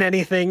haven't eaten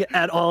anything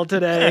at all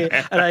today,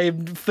 and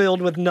I'm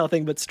filled with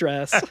nothing but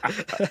stress.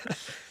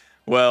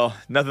 Well,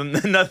 nothing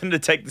to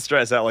take the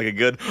stress out like a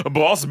good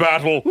boss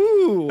battle.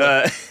 Ooh.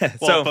 Well,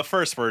 So but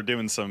first we're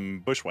doing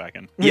some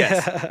bushwhacking.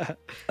 yes,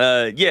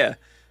 yeah.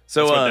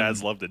 So That's what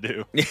dads love to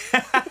do.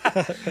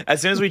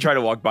 as soon as we try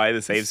to walk by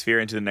the save sphere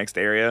into the next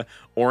area,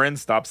 Oren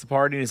stops the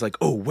party and he's like,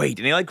 "Oh wait!"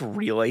 And he like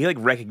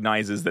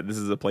recognizes that this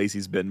is a place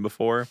he's been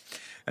before,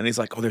 and he's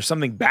like, "Oh, there's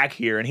something back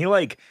here," and he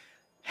like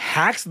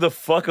hacks the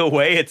fuck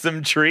away at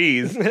some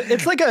trees.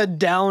 It's like a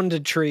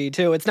downed tree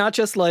too. It's not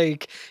just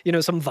like,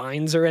 some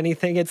vines or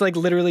anything. It's like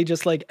literally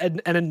just like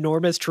an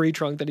enormous tree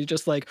trunk that he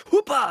just like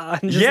whoopah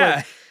and just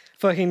like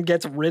fucking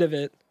gets rid of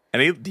it.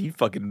 And he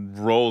fucking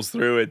rolls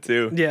through it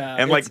too. Yeah,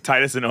 And like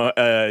Titus and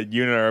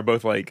Una are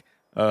both like,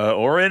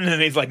 Oren,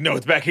 and he's like, "No,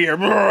 it's back here,"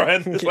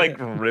 and just like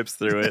rips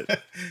through it.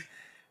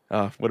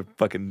 Oh, what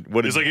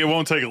a He's like, it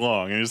won't take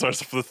long, and he starts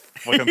to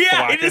fucking yeah,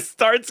 thwack he it. just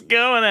starts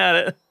going at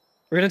it.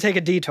 We're gonna take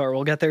a detour.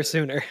 We'll get there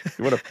sooner.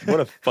 What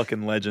a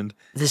fucking legend.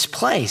 This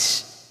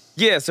place.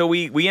 Yeah, so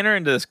we enter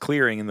into this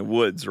clearing in the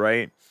woods,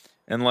 right?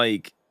 And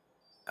like,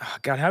 oh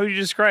God, how would you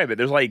describe it?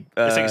 There's like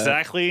It's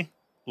exactly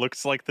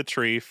looks like the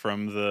tree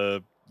from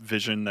the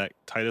vision that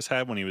Titus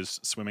had when he was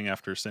swimming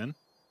after Sin.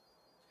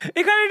 it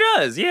kind of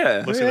does,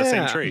 yeah. Looks like the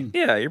same Yeah. tree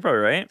Yeah, you're probably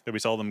right. that we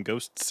saw them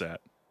ghosts at.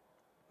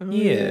 Oh,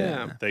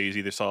 Yeah. That you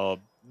either saw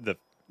the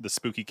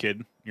spooky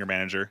kid, your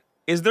manager.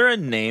 Is there a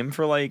name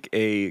for like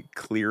a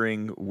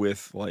clearing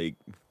with like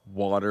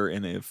water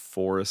in a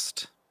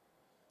forest?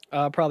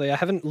 Probably. I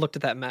haven't looked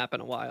at that map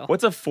in a while.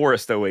 What's a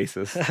forest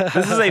oasis?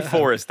 This is a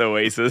forest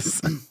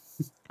oasis.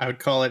 I would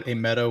call it a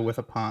meadow with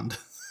a pond.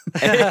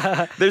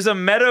 There's a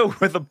meadow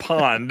with a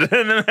pond.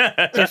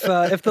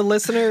 If the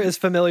listener is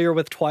familiar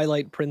with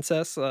Twilight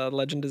Princess,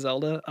 Legend of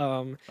Zelda,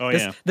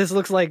 this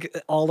looks like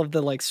all of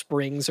the like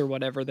springs or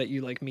whatever that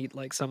you like meet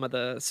like some of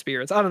the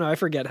spirits. I don't know. I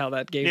forget how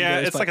that game Yeah,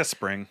 goes. it's but like a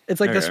spring.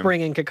 it's like the Okay.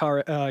 spring in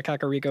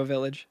Kakariko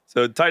Village.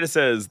 So Titus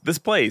says, "This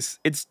place,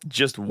 it's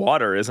just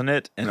water, isn't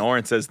it?" And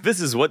Oren says, "This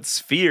is what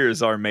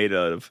spheres are made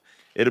of.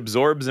 It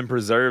absorbs and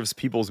preserves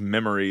people's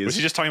memories." Was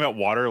he just talking about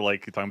water,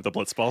 like talking about the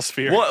Blitzball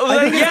sphere?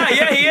 Well,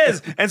 yeah, he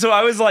is. And so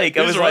I was like,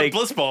 These are what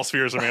Blitzball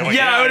spheres are made. I'm like,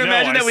 yeah, I would know,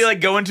 imagine that s- we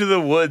like go into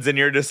the woods and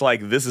you're just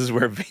like, this is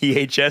where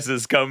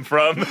VHSs come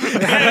from.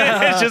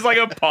 It's just like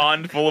a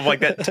pond full of like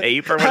that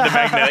tape or with the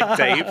magnetic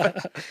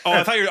tape. Oh,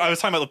 I thought I was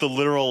talking about the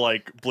literal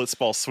like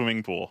Blitzball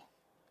swimming pool.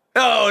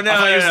 Oh no, I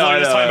thought he was literally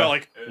just talking no. about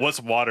like what's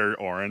water,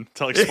 Oren?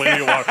 To explain to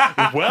me what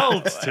water.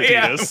 Well,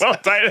 Titus, well,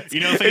 Titus, you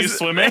know the thing you it's-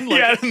 swim in?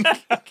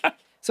 Like,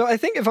 So I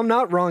think if I'm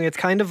not wrong, it's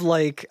kind of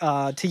like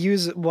to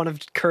use one of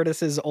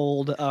Curtis's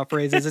old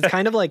phrases. It's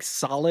kind of like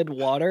solid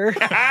water,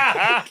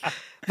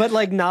 but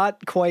like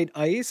not quite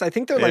ice. I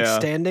think they're like Yeah.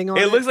 standing on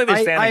It it. looks like they're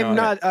standing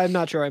on I'm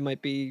not sure. I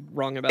might be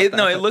wrong about that.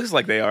 No, it but- looks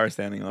like they are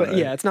standing on But it.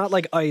 yeah, it's not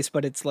like ice,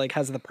 but it's like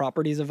has the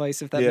properties of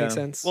ice. If that Yeah. makes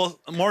sense. well,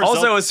 more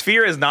Also, Zelda- a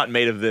sphere is not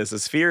made of this. A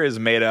sphere is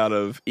made out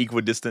of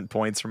equidistant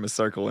points from a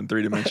circle in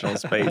three-dimensional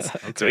space.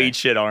 So Okay. eat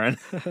shit, Aaron.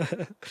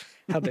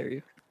 How dare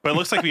you? but it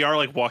looks like we are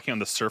like walking on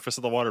the surface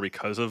of the water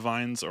because of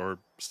vines or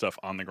stuff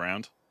on the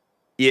ground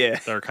Yeah.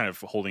 that are kind of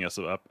holding us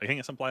up. I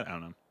think it's implied. I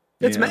don't know.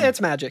 It's Yeah. it's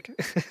magic.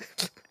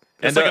 It's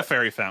And, like a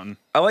fairy fountain.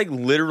 I like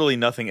literally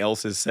nothing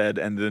else is said,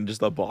 and then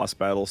just the boss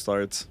battle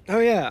starts. Oh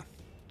yeah.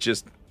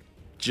 Just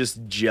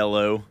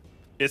jello.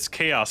 It's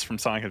chaos from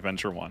Sonic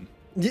Adventure 1.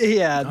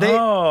 Yeah,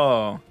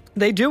 Oh.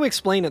 they do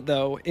explain it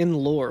though in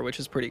lore, which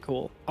is pretty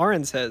cool.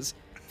 Aaron says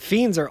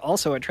fiends are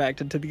also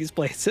attracted to these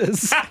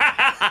places.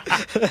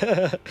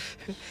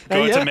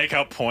 Go yeah. to make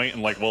out point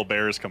and like, well,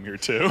 bears come here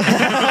too.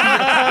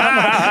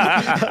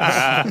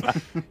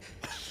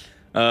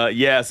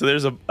 Yeah, so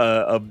there's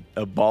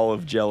a ball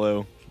of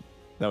jello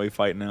that we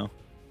fight now.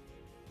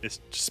 It's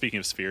speaking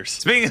of spheres.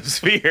 Speaking of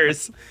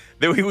spheres,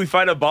 then we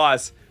fight a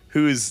boss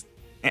whose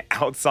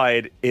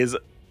outside is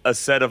a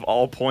set of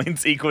all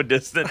points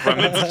equidistant from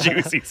its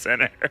juicy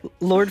center.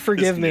 Lord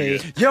forgive me.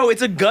 Yo,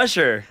 it's a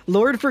gusher.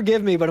 Lord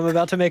forgive me, but I'm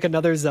about to make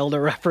another Zelda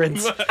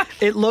reference.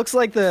 It looks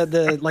like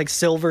the like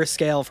silver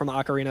scale from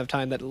Ocarina of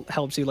Time that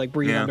helps you like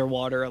breathe Yeah.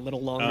 underwater a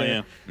little longer. Oh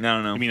yeah.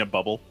 No, no. You mean a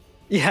bubble?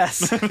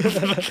 Yes.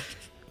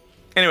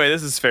 Anyway,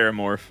 this is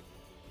Spheromorph.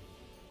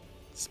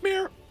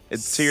 Smear.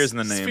 It's Spheres in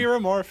the name.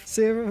 Spheromorph.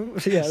 Sarah,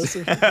 yeah, this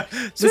is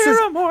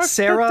Spheromorph.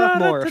 Sarah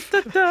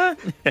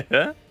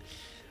Morph.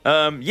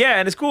 Yeah,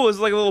 and it's cool. It's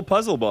like a little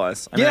puzzle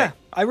boss. I mean, yeah,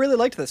 I really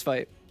liked this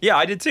fight. yeah,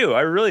 I did too.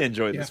 I really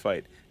enjoyed this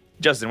fight.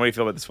 Justin, what do you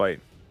feel about this fight?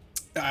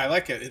 I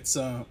like it. It's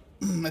I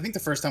think the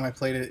first time I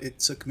played it, it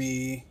took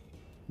me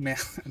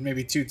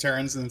maybe 2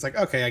 turns, and it's like,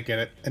 okay, I get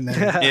it. And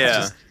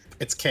then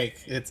it's cake.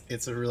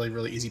 It's a really,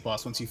 really easy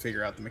boss once you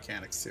figure out the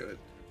mechanics to it.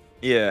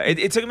 Yeah,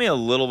 it took me a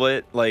little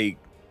bit, like,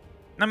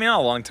 I mean,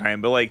 not a long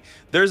time, but like,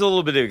 there's a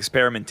little bit of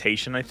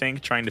experimentation, I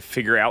think, trying to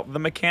figure out the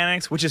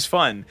mechanics, which is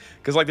fun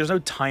because like, there's no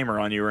timer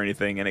on you or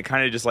anything, and it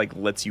kind of just like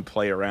lets you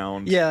play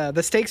around. Yeah,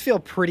 the stakes feel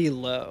pretty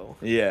low.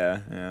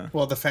 Yeah.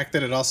 Well, the fact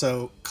that it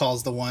also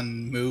calls the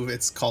one move,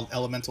 it's called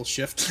Elemental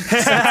Shift.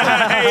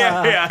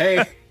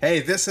 yeah.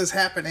 Hey, this is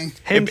happening.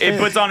 It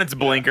puts on its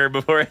blinker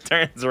before it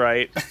turns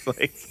right. It's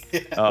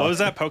like, What was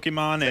that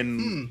Pokemon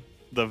in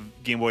the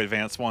Game Boy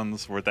Advance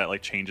ones where that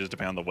like changes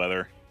depending on the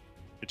weather?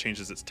 It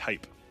changes its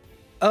type.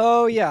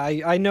 Oh yeah,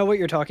 I know what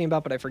you're talking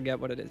about, but I forget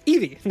what it is.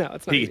 Eevee. No,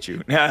 it's not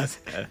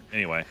Pikachu.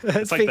 Anyway,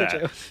 it's like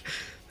Pikachu. that.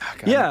 Oh,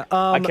 God. Yeah,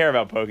 I care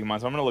about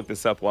Pokemon, so I'm gonna look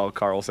this up while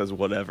Carl says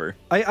whatever.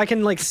 I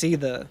can like see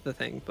the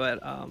thing,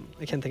 but I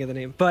can't think of the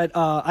name. But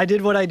I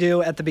did what I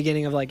do at the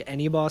beginning of like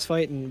any boss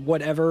fight, and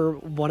whatever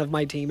one of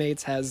my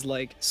teammates has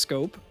like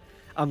scope,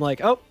 I'm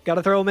like, oh,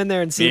 gotta throw him in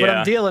there and see what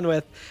I'm dealing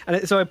with.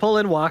 And so I pull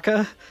in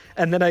Waka,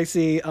 and then I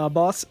see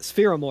boss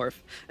Spheromorph,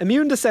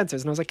 immune to sensors,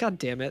 and I was like, God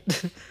damn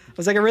it! I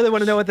was like, I really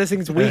want to know what this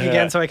thing's weak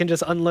against, so I can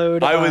just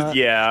unload. I was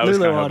kind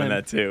Lulu of on hoping him.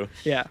 that too.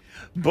 Yeah,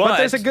 but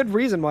there's a good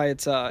reason why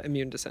it's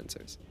immune to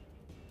sensors.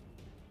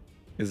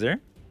 Is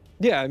there?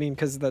 Yeah, I mean,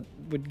 because that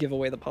would give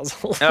away the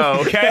puzzle.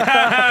 Oh, okay.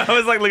 I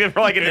was like looking for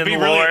like an It'd be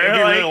in-lore.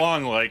 really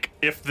long, like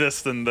if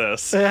this then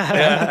this.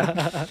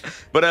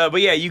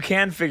 But yeah, you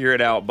can figure it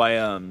out by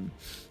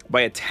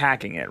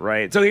attacking it,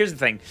 right? So here's the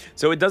thing.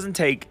 So it doesn't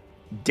take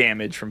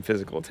damage from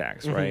physical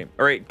attacks, right?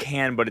 Or it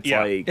can, but it's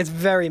like it's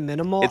very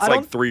minimal. It's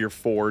like 3 or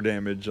 4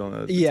 damage on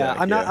a Yeah,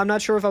 attack, I'm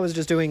not sure if I was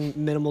just doing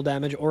minimal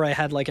damage or I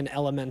had like an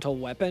elemental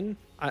weapon.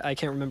 I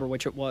can't remember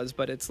which it was,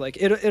 but it's like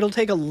it'll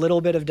take a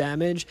little bit of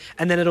damage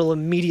and then it'll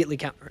immediately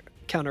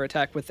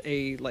counterattack with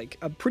a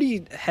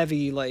pretty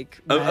heavy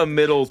a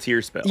middle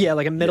tier spell. Yeah,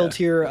 like a middle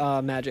tier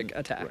magic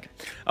attack. Right.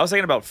 I was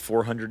thinking about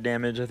 400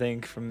 damage, I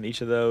think, from each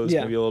of those,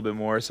 maybe a little bit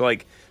more. So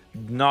like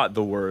not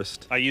the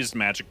worst. I used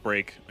Magic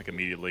Break like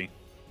immediately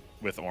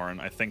with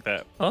Auron. I think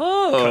that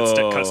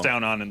cuts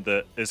down on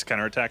his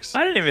counterattacks.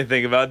 I didn't even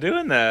think about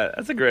doing that.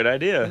 That's a great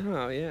idea.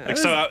 Oh yeah. Like,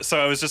 so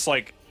I was just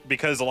like,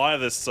 because a lot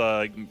of this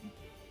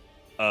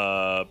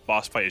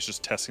boss fight is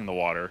just testing the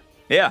water.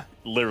 Yeah.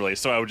 Literally.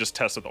 So I would just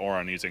test with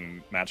Auron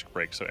using Magic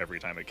Break, so every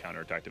time it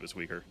counterattacked, it was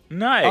weaker.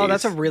 Nice. Oh,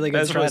 that's a really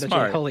good strategy.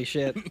 Really Holy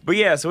shit. But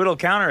yeah, so it'll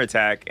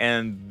counterattack,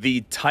 and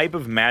the type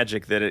of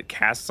magic that it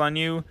casts on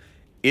you,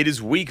 it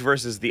is weak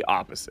versus the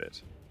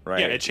opposite,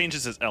 right? Yeah, it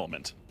changes its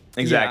element.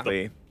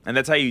 Exactly. Yeah. And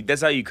that's how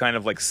you kind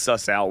of like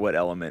suss out what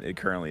element it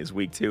currently is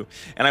weak to.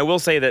 And I will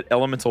say that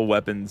elemental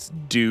weapons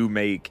do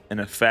make an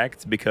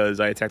effect, because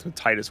I attacked with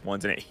Titus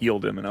once and it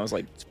healed him, and I was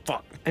like,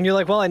 fuck. And you're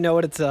like, well, I know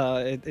what it's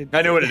I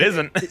know what it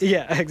isn't.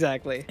 Yeah,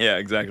 exactly. Yeah,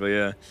 exactly,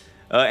 yeah.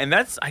 And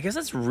I guess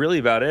that's really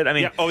about it. I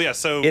mean,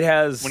 so it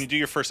has, when you do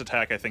your first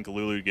attack, I think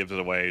Lulu gives it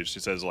away. She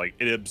says like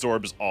it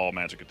absorbs all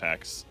magic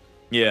attacks.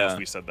 Yeah. I don't know if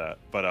we said that,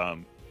 but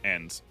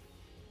and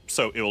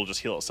so it will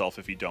just heal itself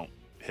if you don't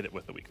hit it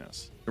with the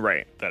weakness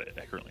right that it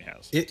currently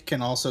has. It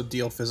can also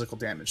deal physical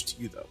damage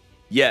to you, though.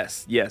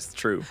 Yes,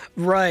 true.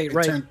 Right.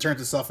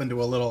 Turns itself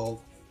into a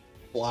little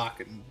block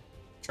and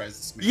tries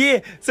to smash. Yeah,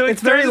 so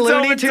it's very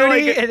Looney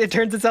Toony, and it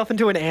turns itself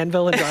into an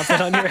anvil and drops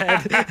it on your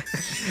head.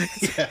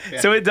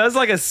 Yeah. So it does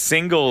like a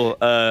single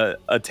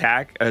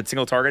attack, a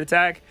single target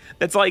attack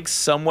that's like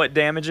somewhat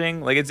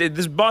damaging. Like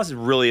this boss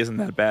really isn't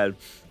that bad.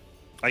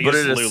 I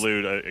used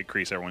Lulu to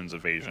increase everyone's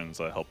evasion,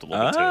 so it helped a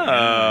little bit too.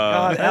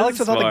 God, Alex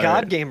with all the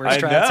God Gamer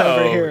strats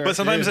over here. But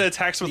sometimes it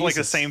attacks with like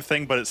the same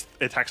thing, but it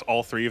attacks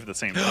all 3 at the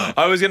same time.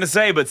 I was gonna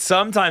say, but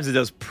sometimes it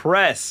does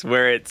press,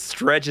 where it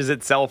stretches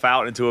itself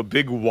out into a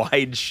big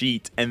wide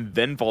sheet and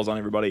then falls on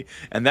everybody,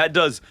 and that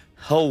does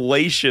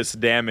hellacious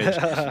damage.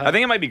 I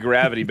think it might be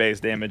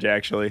gravity-based damage,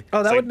 actually.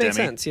 Oh, that would make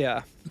sense.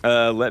 Yeah.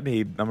 I'm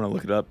gonna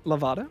look it up.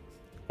 Lavada?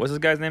 What's this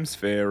guy's name?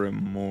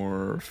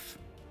 Spheromorph.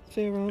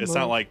 It's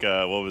not like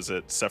what was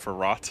it,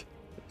 Sephiroth?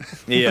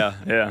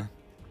 Yeah.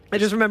 I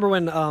just remember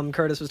when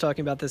Curtis was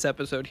talking about this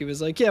episode, he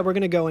was like, yeah, we're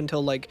going to go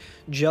until like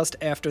just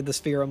after the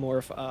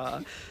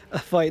Spheromorph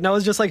fight. And I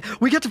was just like,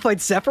 we get to fight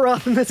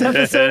Sephiroth in this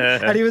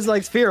episode? And he was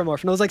like,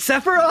 Spheromorph. And I was like,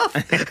 Sephiroth?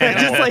 And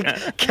I just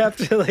like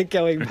kept like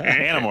going back.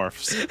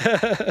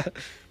 Animorphs.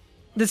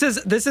 This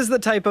is the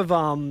type of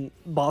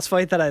boss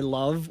fight that I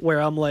love, where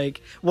I'm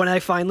like, when I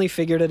finally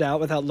figured it out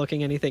without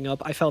looking anything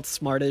up, I felt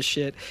smart as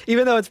shit,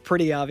 even though it's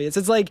pretty obvious.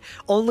 It's like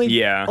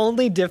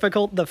only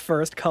difficult the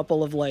first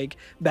couple of like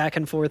back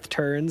and forth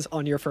turns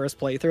on your first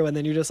playthrough, and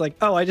then you're just like,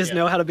 oh, I just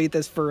know how to beat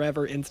this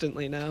forever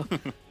instantly now.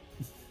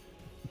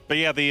 But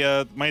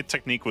yeah, my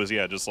technique was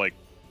just like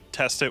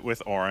test it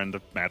with Auron, the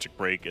Magic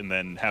Break, and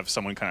then have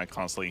someone kind of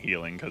constantly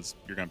healing, because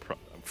you're gonna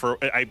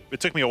it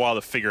took me a while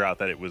to figure out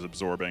that it was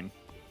absorbing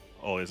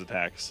all his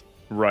attacks.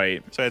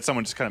 Right. So I had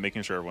someone just kind of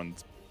making sure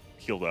everyone's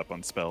healed up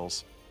on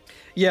spells.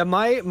 Yeah,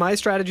 my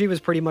strategy was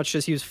pretty much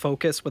just use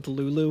focus with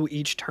Lulu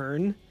each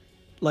turn.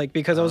 Like,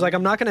 because I was like,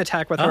 I'm not going to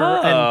attack with her,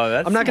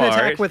 and I'm not going to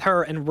attack with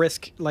her and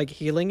risk like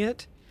healing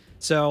it.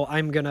 So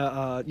I'm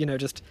gonna,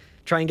 just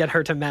try and get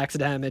her to max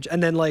damage,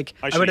 and then like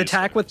I should would use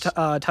attack with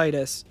Titus.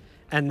 Titus,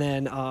 and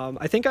then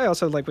I think I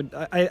also like would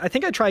I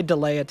think I tried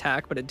delay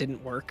attack, but it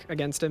didn't work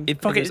against him. It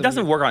I think it was a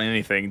doesn't weird- work on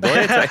anything.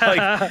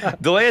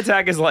 Delay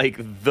attack is like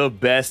the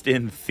best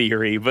in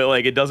theory, but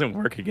like it doesn't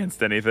work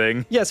against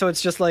anything. Yeah, so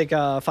it's just like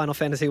Final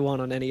Fantasy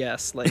 1 on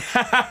NES. Like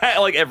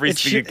Like every It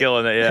speed should- kill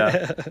in it,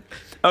 yeah.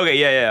 Okay,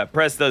 yeah.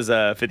 Press does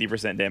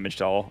 50% damage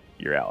to all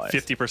your allies.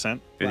 50%.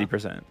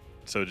 50%.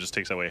 So it just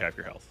takes away half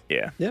your health.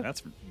 Yeah. Yeah.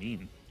 That's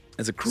mean.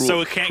 It's a cruel.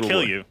 So it can't cruel kill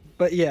one. you.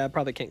 But yeah, it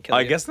probably can't kill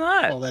I you. guess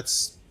not. Well,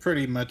 that's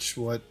pretty much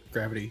what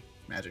gravity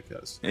magic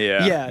does.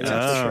 Yeah. Yeah, for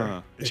sure.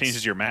 It It's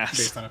changes your mass.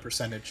 Based on a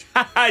percentage.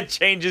 It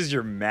changes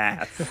your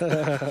math.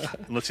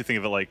 It lets you think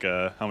of it like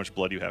how much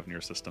blood you have in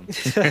your system.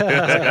 It's like,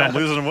 I'm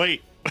losing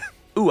weight.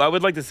 Ooh, I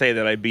would like to say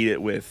that I beat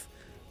it with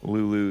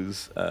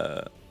Lulu's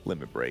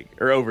limit break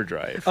or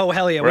overdrive. Oh,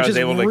 hell yeah, where which I was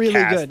is able to really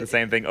cast good. the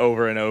same thing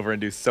over and over and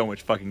do so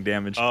much fucking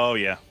damage. Oh,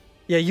 yeah.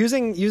 Yeah,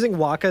 using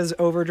Waka's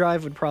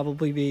overdrive would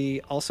probably be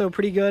also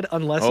pretty good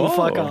unless you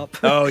fuck up.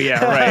 Oh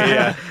yeah, right,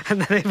 yeah.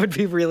 And then it would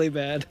be really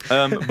bad.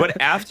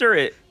 But after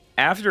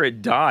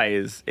it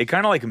dies, it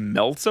kind of like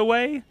melts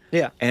away.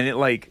 Yeah. And it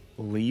like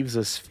leaves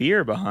a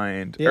sphere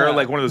behind, Yeah. or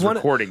like one of those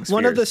recording spheres.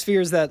 One of the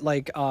spheres that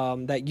like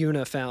that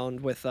Yuna found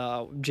with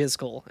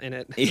Jizzle in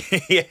it.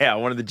 Yeah,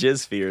 one of the jizz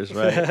spheres,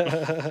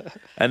 right?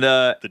 And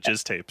The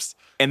jizz tapes.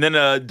 and then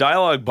a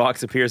dialogue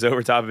box appears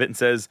over top of it and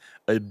says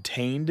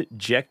obtained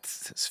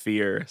Jex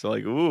sphere. So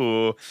like,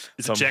 ooh,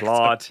 Is some Jex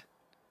plot.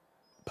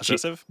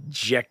 Possessive?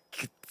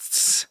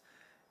 Jex.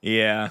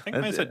 Yeah. I think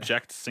mine said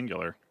Jecht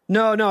singular.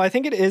 No, I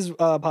think it is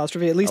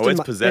apostrophe. At least Oh, in it's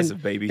my,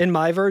 possessive, baby. In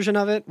my version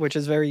of it, which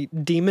is very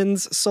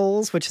Demon's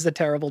Souls, which is a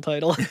terrible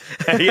title.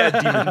 Yeah,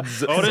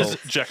 demons. Oh, it is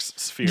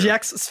Jecht's sphere.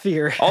 Jex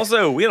Sphere.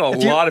 Also, we had a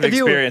you- lot of if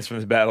you- experience from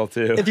this battle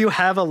too. If you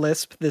have a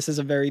lisp, this is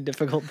a very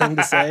difficult thing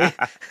to say.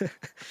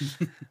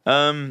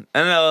 And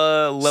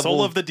level.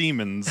 Soul of the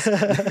demons.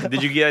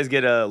 Did you guys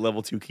get a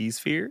level 2 key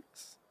spheres?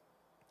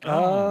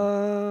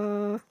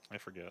 Uh, I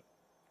forget.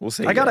 We'll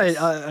say. I got yes.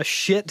 a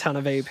shit ton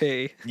of AP.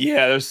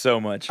 Yeah, there's so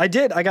much. I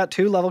did. I got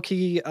 2 level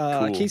key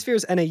Cool. key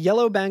spheres and a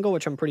yellow bangle,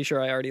 which I'm pretty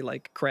sure I already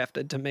like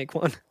crafted to make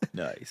one.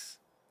 Nice,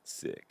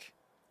 sick.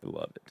 I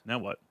love it. Now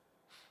what?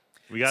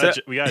 We got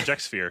So- we got a Jecht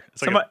sphere.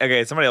 It's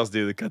like Somebody else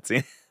do the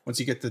cutscene. Once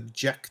you get the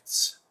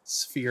Jecht's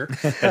sphere,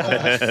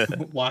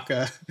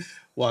 Waka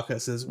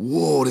says,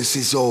 Whoa, this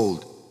is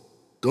old.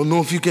 Don't know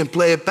if you can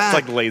play it It's back.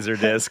 like laser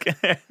disc.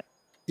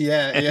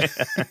 yeah.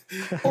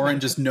 Orin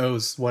just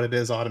knows what it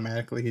is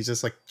automatically. He's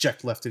just like,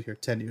 Jecht left it here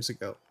 10 years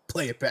ago.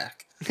 Play it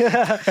back.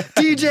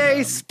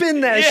 DJ,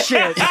 spin that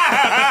shit.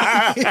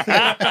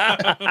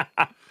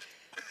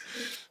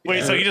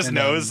 Wait, so he just And,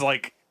 knows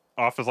like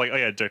off is like, oh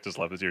yeah, Jecht just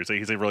left his here. So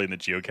he's like really into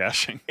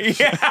geocaching.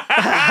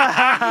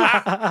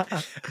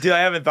 Dude, I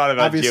haven't thought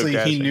about Obviously, he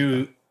geocaching.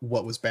 knew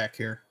what was back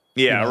here.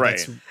 Yeah, right.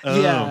 that's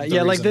Yeah, the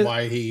yeah, like reason the,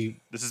 why he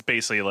This is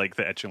basically like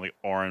the etching like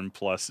Orin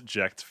plus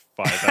Jecht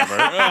 5 ever.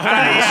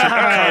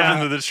 Carved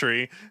into the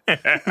tree.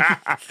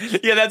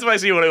 Yeah, that's why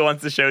she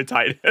wants to show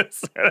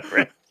Titus.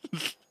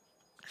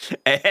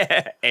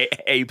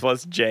 A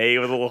plus J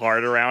with a little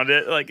heart around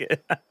it.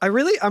 Like, I'm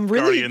really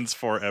Guardians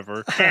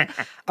forever.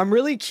 I'm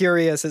really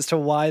curious as to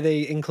why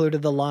they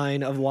included the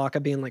line of Waka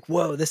being like,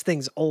 "Whoa, this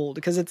thing's old,"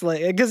 because it's like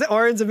because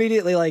Orin's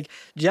immediately like,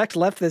 "Jecht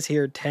left this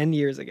here 10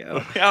 years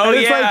ago." oh And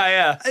it's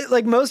yeah, yeah.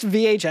 Like most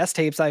VHS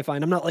tapes I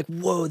find, I'm not like,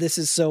 "Whoa, this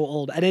is so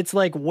old," and it's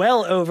like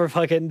well over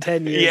fucking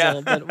 10 years Yeah.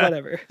 old. But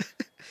whatever.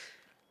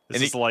 This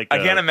And is like I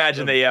can't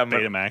imagine they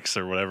Betamax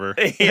or whatever.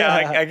 Yeah,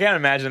 I can't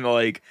imagine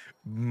like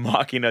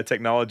Machina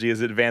technology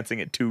is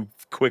advancing at too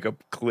quick a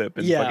clip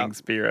in Yeah, fucking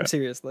Spira.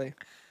 Seriously.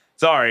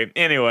 Sorry.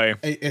 Anyway,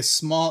 a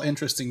small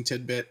interesting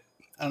tidbit.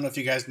 I don't know if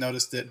you guys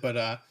noticed it,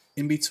 but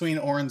in between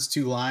Orin's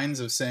 2 lines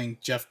of saying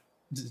Jeff,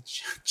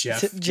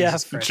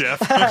 Jesus Christ.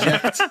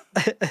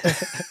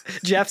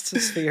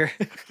 Jeff's sphere.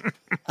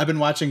 I've been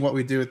watching What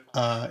We Do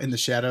in the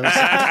Shadows,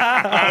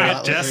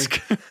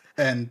 Desk.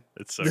 and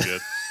It's so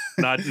good.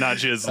 Not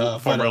his but,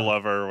 former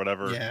lover or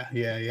whatever. yeah.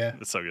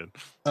 It's so good.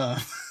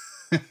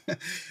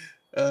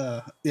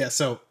 Yeah.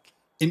 So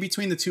in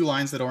between the 2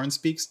 lines that Orin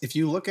speaks, if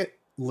you look at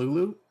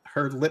Lulu,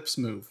 her lips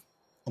move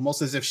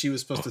almost as if she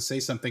was supposed to say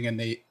something and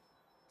they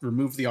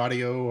remove the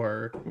audio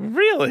or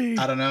really?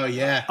 I don't know.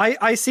 Yeah.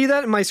 I see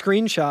that in my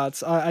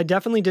screenshots. I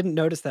definitely didn't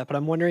notice that, but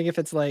I'm wondering if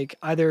it's like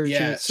either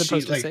Yeah. she's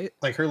supposed to like, say it.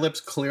 like her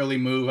lips clearly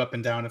move up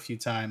and down a few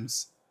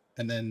times.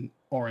 And then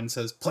Orin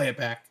says, play it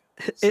back.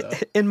 So,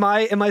 In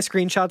my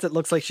screenshots, it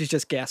looks like she's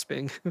just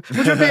gasping, which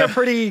would be a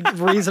pretty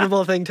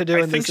reasonable thing to do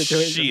I in think this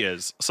situation. she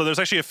is. So there's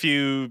actually a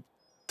few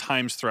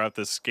times throughout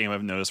this game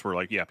I've noticed where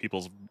like, yeah,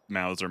 people's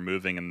mouths are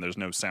moving and there's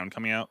no sound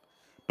coming out.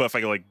 But if I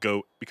like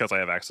go, because I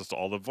have access to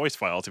all the voice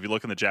files, if you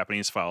look in the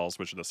Japanese files,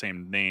 which are the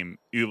same name,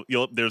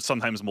 you'll there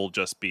sometimes will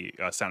just be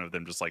a sound of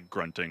them just like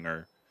grunting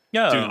or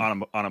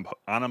doing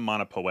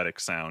onomatopoetic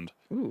sound.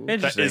 Ooh. That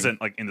Interesting.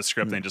 isn't like in the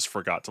script. They just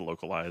forgot to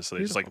localize, so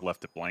they just like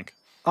left it blank.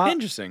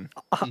 Interesting.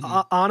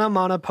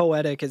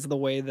 Onomatopoetic is the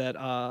way that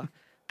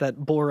that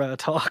Bora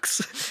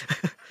talks.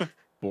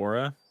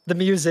 Bora? The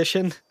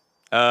musician.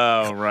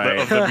 Oh, right.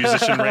 Of the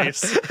musician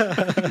race.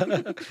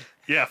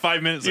 Yeah,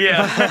 5 minutes ago.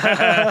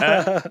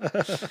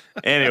 Yeah.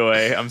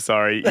 Anyway, I'm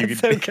sorry.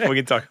 That's okay. We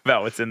can talk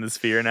about what's in the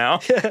sphere now.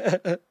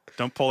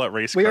 Don't pull that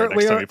race We card are- next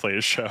we time are- we play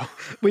a show.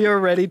 We are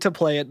ready to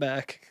play it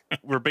back.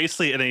 We're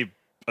basically in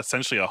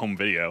essentially a home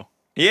video.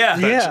 Yeah.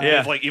 Yeah. Yeah.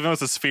 If, like, even with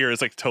the sphere,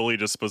 it's like totally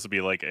just supposed to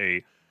be like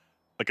a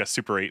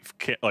Super 8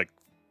 like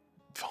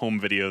home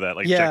video that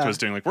like Yeah. Jack was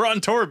doing. Like, we're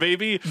on tour,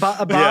 baby.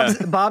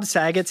 Bob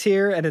Saget's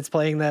here, and it's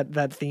playing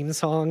that theme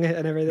song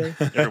and everything.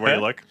 Everywhere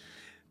you look.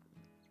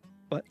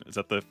 What? Is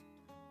that the?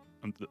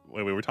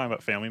 Wait, we were talking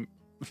about family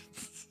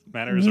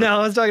matters. No,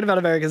 I was talking about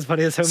America's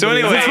Funniest Home So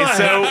Videos. anyway, It's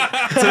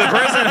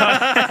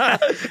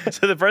fine.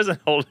 so the person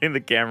holding the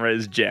camera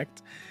is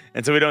Jecht,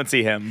 and so we don't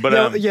see him. But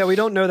No, yeah, we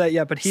don't know that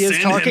yet, but he is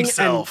Sin talking,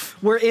 himself.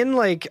 and we're in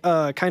like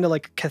kind of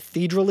like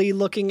cathedral-y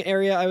looking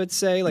area, I would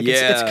say. Like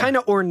Yeah. it's kind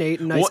of ornate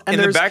and nice. well, and in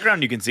the there's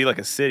background you can see like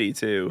a city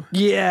too.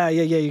 yeah,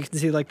 you can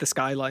see like the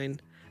skyline,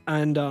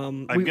 and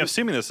I'm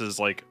assuming this is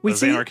like we a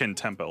see- Xanarkin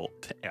temple.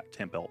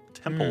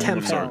 Temple.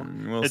 Temple.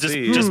 We'll It's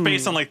see. just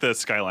based on like the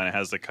skyline. It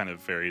has the kind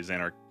of very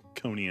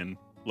Xanarconian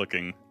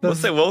looking. We'll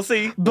see. We'll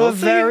see. but We'll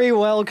see. very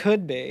well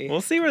could be. We'll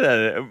see where that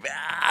is.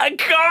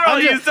 Carl,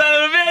 I'm you just-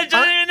 son of a bitch!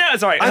 I didn't even know.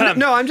 Sorry.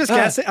 I'm just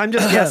guessing. I'm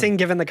just guessing,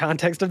 given the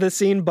context of this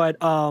scene. But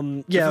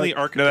Given yeah, the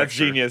architecture. No, that's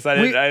genius. I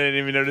didn't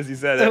even notice you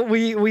said it.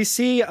 we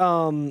see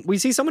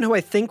someone who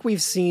I think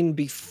we've seen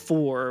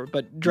before,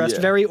 but dressed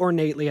Yeah. very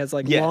ornately, has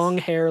like Yes. long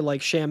hair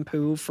like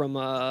shampoo from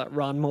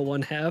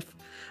Ranma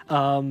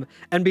 1/2,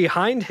 and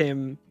behind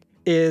him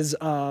is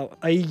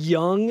a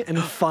young and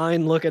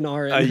fine looking A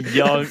Orin.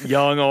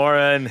 young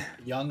Orin.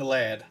 Young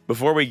lad.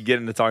 Before we get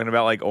into talking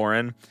about like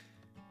Orin,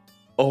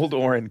 old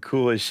Orin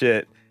cool as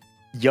shit.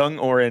 Young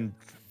Orin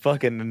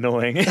fucking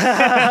annoying.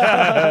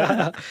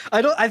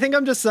 I think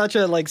I'm just such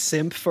a like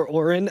simp for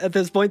Orin at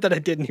this point that I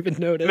didn't even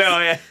notice. No,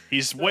 yeah.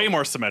 He's way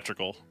more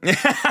symmetrical.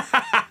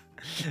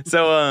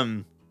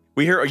 So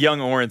we hear a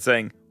young Orin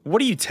saying,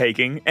 "What are you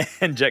taking?"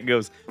 And Jet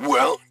goes,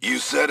 Well, you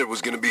said it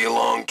was going to be a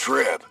long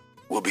trip.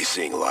 We'll be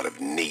seeing a lot of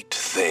neat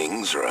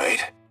things,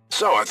 right?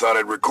 So I thought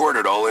I'd record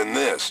it all in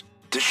this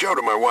to show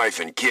to my wife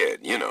and kid,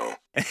 you know.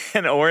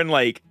 and Orin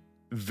like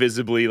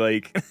visibly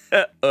like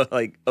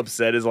like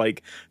upset is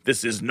like,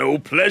 "This is no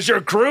pleasure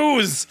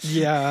cruise."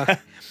 Yeah.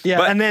 Yeah.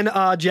 But- and then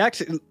Jack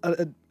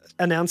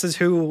announces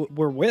who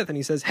we're with, and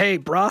he says, "Hey,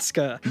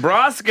 Braska."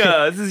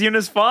 Braska, this is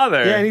Yuna's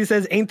father. Yeah, and he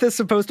says, "Ain't this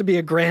supposed to be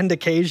a grand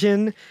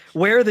occasion?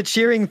 Where are the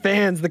cheering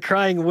fans, the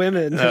crying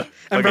women?" And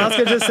okay.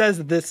 Braska just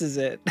says, "This is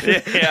it."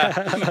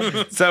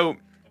 Yeah. So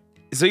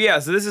this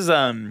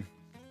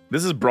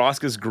is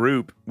Braska's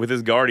group with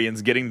his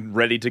guardians getting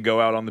ready to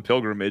go out on the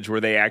pilgrimage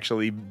where they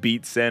actually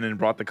beat Sin and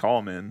brought the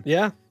calm in.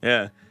 Yeah.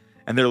 Yeah.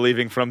 And they're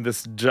leaving from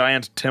this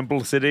giant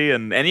temple city,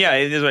 and yeah,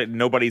 it is like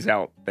nobody's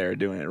out there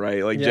doing it,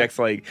 right? Like Yeah. Jack's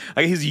like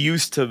he's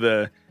used to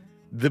the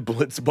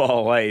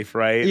blitzball life,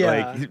 right?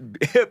 Yeah.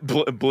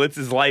 Like Blitz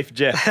is life,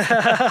 Jack.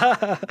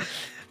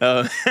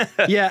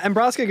 Yeah, and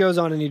Braska goes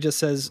on and he just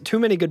says, "Too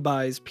many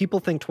goodbyes. People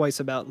think twice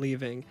about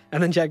leaving."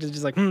 And then Jack is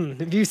just like,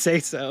 if you say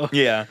so.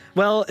 Yeah.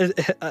 Well,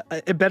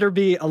 it better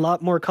be a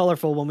lot more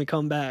colorful when we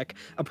come back.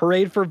 A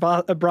parade for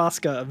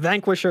Braska,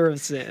 vanquisher of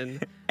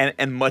sin.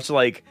 And much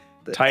like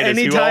Titus,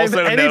 who Anytime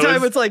also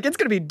knows, it's like, it's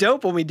going to be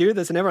dope when we do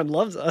this and everyone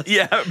loves us.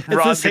 yeah, It's the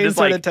Braska same just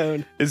sort like of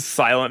tone. is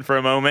silent for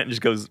a moment and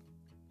just goes,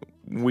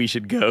 "We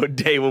should go.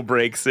 Day will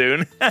break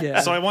soon." Yeah.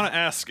 So I want to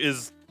ask: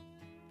 is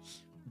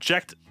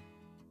Jecht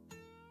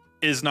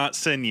is not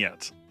Sin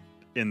yet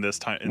in this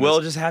time? We'll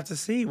just have to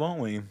see, won't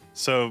we?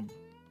 So,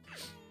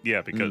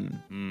 yeah, because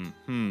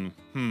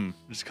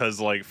just because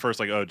like first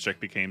like Jecht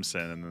became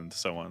Sin and then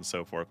so on and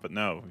so forth, but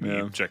no,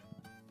 Yeah. Jecht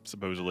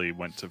supposedly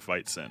went to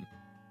fight Sin.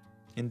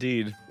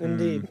 Indeed.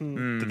 Indeed.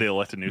 Did they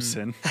elect a new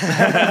Sin?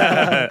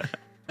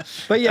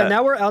 But yeah,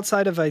 now we're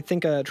outside of, I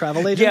think, a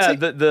travel agency.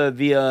 Yeah,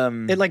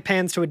 the It like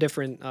pans to a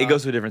different. it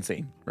goes to a different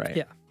scene, right?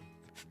 Yeah.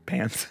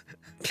 Pants.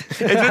 It's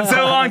been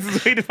so long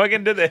since we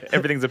fucking did it.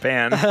 Everything's a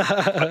pan.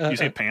 You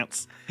say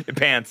pants?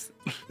 Pants.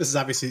 This is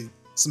obviously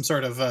some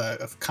sort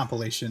of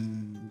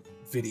compilation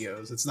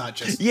videos. It's not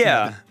just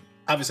Yeah.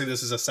 obviously,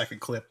 this is a second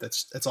clip.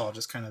 It's all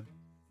just kind of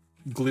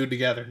glued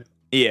together.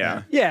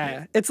 Yeah.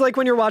 Yeah, it's like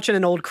when you're watching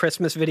an old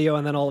Christmas video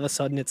and then all of a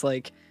sudden it's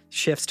like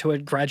shifts to a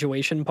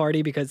graduation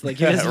party because like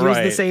you just used the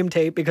Right. same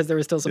tape because there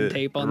was still some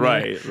tape on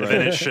Right. And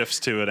then it shifts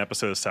to an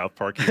episode of South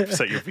Park. You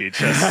set your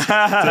VHS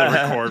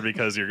to record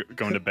because you're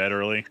going to bed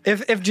early. there.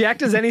 If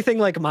Jack is anything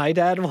like my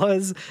dad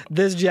was,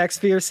 this Jack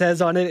Spear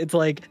says on it, it's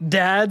like,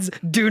 "Dads,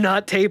 do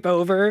not tape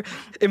over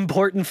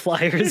important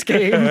Flyers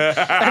game."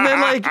 and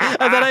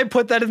then I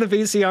put that in the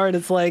VCR and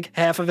it's like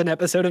half of an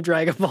episode of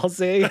Dragon Ball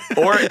Z.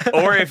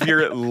 Or if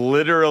you're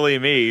literally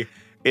me,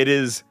 it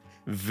is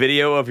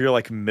video of your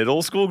like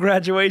middle school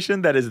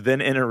graduation that is then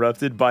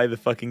interrupted by the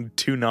fucking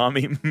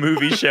Toonami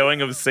movie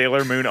showing of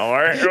Sailor Moon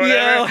R or whatever.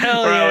 Yo,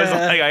 hell where I was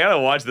yeah. like, I gotta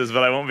watch this,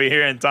 but I won't be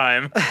here in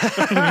time.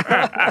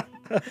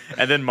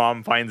 And then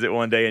mom finds it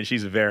one day and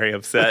she's very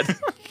upset.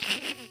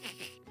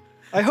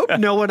 I hope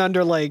no one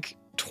under like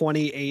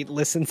 28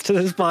 listens to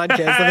this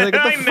podcast. I'm like,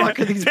 what the fuck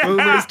are these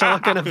boomers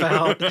talking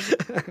about?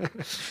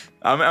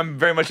 I'm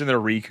very much in the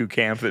Riku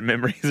camp that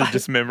memories are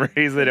just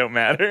memories. They don't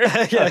matter.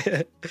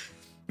 Yeah.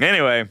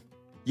 Anyway,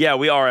 yeah,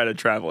 we are at a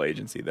travel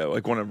agency, though,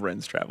 like one of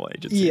Ren's travel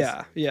agencies.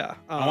 Yeah.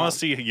 I want to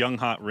see young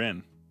hot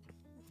Rin.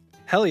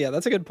 Hell yeah,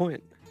 that's a good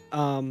point.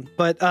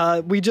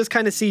 But we just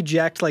kind of see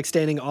Jecht like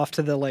standing off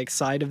to the like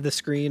side of the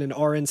screen and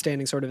Auron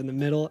standing sort of in the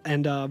middle.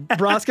 And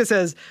Braska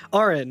says,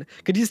 Auron,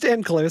 could you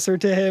stand closer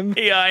to him?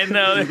 Yeah, I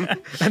know.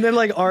 And then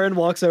like Auron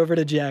walks over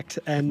to Jecht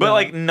and But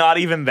like not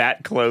even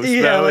that close,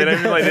 yeah, though. like They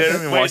didn't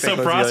even walk Wait, so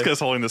that close. Braska's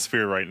holding the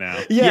spear right now.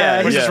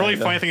 Yeah, Which yeah. is really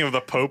funny thing of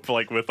the Pope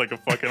like with like a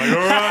fucking like, all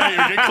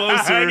right, get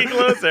closer. Get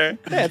closer.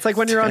 Yeah, it's like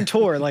when you're on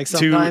tour. Like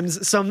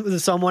sometimes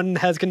someone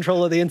has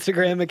control of the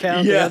Instagram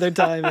account. The other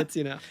time it's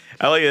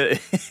I like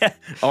it.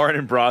 Auron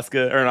and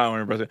Braska, or not Auron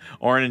and Braska,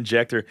 Auron and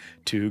Jecht are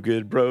two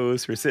good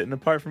bros who are sitting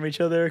apart from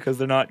each other because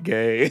they're not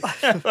gay.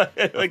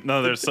 Like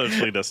no, they're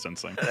socially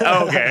distancing.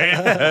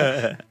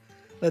 Okay.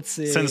 Let's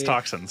see. Sins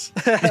toxins.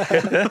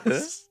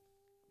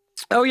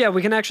 Oh yeah,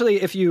 we can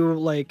actually, if you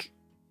like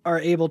are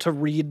able to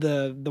read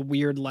the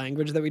weird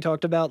language that we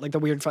talked about, like the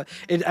weird,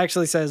 it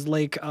actually says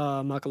Lake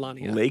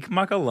Macalania. Lake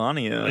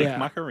Macalania. Lake Yeah.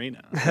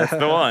 Macarena. That's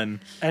the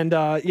one. And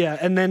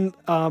and then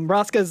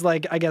Braska's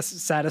like, I guess,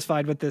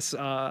 satisfied with this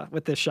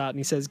shot, and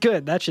he says,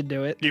 "Good, that should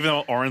do it." Even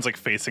though Auron's like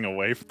facing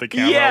away from the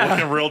camera, Yeah.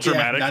 looking real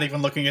dramatic. Not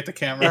even looking at the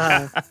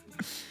camera.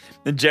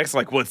 And Jecht's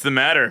like, what's the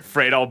matter?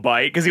 Afraid I'll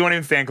bite? Because he won't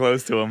even stand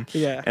close to him.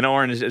 Yeah. And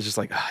Auron is just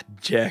like,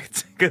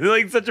 Jecht. Because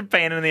like such a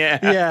pain in the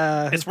ass.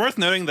 Yeah. It's worth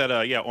noting that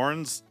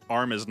Auron's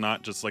arm is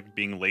not just like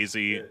being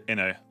lazy in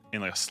a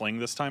sling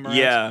this time around.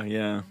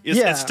 Yeah.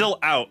 It's still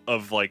out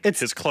of like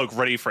It's- his cloak,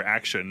 ready for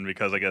action,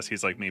 because I guess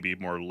he's like maybe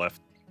more left.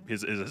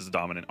 His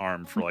dominant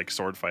arm for like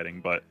sword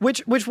fighting, but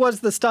Which was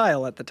the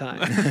style at the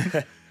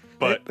time.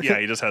 yeah,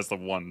 he just has the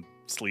one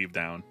sleeve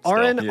down.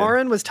 still.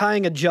 Auron was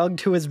tying a jug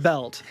to his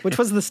belt, which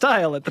was the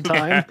style at the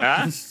time.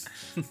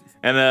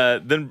 And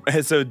then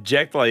so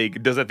Jecht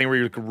like does that thing where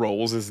he like,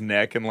 rolls his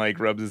neck and like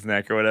rubs his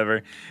neck or whatever.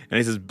 And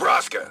he says,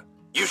 Braska,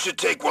 you should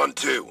take one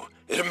too.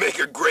 It'll make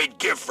a great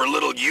gift for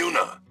little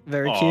Yuna.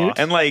 Very Aw. cute.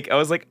 and like I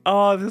was like,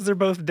 oh, those are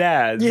both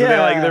dads. So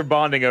Yeah. they're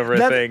bonding over a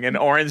That- thing. And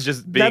Auron's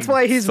just being That's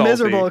why he's salty.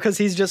 miserable, because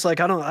he's just like,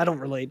 I don't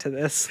relate to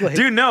this. Like,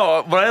 Dude,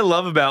 no, what I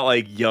love about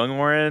like young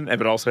Auron,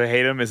 but also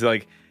hate him, is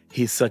like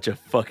he's such a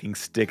fucking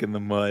stick in the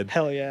mud.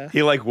 hell yeah.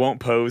 He like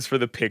won't pose for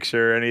the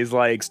picture, and he's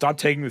like, "Stop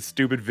taking this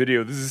stupid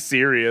video. This is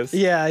serious.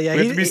 Yeah. we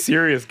have to be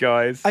serious,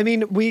 guys." I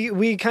mean,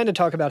 we kind of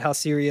talk about how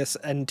serious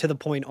and to the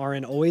point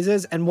Auron always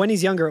is, and when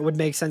he's younger, it would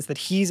make sense that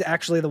he's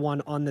actually the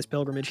one on this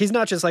pilgrimage. He's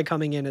not just like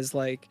coming in as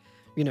like,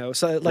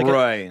 so like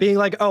Right. being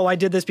like, oh, I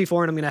did this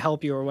before and I'm gonna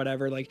help you or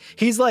whatever. Like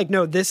he's like,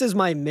 no, this is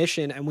my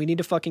mission, and we need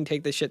to fucking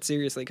take this shit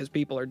seriously because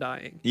people are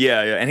dying.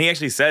 Yeah, and he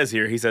actually says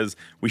here, he says,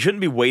 "We shouldn't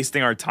be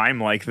wasting our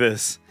time like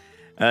this."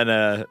 And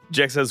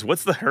Jecht says,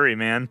 "What's the hurry,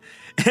 man?"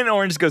 And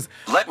Auron just goes,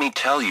 Let me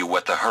tell you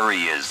what the hurry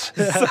is.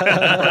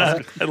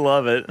 "I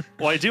love it."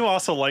 Well, I do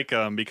also like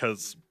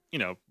because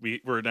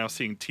we're now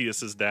seeing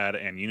Tidus's dad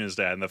and Yuna's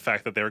dad, and the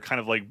fact that they were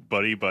kind of like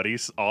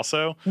buddies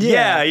also.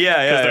 Yeah.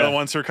 Because they're the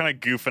ones who are kind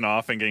of goofing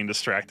off and getting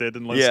distracted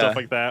and like, Yeah. stuff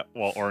like that,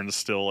 while Auron's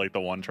still like the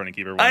one trying to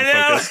keep everyone I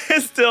know. focused.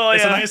 It's still,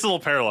 It's a yeah. nice little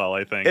parallel,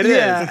 I think. It is.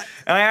 Yeah.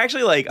 And I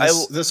actually like,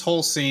 This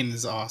whole scene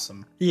is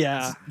awesome.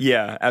 Yeah.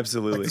 yeah,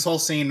 absolutely. Like this whole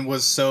scene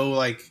was so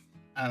like,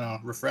 I don't know,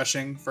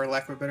 refreshing for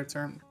lack of a better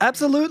term.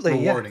 Absolutely.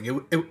 Yeah.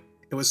 Rewarding.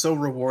 It was so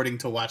rewarding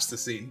to watch the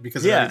scene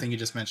because Yeah. of everything you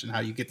just mentioned. How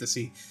you get to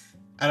see,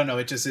 I don't know,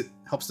 it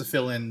helps to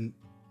fill in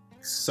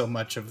so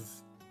much of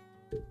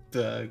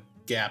the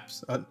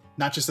gaps,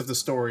 not just of the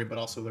story, but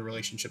also the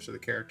relationships of the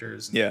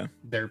characters. And Yeah.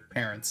 their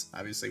parents,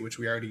 obviously, which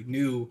we already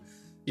knew,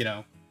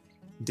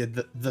 did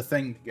the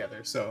thing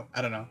together. So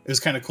I don't know, it was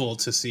kind of cool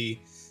to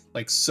see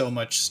like so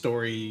much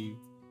story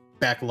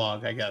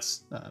backlog, I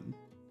guess,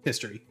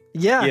 history.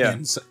 Yeah. Yeah.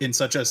 In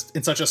such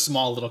a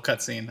small little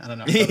cutscene. I don't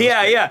know. I thought it was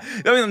Yeah, great. yeah.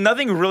 I mean,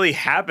 nothing really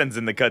happens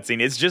in the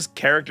cutscene. It's just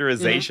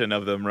characterization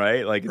of them,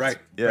 right? Like, it's, Right,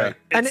 Yeah. right.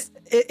 And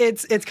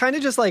it's kind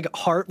of just like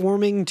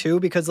heartwarming too,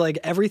 because like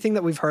everything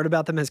that we've heard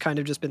about them has kind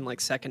of just been like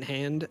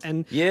secondhand,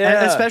 and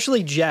Yeah.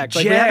 especially Jecht.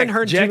 Like we haven't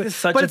heard Jecht too, is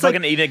such but a it's like,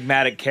 fucking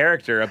enigmatic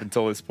character up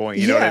until this point.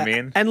 You know what I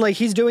mean? And like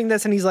he's doing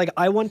this, and he's like,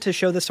 I want to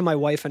show this to my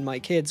wife and my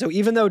kids. So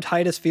even though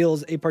Tidus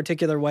feels a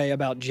particular way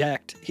about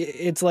Jecht,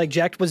 it's like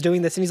Jecht was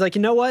doing this, and he's like,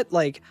 you know what?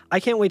 Like I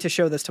can't wait to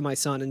show this to my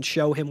son and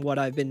show him what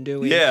I've been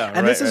doing. Yeah,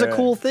 and this right, is a right,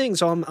 cool thing.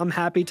 So I'm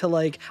happy to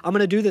like I'm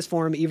gonna do this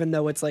for him, even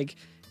though it's like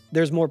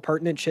there's more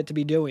pertinent shit to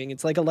be doing.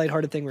 It's like a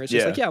lighthearted thing where it's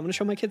just Yeah. like, yeah, I'm gonna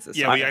show my kids this.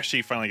 Yeah, we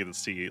actually finally get to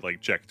see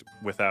like Jecht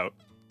without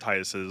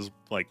Tidus's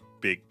like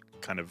big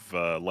kind of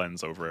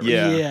lens over it.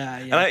 Yeah.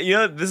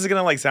 And this is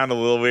gonna like sound a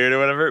little weird or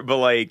whatever, but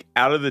like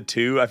out of the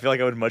two, I feel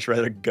like I would much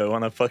rather go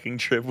on a fucking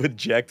trip with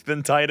Jecht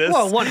than Titus.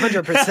 Well,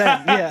 100%.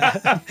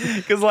 Yeah.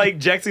 Because like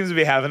Jecht seems to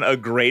be having a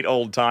great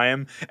old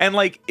time, and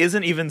like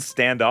isn't even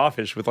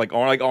standoffish with like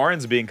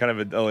Orin's being kind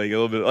of a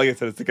little bit, like I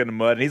said, it's like in the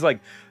mud, and he's like,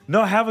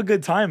 no, have a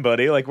good time,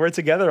 buddy. Like we're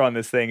together on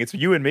this thing. It's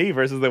you and me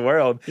versus the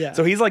world. Yeah.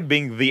 So he's like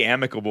being the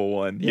amicable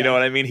one. You know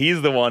what I mean?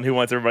 He's the one who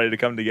wants everybody to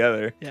come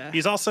together. Yeah.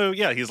 He's also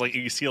he's like,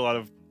 you see a lot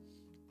of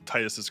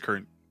Titus's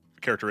current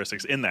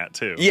characteristics in that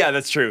too. Yeah,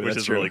 that's true. Which That's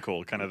is true. really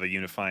cool. Kind of a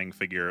unifying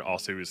figure.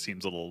 Also,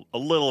 seems a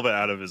little bit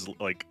out of his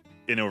like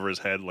in over his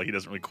head. Like he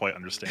doesn't really quite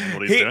understand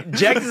what he's doing.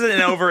 Jecht is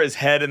in over his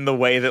head in the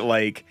way that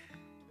like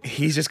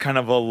he's just kind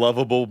of a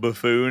lovable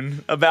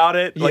buffoon about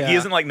it. Like he Yeah.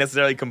 isn't like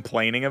necessarily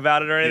complaining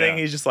about it or anything.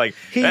 Yeah. He's just like,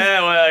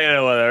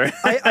 well, whatever.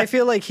 I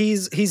feel like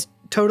he's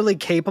totally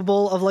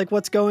capable of like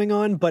what's going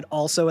on, but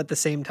also at the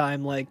same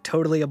time like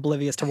totally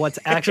oblivious to what's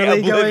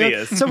actually going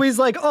on. So he's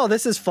like, oh,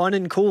 this is fun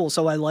and cool,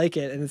 so I like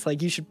it. And it's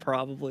like, you should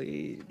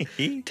probably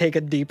take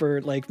a deeper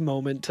like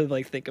moment to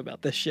like think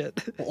about this shit.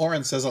 Well,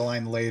 Orin says a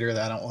line later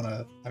that I don't want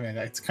to. I mean,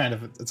 it's kind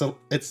of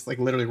it's like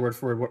literally word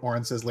for word what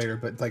Orin says later,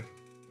 but like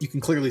you can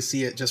clearly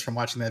see it just from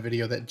watching that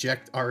video that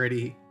Jecht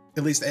already,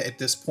 at least at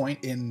this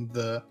point in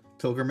the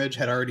pilgrimage,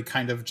 had already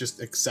kind of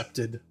just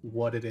accepted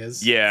what it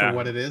is for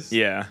what it is.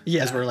 Yeah.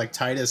 As we're like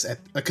Titus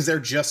because they're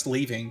just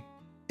leaving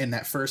in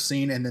that first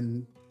scene, and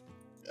then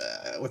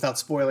without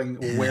spoiling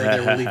where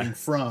they were leaving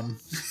from.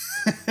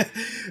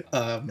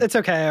 It's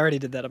okay, I already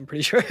did that, I'm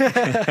pretty sure.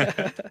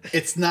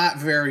 It's not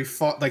very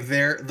far. Like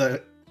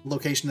the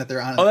location that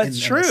they're on that's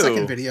in true. the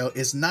second video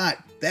is not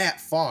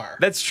that far.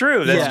 That's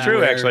true. That's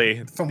true,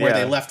 actually. From where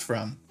they left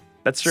from.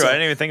 That's true. So I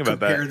didn't even think about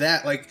compare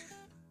that. Like,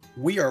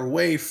 we are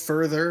way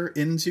further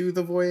into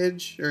the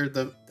voyage or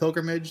the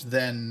pilgrimage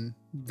than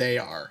they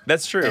are.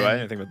 That's true. And I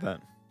didn't think about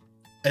that.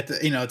 At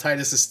the,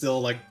 Titus is still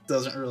like,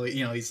 doesn't really,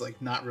 he's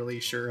like not really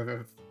sure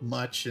of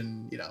much.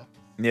 And,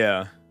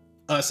 Yeah.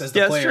 us as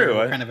the player, true.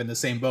 we're kind of in the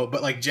same boat.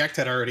 But like Jecht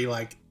had already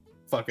like,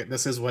 fuck it,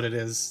 this is what it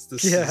is.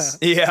 This is,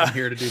 Yeah. I'm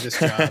here to do this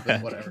job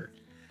and whatever.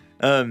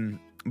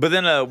 But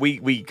then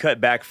we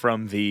cut back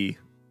from the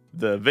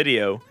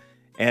video,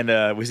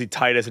 and we see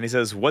Titus, and he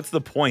says, "What's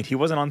the point? He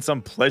wasn't on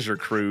some pleasure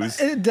cruise."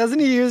 Doesn't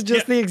he use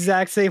just the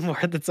exact same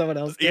word that someone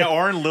else did? Yeah,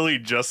 Orin literally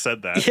just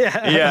said that.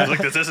 Yeah. He's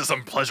like, this is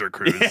some pleasure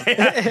cruise.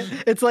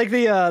 It's like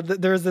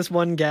there's this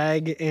one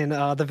gag in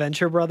the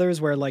Venture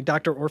Brothers where like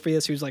Dr.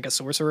 Orpheus, who's like a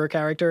sorcerer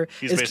character,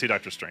 He's basically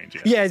Doctor Strange.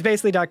 Yeah, he's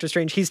basically Doctor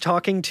Strange. He's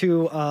talking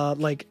to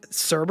like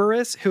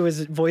Cerberus, who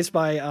is voiced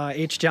by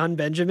H. John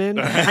Benjamin,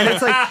 and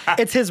it's like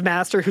it's his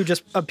master who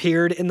just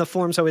appeared in the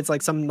form, so it's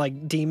like some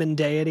like demon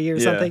deity or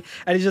something,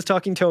 and he's just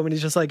talking to him, and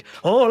he's just like,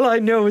 all I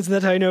know is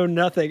that I know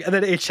nothing, and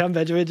then H. John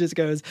Benjamin just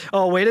goes,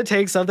 oh, way to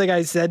take something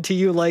I said to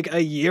you like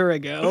a year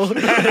ago.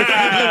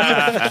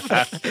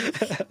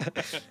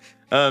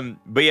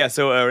 But yeah,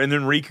 so and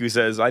then Riku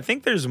says, "I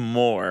think there's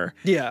more."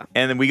 Yeah.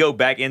 And then we go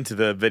back into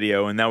the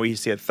video, and now we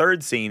see a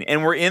third scene,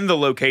 and we're in the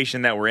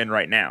location that we're in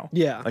right now.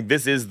 Yeah. Like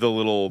this is the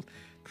little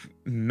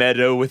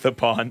meadow with a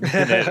pond in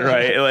it,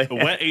 right? Like The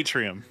wet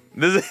atrium.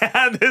 this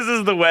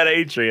is the wet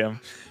atrium.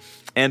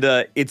 And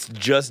it's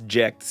just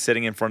Jecht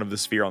sitting in front of the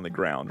sphere on the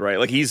ground, right?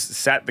 Like he's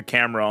sat the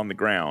camera on the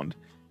ground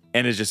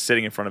and is just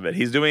sitting in front of it.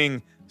 He's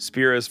doing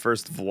Spira's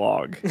first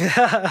vlog.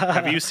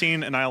 Have you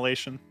seen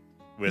Annihilation?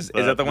 Is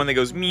that the one that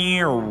goes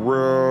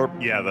meow?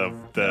 Yeah,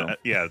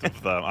 the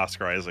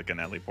Oscar Isaac and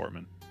Natalie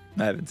Portman.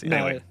 I haven't seen it.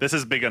 Anyway, this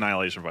is big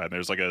Annihilation vibe.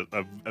 There's like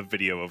a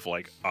video of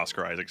like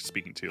Oscar Isaac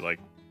speaking to like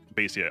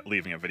basically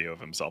leaving a video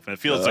of himself, and it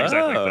feels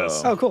exactly like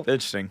this. Oh, cool.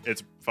 Interesting.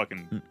 It's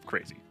fucking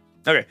crazy.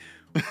 Okay.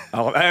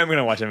 I'm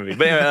gonna watch that movie.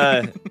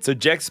 But so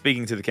Jecht's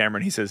speaking to the camera,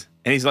 and he says,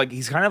 and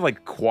he's kind of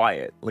like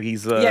quiet, like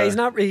he's he's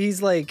not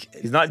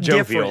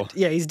jovial. different.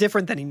 Yeah, he's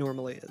different than he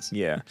normally is.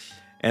 Yeah,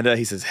 and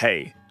he says,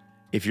 "Hey,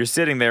 if you're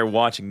sitting there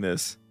watching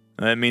this,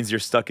 that means you're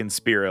stuck in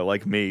Spira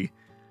like me.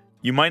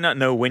 You might not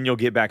know when you'll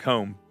get back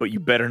home, but you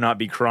better not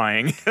be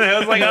crying." And I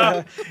was like,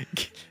 "Oh,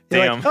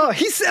 damn!" Like, oh,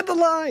 he said the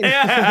line.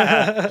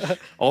 Yeah.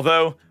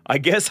 Although I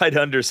guess I'd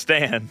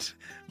understand,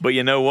 but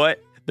you know what?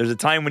 There's a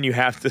time when you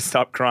have to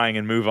stop crying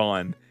and move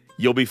on.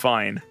 You'll be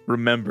fine.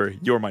 Remember,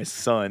 you're my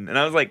son. And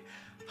I was like,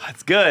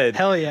 that's good.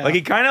 Hell yeah. Like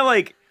he kind of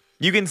like,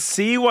 you can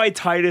see why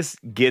Titus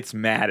gets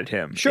mad at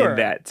him in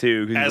that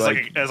too. As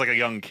like a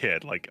young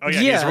kid, like, oh yeah,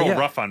 he's real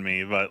rough on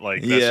me, but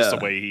like that's just the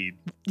way he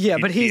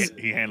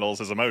handles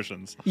his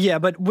emotions. Yeah,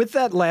 but with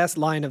that last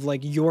line of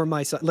like, you're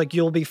my son, like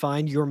you'll be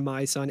fine, you're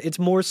my son. It's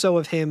more so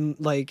of him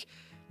like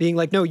being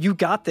like, no, you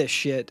got this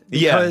shit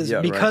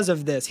because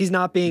of this. He's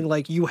not being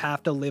like, you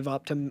have to live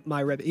up to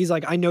my rep. He's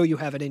like, I know you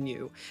have it in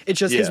you. It's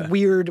just his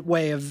weird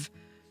way of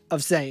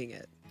saying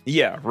it.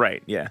 Yeah,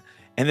 right. Yeah.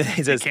 And then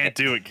he says, you can't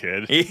do it,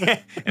 kid.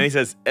 And he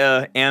says,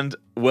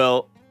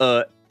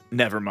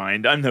 never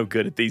mind. I'm no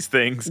good at these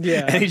things.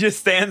 Yeah. And he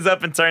just stands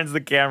up and turns the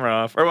camera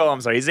off.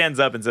 He stands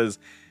up and says,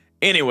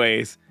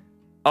 anyways,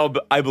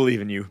 I believe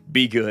in you.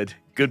 Be good.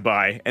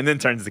 goodbye, and then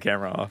turns the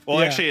camera off. Well,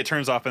 Yeah. actually, it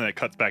turns off and it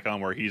cuts back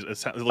on where he's. It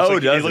looks Oh,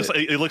 like, does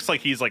it looks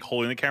like he's like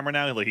holding the camera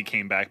now. Like he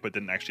came back, but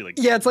didn't actually like.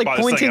 Yeah, it's like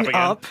bother setting pointing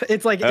again. up.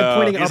 It's like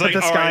pointing He's up like, at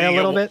the "All sky right, a you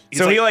little get- bit. He's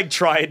So like, he like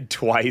tried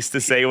twice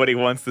to say what he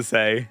wants to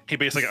say. he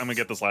basically, I'm gonna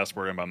get this last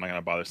word in, but I'm not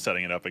gonna bother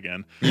setting it up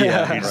again.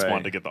 Yeah, he just right.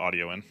 wanted to get the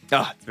audio in.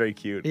 Ah, it's very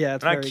cute. Yeah,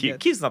 it's not very cute. good.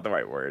 Cute's not the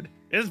right word.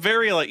 It's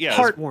very like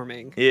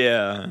Heartwarming.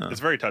 Yeah. It's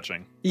very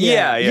touching.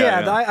 Yeah.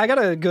 I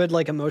got a good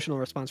like emotional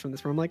response from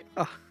this. Where I'm like,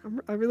 oh,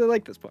 I really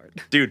like this part.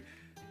 Dude.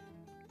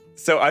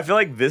 So I feel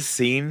like this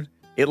scene,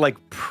 it like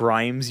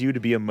primes you to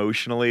be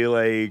emotionally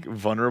like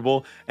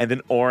vulnerable, and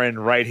then Oren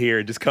right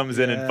here just comes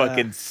in and Yeah.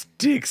 fucking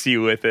sticks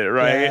you with it,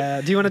 right?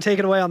 Yeah. Do you want to take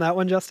it away on that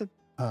one, Justin?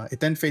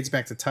 It then fades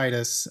back to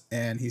Titus,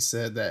 and he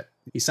said that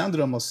he sounded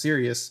almost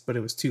serious, but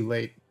it was too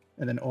late.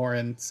 And then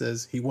Oren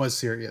says he was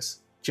serious.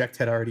 Jecht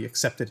had already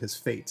accepted his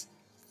fate.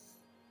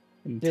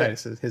 And Yeah.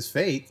 Titus says, his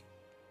fate?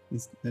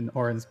 And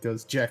Oren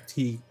goes, Jecht,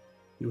 he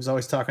was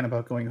always talking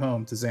about going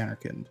home to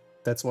Xanarkand.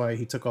 That's why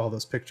he took all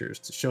those pictures,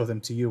 to show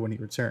them to you when he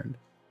returned.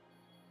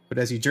 But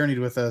as he journeyed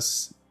with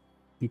us,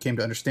 he came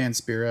to understand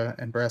Spira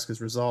and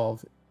Braska's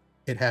resolve.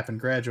 It happened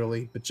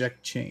gradually, but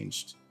Jecht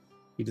changed.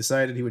 He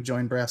decided he would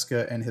join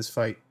Braska and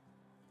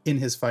in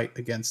his fight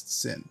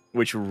against sin.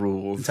 Which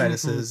rules. And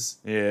Titus says,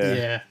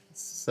 Yeah.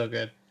 it's so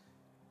good.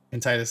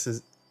 And Titus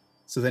says,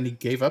 so then he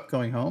gave up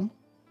going home?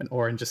 And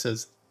Oren just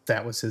says,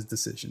 that was his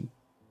decision.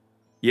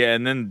 Yeah,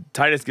 and then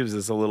Titus gives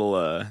us a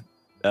little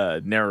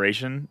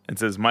narration and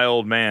says, my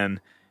old man,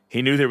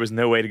 he knew there was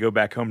no way to go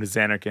back home to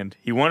Xanarkand.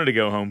 He wanted to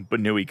go home, but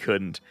knew he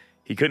couldn't.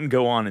 He couldn't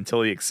go on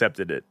until he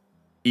accepted it.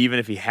 Even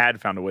if he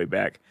had found a way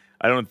back,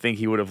 I don't think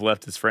he would have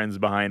left his friends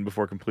behind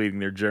before completing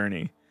their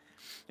journey.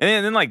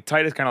 And then like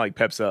Titus kind of like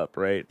peps up,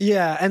 right?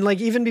 Yeah, and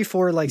like even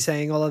before like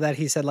saying all of that,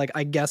 he said like,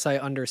 I guess I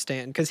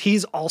understand, because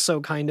he's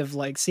also kind of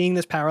like seeing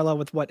this parallel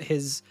with what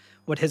his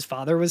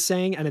father was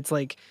saying, and it's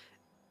like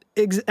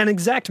an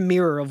exact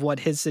mirror of what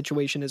his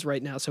situation is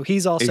right now. So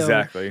he's also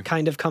Exactly.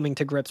 kind of coming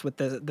to grips with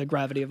the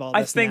gravity of all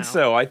I this. think now.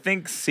 so. I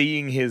think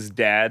seeing his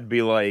dad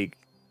be like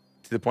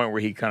to the point where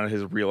he kind of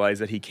has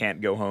realized that he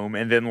can't go home,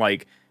 and then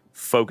like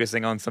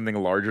focusing on something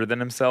larger than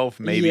himself,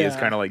 maybe is Yeah.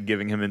 kind of like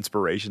giving him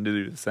inspiration to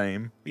do the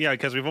same. Yeah,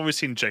 because we've always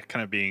seen Jack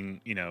kind of being,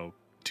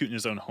 tooting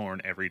his own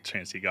horn every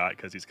chance he got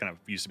because he's kind of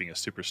used to being a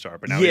superstar.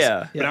 But now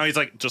now he's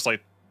like just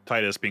like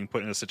Titus being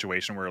put in a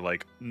situation where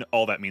like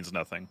all that means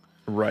nothing.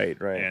 Right.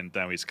 And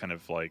now he's kind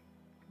of like,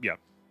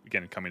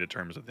 again, coming to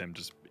terms with him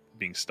just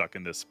being stuck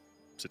in this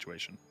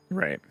situation.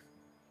 Right.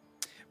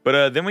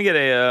 But then we get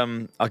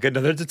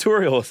another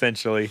tutorial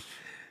essentially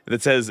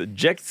that says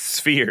Jecht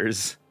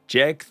spheres.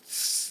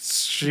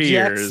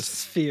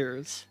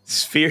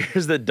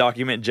 Spheres that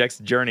document Jecht's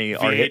journey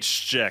are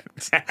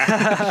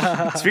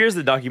Spheres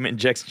that document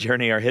Jecht's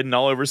journey are hidden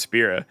all over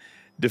Spira.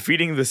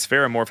 Defeating the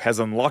Spheramorph has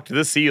unlocked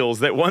the seals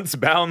that once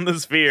bound the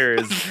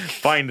spheres.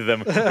 Find them.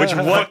 Which,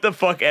 what the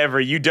fuck ever.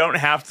 You don't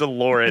have to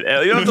lore it.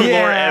 You don't have to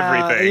lore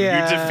everything.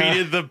 Yeah. You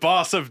defeated the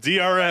boss of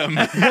DRM.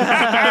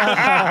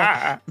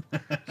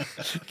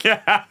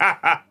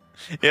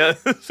 Yeah,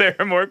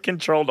 Spheramorph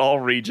controlled all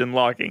region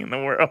locking in the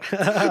world.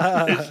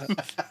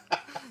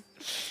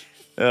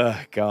 Oh,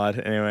 God.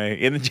 Anyway,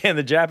 in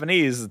the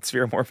Japanese,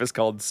 Spheramorph is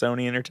called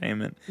Sony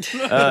Entertainment.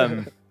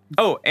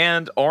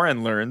 And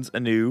Oren learns a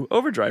new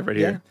overdrive right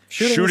here.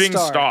 Shooting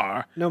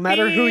star. No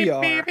matter who you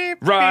are.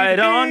 Right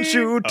on,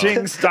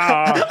 Shooting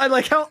Star. I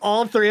like how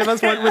all three of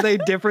us went with a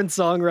different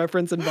song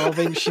reference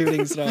involving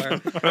Shooting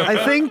Star.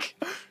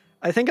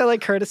 I think I like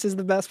Curtis's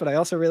the best, but I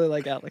also really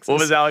like Alex's. What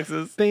was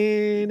Alex's? Oh,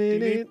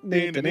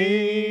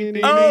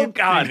 Oh,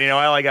 God.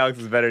 I like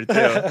Alex's better,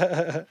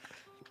 too.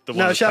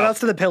 No, shout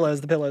outs to the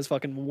Pillows. The Pillows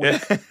fucking won.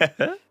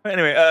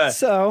 Anyway,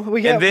 So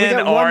we get, and then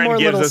we get one Oren more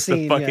gives little us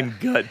scene. the fucking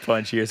gut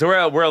punch here. So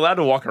we're allowed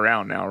to walk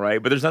around now,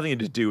 right? But there's nothing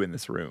to do in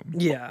this room.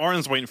 Yeah.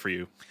 Oren's waiting for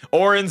you.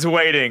 Oren's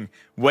waiting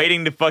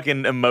to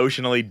fucking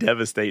emotionally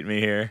devastate me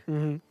here.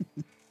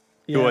 Mm-hmm.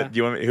 Who wants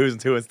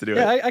to do it?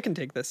 Yeah, I can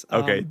take this.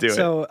 Okay, do it.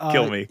 So,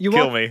 Kill me.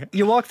 Kill me.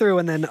 You walk through,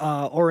 and then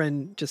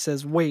Oren just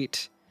says,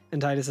 "Wait," and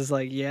Titus is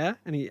like, "Yeah,"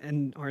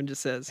 and Oren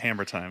just says,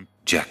 "Hammer time."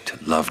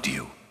 Jecht loved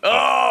you.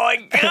 Oh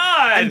my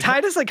God! And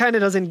Titus like kind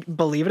of doesn't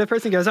believe it at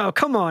first. He goes, "Oh,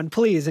 come on,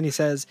 please," and he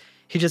says,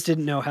 "He just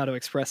didn't know how to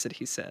express it."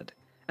 He said.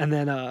 And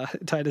then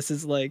Titus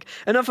is like,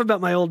 "Enough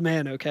about my old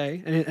man,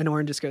 okay?" And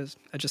Oren just goes,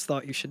 "I just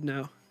thought you should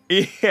know."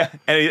 Yeah,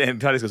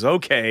 and Titus goes,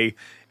 "Okay,"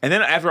 and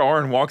then after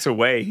Oren walks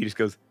away, he just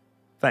goes,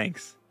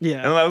 "Thanks." Yeah.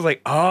 And I was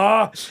like,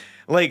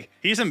 like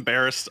he's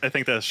embarrassed. I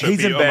think that should He's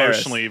be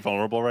embarrassed. emotionally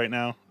vulnerable right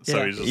now. So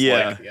Yeah. he's just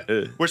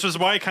Yeah. which is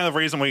why kind of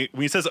reason when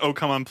he says, "Oh,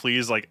 come on,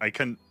 please," like I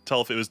couldn't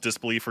tell if it was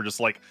disbelief or just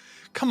like,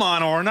 "Come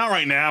on, Oren, not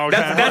right now."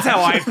 That's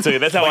how I took it.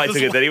 That's how Like I this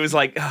took it. one- That he was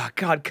like, "Oh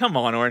God, come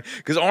on, Oren,"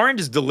 because Oren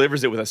just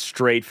delivers it with a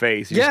straight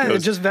face. He Yeah, just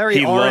goes, just very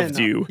He Oren. loved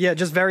you. Yeah,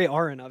 just very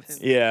Oren of him.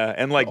 Yeah,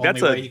 and like Only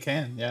that's way a you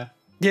can, yeah.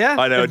 Yeah,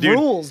 I know, it dude.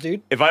 rules,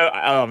 dude.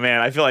 Oh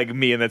man, I feel like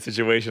me in that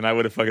situation, I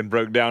would have fucking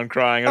broke down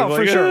crying. Oh,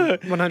 for sure, "Ah."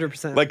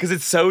 100%. Like, cause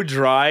it's so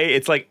dry.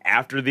 It's like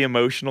after the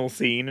emotional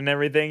scene and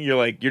everything,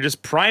 you're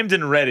just primed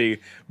and ready,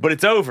 but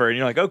it's over, and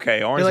you're like,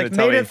 okay, Orange you're gonna like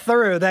tell made me, it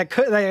through. That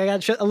I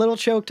got a little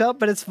choked up,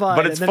 but it's fine.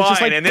 but it's and then fine.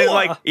 just like, and then "Blah."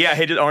 like, yeah,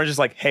 hey, Orange is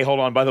like, hey, hold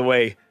on. By the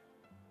way,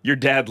 your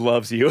dad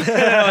loves you.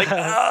 Like,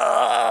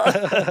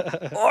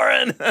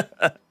 Oren,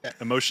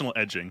 Emotional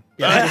edging.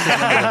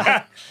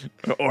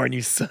 Oren,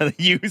 you son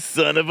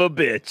of a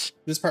bitch.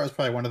 This part was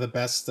probably one of the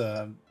best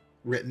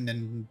written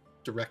and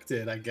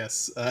directed, I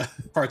guess,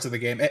 parts of the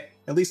game, at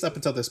least up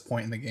until this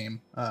point in the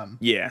game.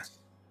 Yeah.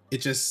 It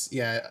just,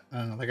 I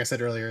don't know, like I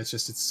said earlier,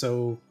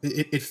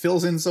 it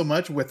fills in so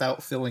much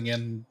without filling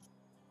in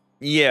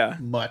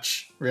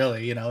much,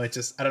 really. You know, it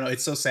just, I don't know,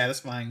 it's so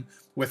satisfying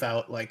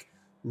without like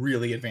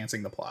really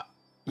advancing the plot.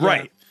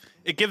 Right.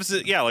 It gives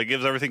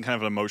everything kind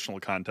of an emotional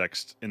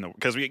context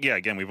because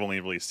we've only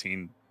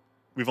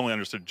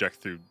understood Jack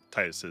through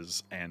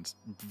Titus's and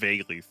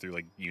vaguely through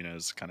like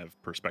Yuna's kind of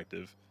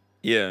perspective.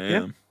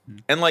 Yeah.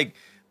 And like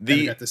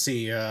We got to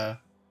see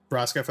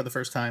Braska for the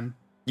first time.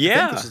 I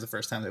think this is the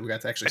first time that we got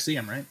to actually see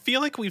him, right? I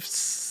feel like we've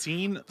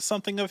seen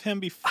something of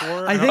him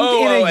before. I think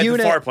in a at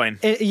unit, the far plane.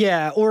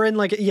 or in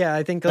like,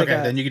 I think like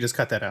Okay, then you can just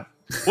cut that out.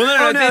 Well,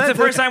 no, no, it's the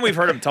first time we've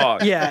heard him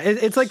talk. Yeah,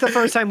 it's like the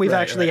first time we've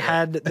Right, actually right.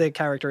 had the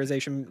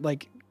characterization.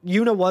 Like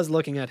Yuna was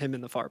looking at him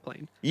in the far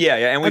plane. Yeah,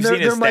 and we've And seen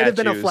his there might have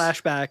been a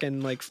statues. flashback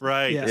and like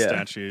Right, Yeah. the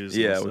statues.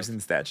 Yeah, and we've stuff. seen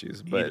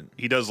statues, but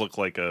he does look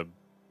like a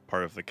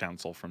part of the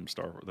council from the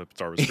Star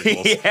Wars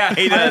prequels. yeah,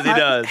 he does. He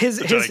does.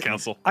 The Jedi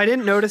Council. I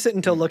didn't notice it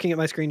until looking at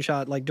my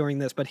screenshot like during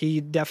this, but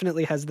he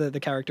definitely has the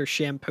character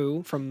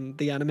Shampoo from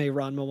the anime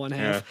Ranma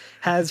 1/2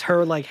 has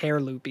her like hair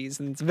loopies,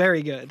 and it's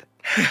very good.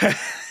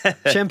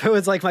 Shampoo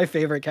is like my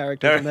favorite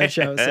character from that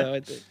show,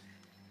 so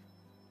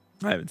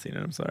I haven't seen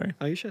it. I'm sorry.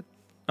 you should.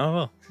 Oh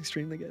well. It's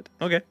extremely good.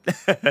 Okay.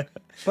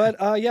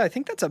 But I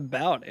think that's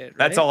about it.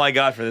 That's right? all I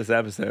got for this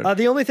episode.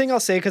 The only thing I'll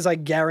say, because I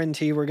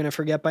guarantee we're gonna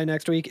forget by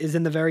next week, is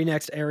in the very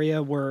next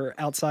area we're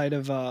outside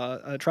of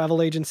a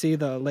travel agency,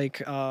 the Lake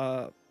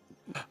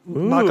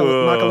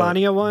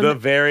Macalania one. The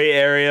very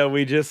area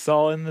we just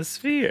saw in the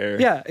sphere.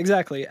 Yeah,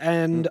 exactly.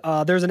 And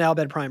there's an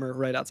Albed primer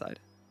right outside.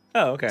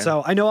 Oh, okay.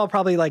 So I know I'll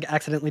probably like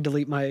accidentally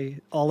delete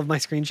all of my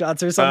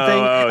screenshots or something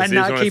so and you just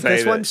not wanna keep say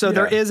this one. that- So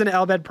there yeah. is an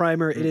Albed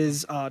primer. It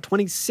is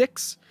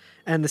 26,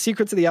 and the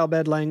secrets of the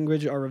Albed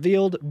language are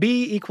revealed.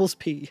 B equals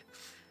P,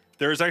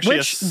 There's actually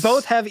which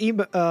both have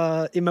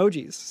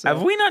emojis. So.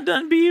 Have we not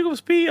done B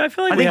equals P? I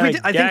feel like I think we had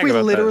did, a I think gag we about that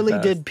in the literally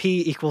past. did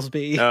P equals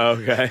B. Oh,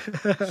 okay.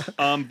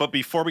 But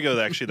before we go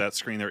to actually that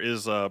screen, there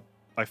is I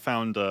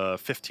found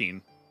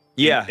 15.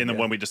 Yeah. In the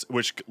one we just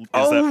which is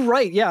Oh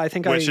right, yeah. I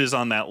think which is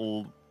on that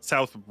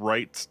south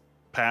right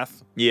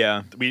path.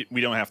 Yeah. We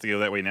don't have to go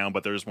that way now,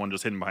 but there's one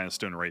just hidden behind a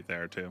stone right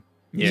there too.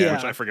 Yeah.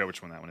 Which I forget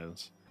which one that one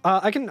is.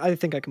 I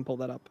think I can pull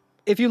that up.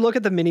 If you look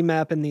at the mini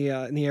map in the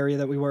area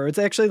that we were, it's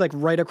actually like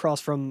right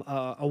across from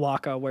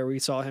Awaka where we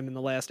saw him in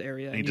the last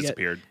area. And he You get-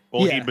 disappeared.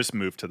 Well, he Yeah. just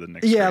moved to the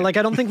next. Yeah, screen. like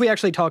I don't think we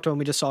actually talked to him.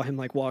 We just saw him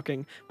like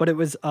walking. But it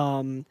was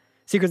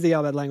Secrets of the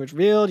Albed language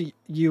revealed.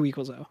 U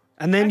equals O,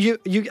 and then you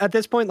at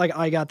this point like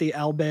I got the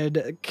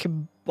Albed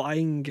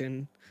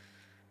Kabangan.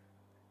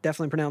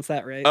 Definitely pronounce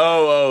that right.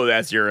 Oh,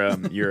 that's your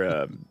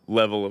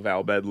level of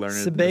Albed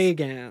learning.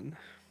 Sabagan.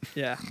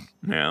 Yeah.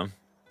 Yeah.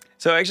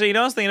 So actually, you know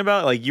what I was thinking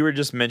about? Like you were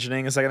just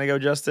mentioning a second ago,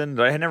 Justin,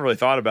 that I had never really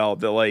thought about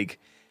that like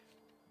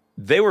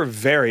they were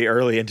very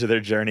early into their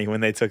journey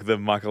when they took the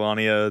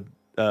Macalania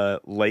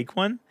lake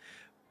one.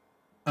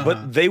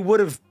 But they would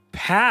have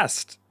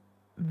passed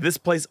this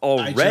place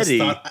already.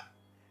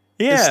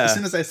 Yeah. As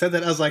soon as I said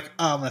that, I was like,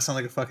 oh, I'm going to sound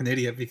like a fucking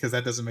idiot because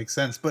that doesn't make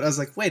sense. But I was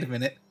like, wait a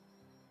minute.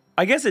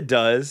 I guess it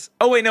does.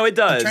 Oh, wait, no, it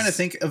does. I'm trying to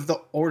think of the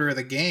order of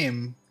the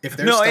game. If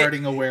they're No,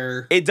 starting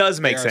where it does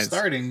make they are sense.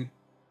 starting,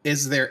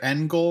 is their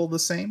end goal the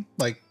same?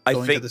 Like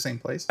going to the same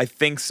place? I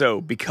think so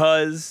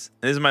because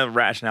and this is my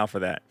rationale for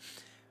that.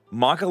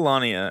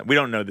 Macalania, we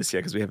don't know this yet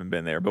because we haven't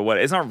been there, but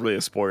it's not really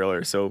a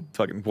spoiler, so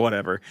fucking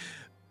whatever.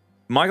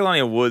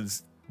 Macalania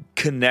Woods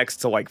connects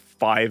to like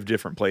 5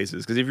 different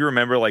places because if you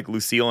remember, like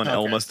Lucille and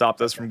Elma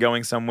stopped us from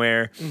going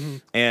somewhere,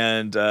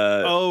 and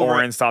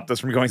Oren stopped us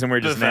from going somewhere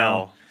just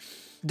now.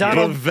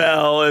 Donald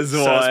Bavel is So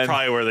one. that's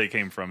probably where they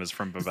came from. Is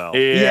from Bavel.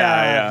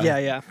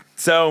 Yeah.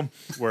 So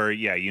where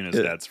Yuna's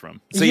dad's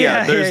from. So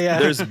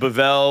there's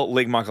Bavel,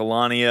 Lake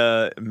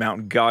Macalania,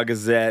 Mount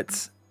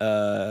Gagazet.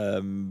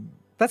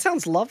 That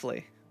sounds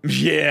lovely.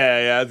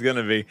 Yeah, it's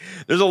gonna be.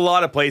 There's a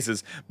lot of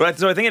places, but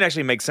so I think it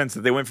actually makes sense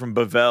that they went from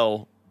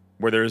Bavel,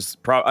 where there's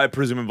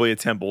presumably a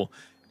temple,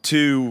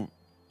 to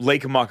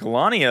Lake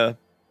Macalania,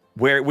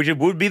 which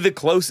would be the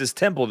closest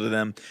temple to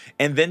them,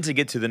 and then to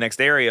get to the next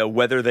area,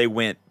 whether they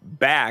went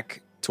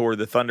back toward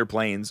the Thunder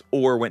Plains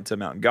or went to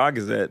Mount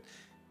Gagazet,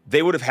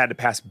 they would have had to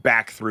pass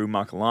back through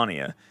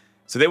Macalania.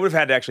 So they would have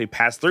had to actually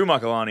pass through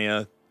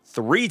Macalania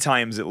 3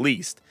 times at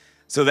least.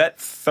 So that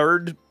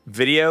third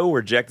video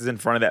where Jecht is in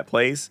front of that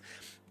place,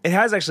 it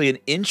has actually an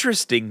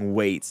interesting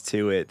weight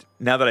to it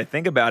now that I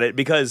think about it,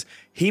 because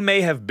he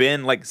may have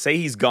been like, say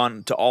he's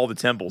gone to all the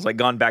temples, like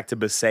gone back to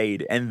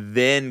Besaid and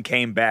then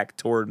came back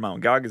toward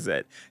Mount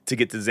Gagazet to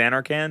get to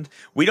Zanarkand.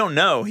 We don't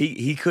know.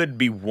 He could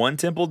be one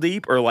temple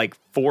deep or like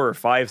 4 or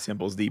 5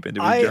 temples deep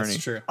into his journey.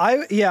 That's true.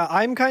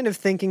 I'm kind of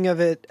thinking of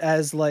it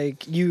as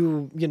like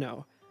you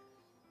know,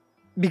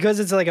 because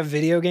it's like a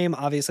video game,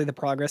 obviously the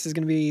progress is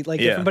going to be like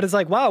different, but it's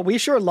like, wow, we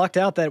sure lucked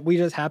out that we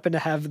just happen to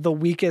have the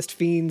weakest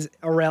fiends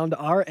around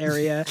our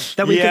area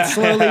that we can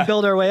slowly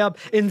build our way up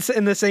in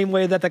the same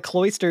way that the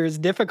Cloister's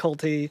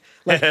difficulty,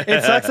 like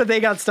it sucks that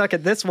they got stuck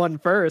at this one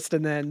first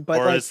and then, but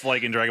or like, it's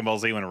like in Dragon Ball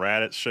Z when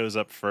Raditz shows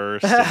up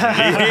first.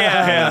 And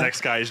the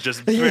next guy is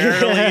just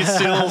barely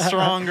still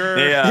stronger.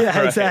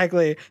 Yeah,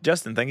 exactly.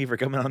 Justin, thank you for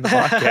coming on the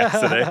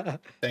podcast today.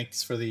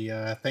 Thanks for the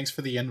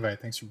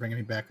invite. Thanks for bringing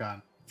me back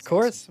on. Of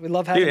course, we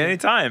love having Dude, you.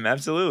 anytime,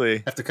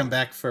 absolutely. Have to come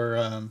back for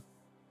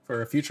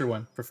a future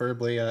one,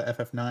 preferably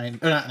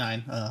FF9 or not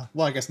 9.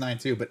 Well, I guess 9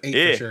 too, but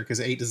 8 for sure,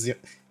 because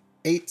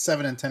 8,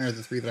 7, and 10 are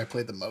the 3 that I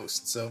played the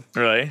most. So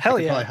really, hell I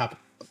could yeah, probably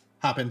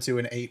hop into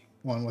an 8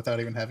 one without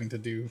even having to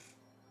do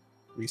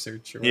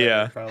research or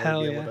whatever. Probably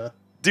hell be yeah. able to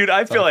dude,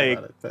 I feel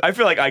talk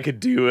like I could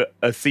do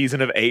a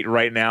season of 8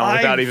 right now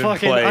without even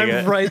playing it.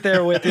 I'm right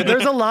there with you.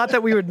 There's a lot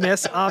that we would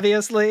miss,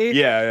 obviously.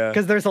 Yeah.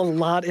 Because there's a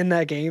lot in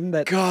that game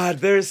that. God,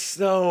 there's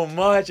so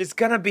much. It's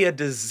gonna be a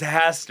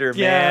disaster,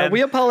 Yeah, man.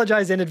 we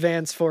apologize in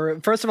advance for.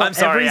 First of all, I'm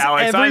sorry,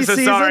 Alex. I'm so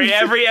sorry.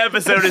 Every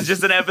episode is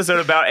just an episode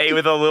about 8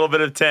 with a little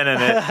bit of 10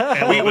 in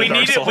it. we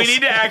need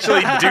to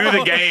actually do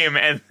the game,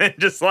 and then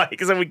just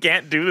like, so we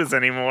can't do this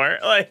anymore.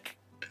 Like.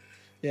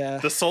 Yeah.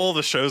 The soul of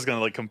the show is gonna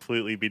like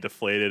completely be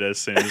deflated as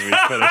soon as we finish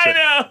I it.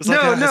 know. It's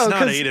like, No, it's not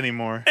 'cause 8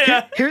 anymore.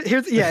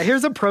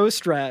 Here's a pro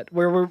strat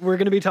where we're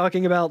gonna be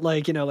talking about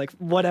like, you know, like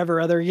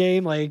whatever other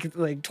game,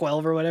 like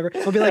 12 or whatever.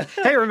 We'll be like,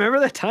 hey, remember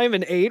that time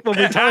in 8 when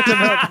we talked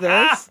about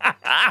this?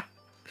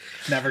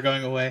 never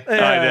going away.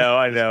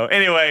 I know.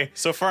 Anyway,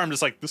 so far I'm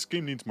just like, this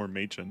game needs more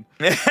Machen.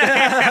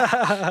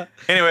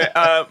 Anyway,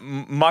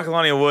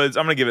 Macalania Woods,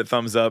 I'm gonna give it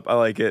thumbs up. I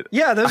like it.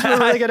 Yeah, this is a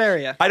really good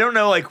area. I don't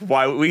know like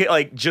why we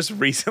like just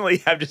recently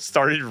have just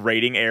started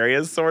rating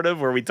areas sort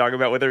of where we talk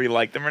about whether we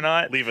like them or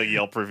not. Leave a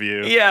Yelp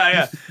review.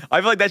 Yeah.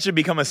 I feel like that should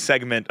become a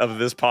segment of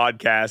this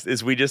podcast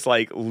is we just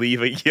like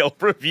leave a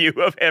Yelp review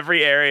of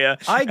every area.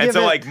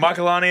 Like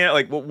Macalania,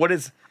 like what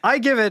is I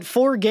give it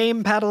 4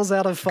 game paddles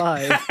out of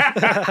 5.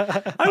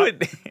 I would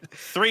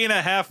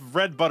 3.5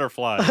 red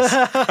butterflies.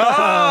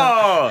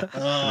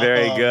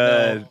 Very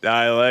good. No.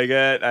 I like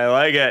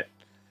it.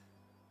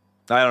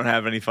 I don't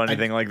have any funny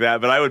thing like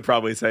that, but I would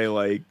probably say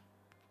like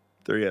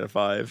 3 out of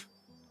 5.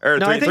 Or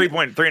no,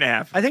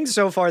 3.5. I think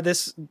so far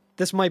this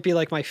might be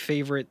like my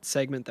favorite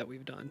segment that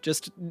we've done.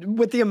 Just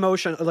with the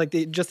emotion, like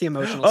the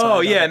emotional side.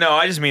 Oh yeah, no,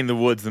 I just mean the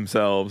woods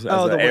themselves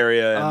as the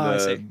area and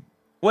the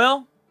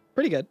well,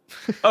 pretty good.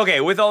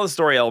 Okay, with all the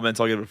story elements,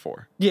 I'll give it a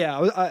 4.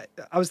 Yeah,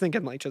 I was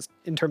thinking like just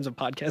in terms of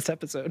podcast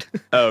episode.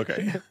 Oh,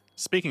 okay.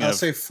 Speaking I'll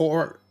say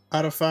 4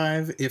 out of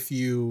 5 if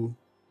you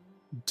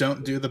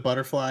don't do the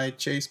butterfly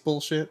chase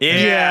bullshit.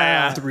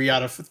 Yeah. 3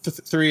 out of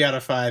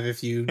 5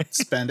 if you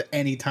spend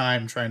any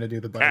time trying to do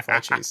the butterfly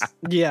chase.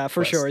 Yeah,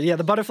 for sure. Yeah,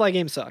 the butterfly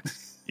game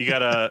sucks. You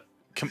gotta.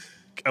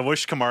 I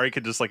wish Kamari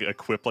could just like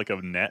equip like a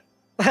net.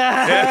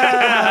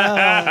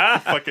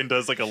 Fucking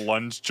does like a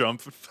lunge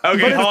jump.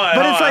 Okay,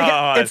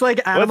 it's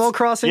like Animal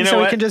Crossing,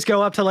 so we can just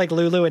go up to like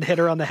Lulu and hit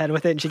her on the head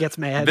with it, and she gets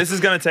mad. This is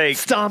gonna take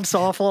stomps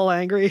off all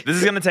angry. This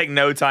is gonna take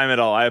no time at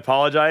all. I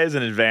apologize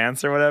in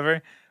advance or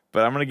whatever,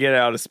 but I'm gonna get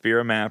out a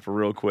Spira map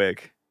real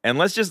quick, and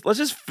let's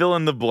just fill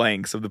in the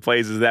blanks of the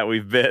places that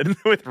we've been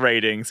with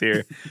ratings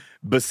here.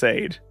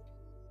 Besaid.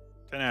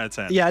 10 out of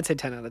 10. Yeah, I'd say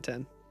 10 out of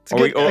 10. Are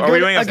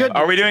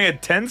we doing a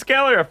 10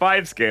 scale or a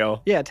 5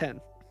 scale? Yeah,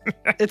 10.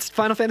 It's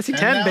Final Fantasy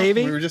 10,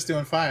 baby. We were just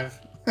doing 5.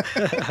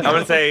 I'm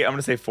gonna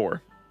say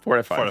 4. 4 out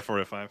of 5. 4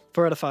 out of 5.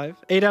 4 out of 5.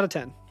 8 out of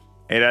 10.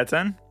 8 out of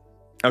 10.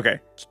 Okay,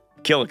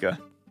 Kilika.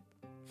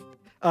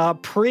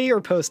 Pre or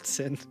post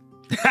Sin?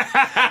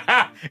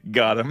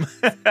 Got him.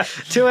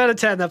 2 out of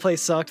 10. That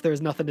place sucked. There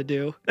was nothing to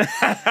do.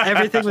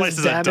 Everything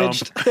was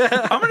damaged.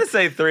 I'm gonna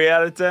say 3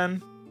 out of 10.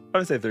 I'm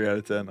gonna say 3 out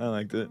of 10. I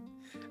liked it.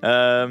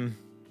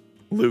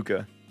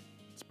 Luca.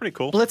 It's pretty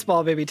cool.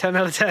 Blitzball, baby. 10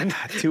 out of 10.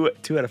 2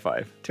 out of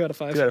 5. 2 out of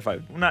 5. 2 out of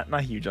 5.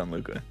 Not huge on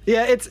Luca.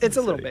 Yeah, it's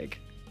a little big.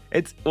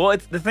 It's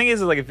the thing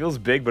is like it feels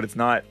big, but it's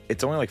not.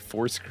 It's only like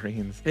 4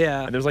 screens.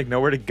 Yeah. And there's like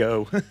nowhere to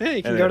go. Yeah,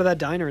 you can go to that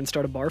diner and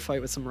start a bar fight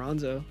with some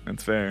Ronzo.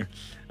 That's fair.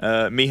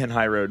 Mihan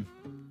High Road.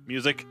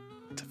 Music,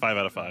 5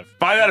 out of 5.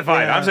 5 out of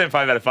 5. Yeah. I'm saying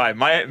 5 out of 5.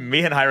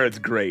 Mihan High Road's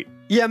great.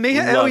 Yeah,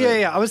 Mihan. Love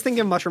yeah. I was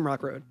thinking Mushroom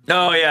Rock Road.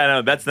 Oh yeah,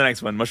 no, that's the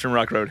next one. Mushroom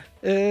Rock Road.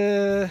 3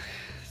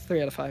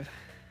 out of 5.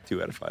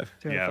 2 out of 5.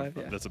 2 out of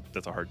 5. Yeah,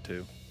 that's a hard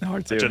 2. A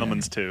hard 2. A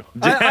gentleman's 2.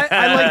 I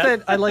like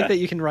that. I like that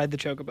you can ride the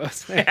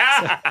chocobos.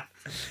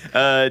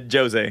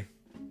 Jose.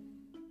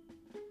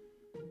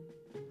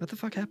 What the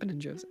fuck happened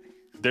in Jose?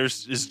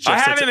 There's is just I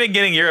haven't been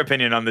getting your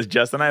opinion on this,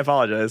 Justin. I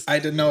apologize. I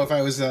didn't know if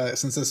I was,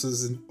 since this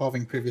was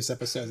involving previous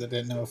episodes, I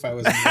didn't know if I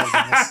was involved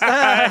in this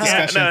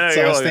discussion,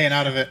 so I was staying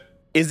out of it.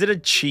 Is it a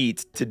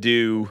cheat to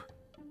do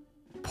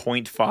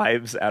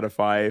 0.5s out of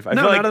 5? I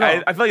No, feel not like at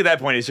all. I feel like at that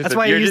point it's just That's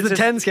why you use the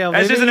 10 scale,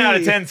 It's just an baby. out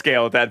of 10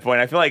 scale at that point.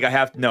 I feel like I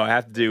have to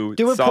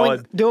do a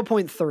solid. Do a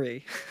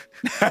 0.3.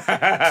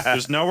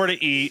 There's nowhere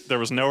to eat. There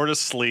was nowhere to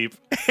sleep.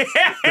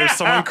 There's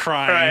someone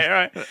crying.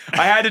 Right.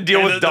 I had to deal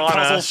And with the Donna.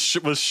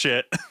 puzzle was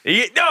shit.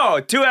 No,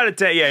 2 out of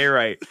 10. Yeah, you're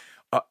right.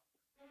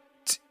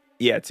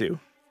 Yeah, 2.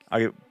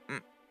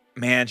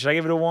 Man, should I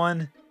give it a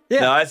 1? Yeah.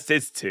 No, it's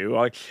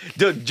 2.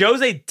 Dude,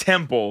 Jose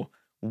Temple,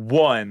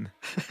 1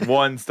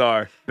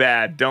 star.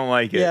 Bad. Don't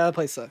like it. Yeah, that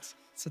place sucks.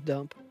 It's a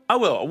dump. I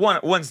will.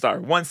 1 star.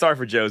 1 star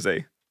for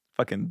Jose.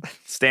 Fucking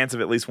stance of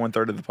at least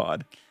 1/3 of the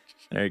pod.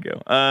 There you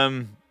go.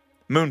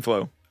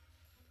 Moonflow.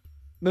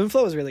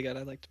 Moonflow was really good.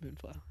 I liked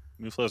Moonflow.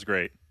 Moonflow's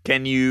great.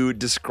 Can you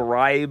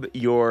describe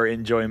your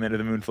enjoyment of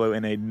the Moonflow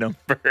in a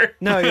number?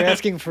 No, you're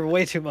asking for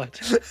way too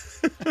much.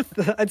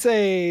 I'd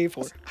say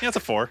 4. Yeah, it's a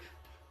 4.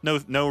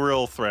 No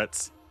real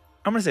threats.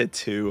 I'm gonna say a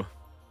 2.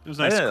 It was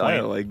nice. I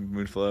Quaint. like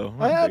Moonflow.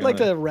 I'd like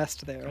to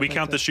rest there. We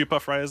count the shoe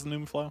puff ride as the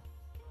Moonflow.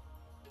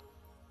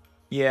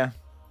 Yeah.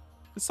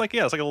 It's like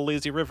a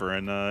lazy river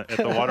in at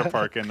the water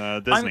park in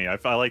Disney. I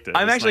liked it.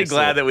 I'm It's actually nice glad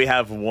little- that we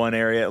have one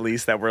area at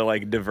least that we're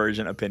like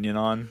divergent opinion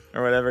on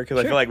or whatever, because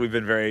I feel like we've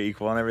been very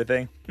equal on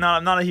everything. No,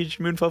 I'm not a huge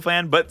Moonflow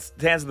fan, but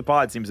Hands of the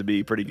Pod seems to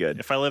be pretty good.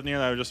 If I lived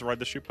near, I would just ride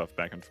the shoe puff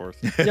back and forth.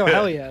 Yo,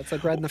 hell yeah. It's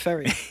like riding the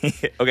ferry.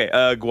 Okay,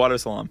 Guado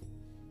Salam.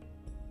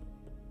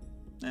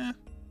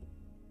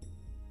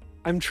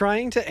 I'm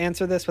trying to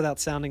answer this without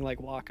sounding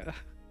like Waka.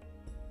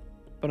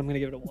 But I'm going to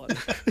give it a 1.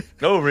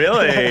 Oh,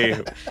 really?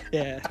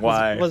 Yeah.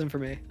 Why? Wasn't for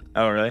me.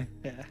 Oh, really?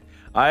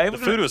 Yeah. The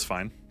food was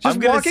fine. Just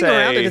I'm gonna walking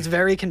around say- it, it's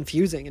very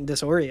confusing and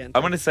disorienting.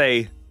 I'm going to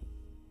say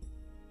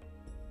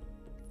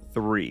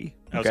 3.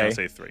 I was gonna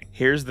say 3.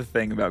 Here's the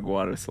thing about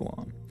Guado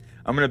Salam.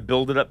 I'm going to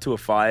build it up to a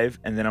 5,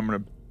 and then I'm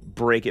going to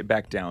break it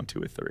back down to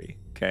a 3.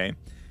 Okay?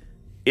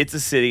 It's a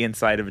city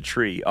inside of a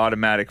tree.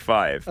 Automatic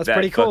 5. That's that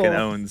pretty cool. fucking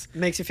owns.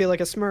 Makes you feel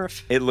like a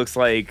Smurf. It looks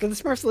like. Do the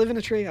Smurfs live in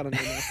a tree? I don't know.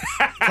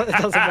 It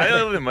doesn't I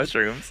matter. live in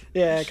mushrooms.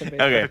 Yeah, it could be.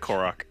 Okay. Like a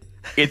Korok.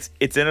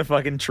 It's in a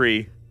fucking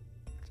tree.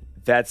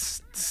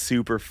 That's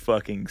super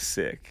fucking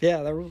sick.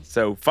 Yeah, that rules.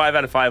 So 5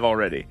 out of 5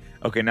 already.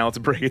 Okay, now let's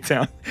break it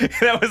down.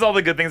 That was all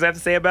the good things I have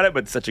to say about it,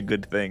 but such a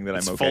good thing that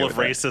It's I'm okay full with of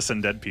that. racists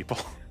and dead people.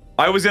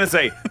 I was gonna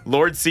say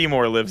Lord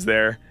Seymour lives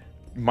there,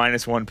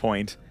 -1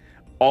 point.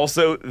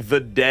 Also, the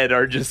dead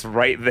are just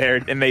right there,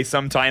 and they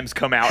sometimes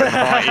come out and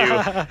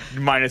haunt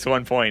you.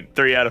 -1 point.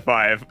 3 out of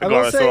 5. I will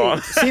Guado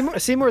Salam. say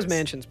Seymour's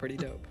Mansion's pretty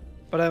dope.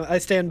 But I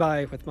stand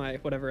by with my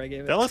whatever I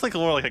gave it. That looks like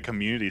more like a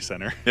community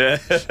center. Yeah.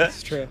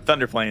 It's true.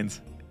 Thunder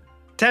Plains.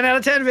 10 out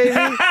of 10, baby.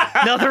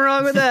 Nothing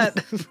wrong with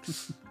that.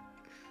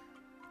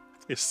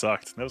 It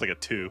sucked. That was like a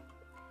 2.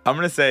 I'm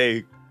gonna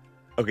say,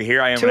 okay,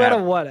 here I am. 2 gonna out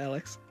have- of what,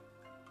 Alex?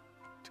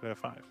 2 out of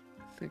 5.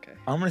 Okay.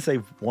 I'm gonna say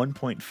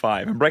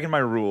 1.5. I'm breaking my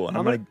rule, and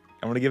I'm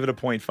gonna give it a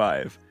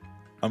 0.5.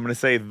 I'm gonna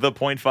say the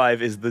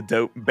 0.5 is the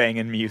dope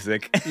banging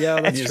music. Yeah,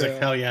 that's Music, true.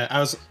 hell yeah. I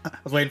was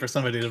waiting for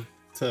somebody to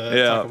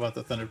Yeah. talk about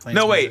the Thunder Plains.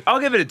 No, wait, music. I'll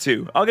give it a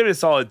 2. I'll give it a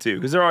solid 2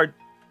 because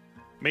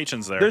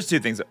Machen's there. there's 2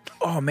 things.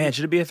 Oh man,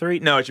 should it be a 3?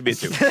 No, it should be a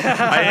 2.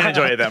 I didn't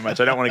enjoy it that much.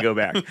 I don't want to go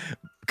back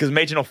because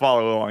Machen will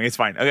follow along. It's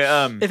fine.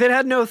 Okay, If it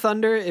had no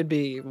thunder, it'd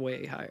be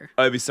way higher.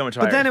 it'd be so much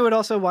higher. But then it would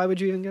also, why would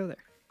you even go there?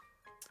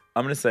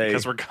 I'm gonna say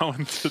because we're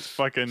going to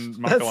fucking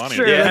That's Makalani.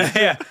 true.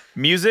 yeah.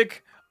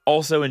 Music.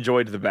 Also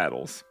enjoyed the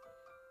battles.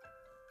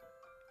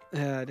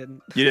 Yeah, I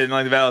didn't. You didn't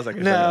like the battles? Like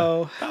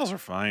No. Battles are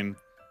fine.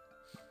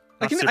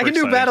 I Not can super do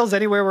exciting. battles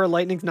anywhere where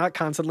lightning's not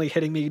constantly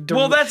hitting me.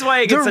 Well, that's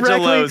why it gets such a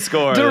low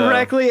score. though.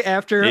 Directly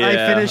after I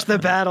Yeah. finish the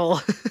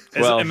battle.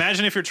 Well-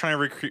 Imagine if you're trying to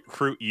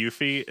recruit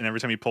Yuffie, and every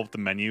time you pull up the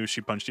menu,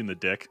 she punched you in the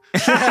dick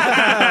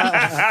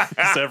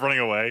instead of running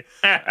away.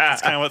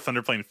 That's kind of what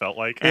Thunderplane felt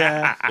like.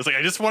 Yeah. It's like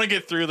I just want to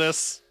get through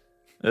this.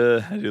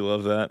 I do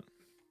love that.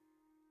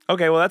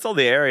 Okay, well that's all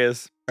the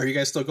areas. Are you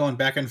guys still going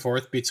back and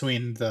forth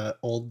between the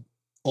old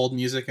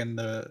music and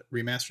the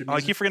remastered music? Oh,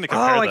 I keep forgetting to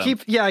compare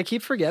them. I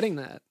keep forgetting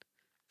that.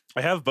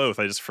 I have both.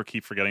 I just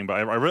keep forgetting, but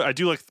I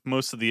do like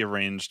most of the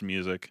arranged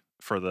music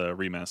for the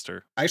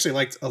remaster. I actually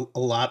liked a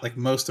lot, like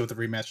most of the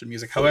remastered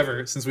music.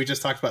 However, since we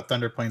just talked about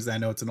Thunder Plains, I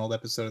know it's an old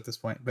episode at this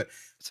point, but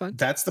It's fine.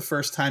 that's the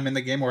first time in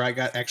the game where I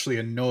got actually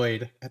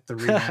annoyed at the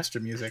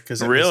remaster music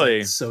because it Really?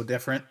 was like, so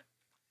different.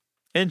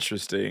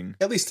 Interesting.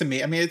 At least to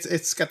me. I mean,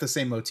 it's got the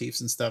same motifs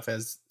and stuff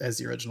as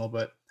the original,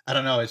 but I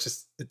don't know. It's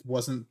just it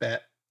wasn't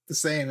that the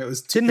same. It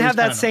was Didn't it was- have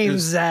I that don't know, it same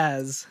was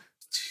zazz.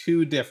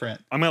 too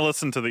different. I'm gonna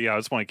listen to the I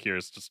just want to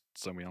curious, just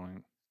so we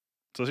only.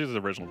 So here's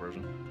the original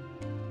version.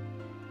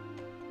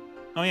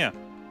 Oh yeah,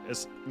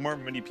 it's more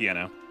MIDI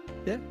piano.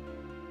 Yeah.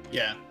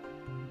 Yeah.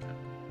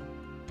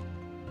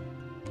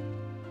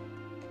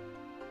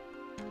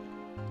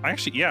 I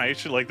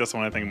actually like this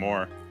one. I think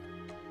more.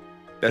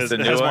 That's the It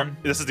new has one. More,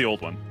 this is the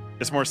old one.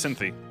 It's more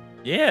synthy.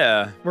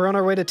 Yeah. We're on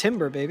our way to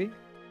Timber, baby.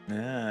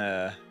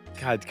 Yeah.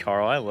 God,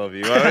 Carl, I love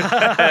you.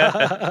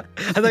 I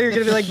thought you were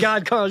gonna be like,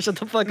 God, Carl, shut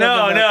the fuck up.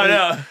 No, about no,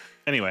 this." no.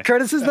 Anyway,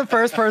 Curtis is the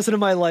first person in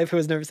my life who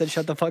has never said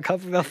shut the fuck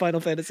up about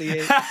Final Fantasy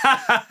VIII.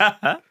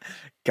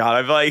 God,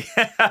 I'm like,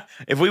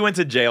 if we went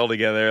to jail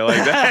together, like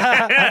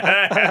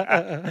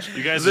that.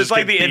 you guys It's just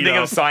like get the beat ending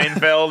up. of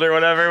Seinfeld or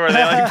whatever, where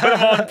they like put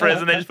them all in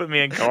prison. They just put me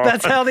in Carl.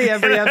 That's how the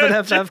Every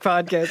FNFF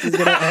podcast is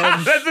gonna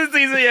end. That's the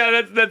season.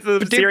 Yeah, that's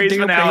the series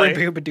finale.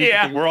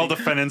 Yeah, We're all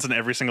defendants, and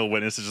every single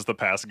witness is just the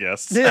past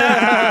guests.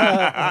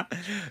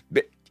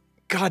 But,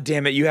 God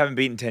damn it, you haven't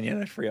beaten 10 yet.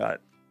 I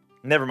forgot.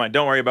 Never mind.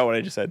 Don't worry about what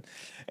I just said.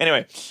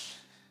 Anyway,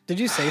 Did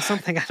you say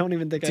something? I don't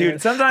even think I dude,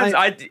 heard. sometimes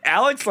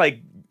Alex,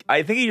 like,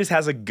 I think he just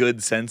has a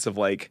good sense of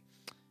like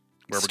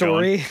Where we're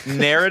story.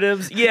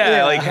 narratives. Yeah,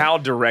 Yeah. like how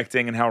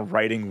directing and how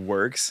writing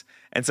works.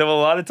 And so a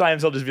lot of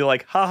times he'll just be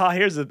like, haha,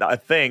 here's a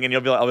thing. And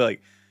I'll be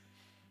like,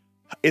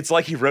 it's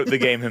like he wrote the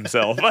game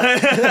himself.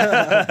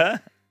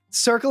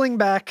 Circling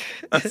back,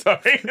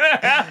 Sorry.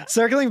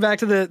 circling back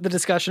to the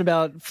discussion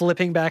about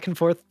flipping back and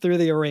forth through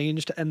the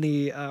arranged and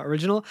the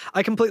original,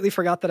 I completely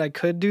forgot that I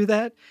could do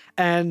that,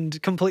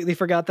 and completely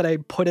forgot that I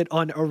put it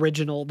on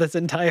original this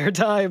entire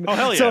time. Oh,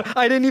 hell So yeah.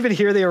 I didn't even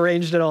hear the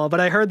arranged at all, but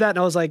I heard that and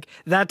I was like,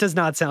 that does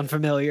not sound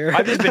familiar.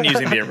 I've just been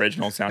using the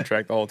original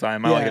soundtrack the whole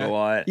time. I like it a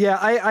lot. Yeah,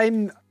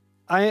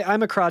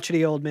 I'm a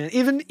crotchety old man.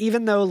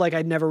 Even though like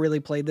I'd never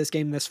really played this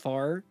game this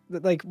far,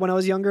 like when I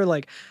was younger,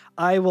 like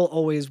I will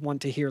always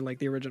want to hear like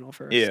the original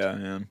first.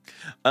 Yeah.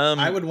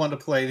 I would want to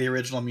play the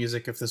original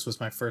music if this was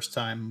my first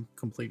time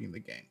completing the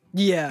game.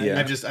 Yeah.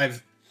 Yeah.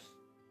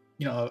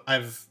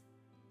 I've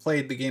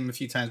played the game a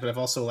few times, but I've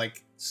also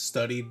like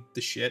studied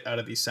the shit out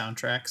of these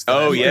soundtracks.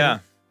 Oh, yeah.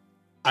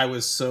 I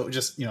was so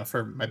just,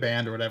 for my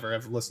band or whatever,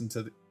 I've listened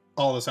to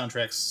all the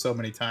soundtracks so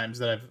many times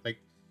that I've like,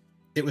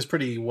 it was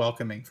pretty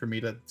welcoming for me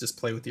to just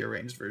play with the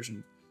arranged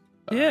version.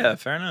 Yeah,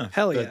 fair enough.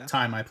 Hell The yeah.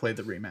 time I played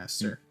the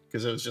remaster,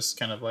 because it was just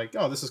kind of like,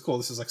 oh, this is cool.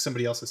 This is like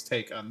somebody else's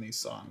take on these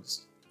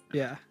songs.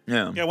 Yeah.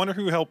 Yeah. Yeah, I wonder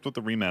who helped with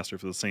the remaster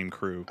for the same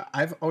crew.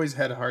 I've always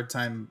had a hard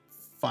time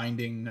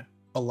finding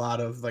a lot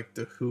of like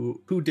the who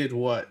did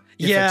what.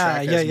 If Yeah,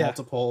 a track has yeah.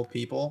 multiple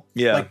people.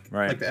 Yeah,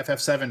 right. Like the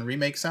FF7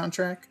 remake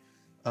soundtrack.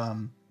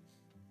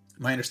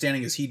 My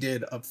understanding is he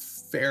did a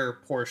fair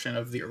portion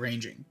of the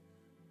arranging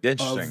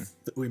Interesting. of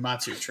the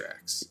Uematsu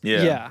tracks.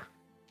 Yeah. Yeah.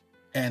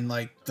 And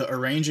like the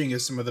arranging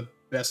is some of the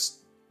best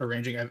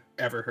arranging I've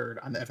ever heard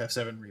on the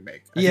FF7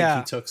 remake. I Yeah.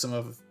 think he took some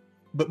of,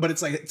 but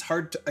it's like it's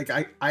hard to like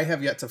I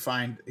have yet to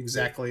find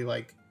exactly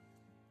like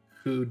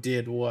who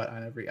did what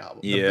on every album.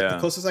 Yeah. The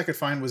closest I could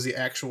find was the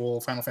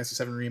actual Final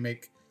Fantasy VII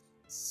remake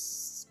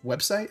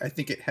website. I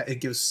think it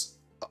gives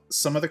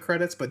some of the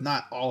credits, but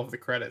not all of the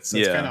credits. So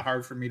it's Yeah. kind of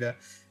hard for me to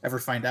ever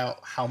find out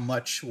how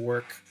much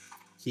work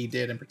he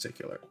did in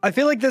particular. I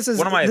feel like this is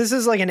One of my- this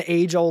is like an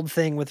age-old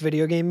thing with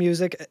video game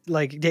music,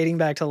 like dating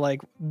back to like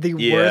the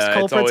Yeah, worst it's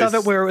culprits of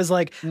always- it, where it was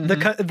like the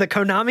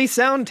Konami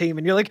sound team,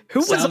 and you're like, who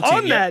was Sound on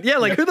team, yeah. that? Yeah,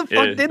 like who the fuck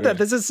Yeah, did yeah. that?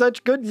 This is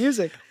such good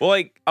music. Well,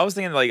 like I was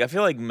thinking, like I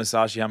feel like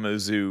Masashi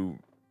Hamauzu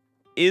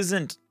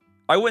isn't.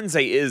 I wouldn't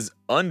say is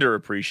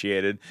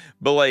underappreciated,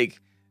 but like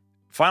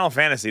Final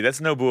Fantasy, that's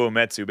Nobuo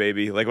Uematsu,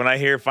 baby. Like when I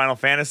hear Final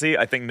Fantasy,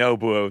 I think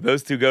Nobuo.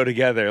 Those two go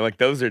together. Like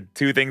those are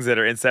two things that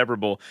are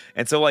inseparable.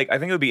 And so, like I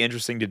think it would be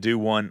interesting to do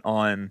one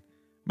on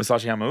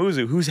Masashi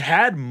Hamauzu, who's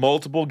had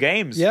multiple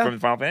games Yeah. from the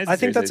Final Fantasy. I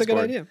think series that's a they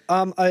good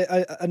scored.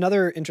 idea.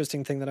 Another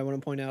interesting thing that I want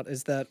to point out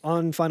is that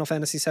on Final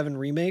Fantasy VII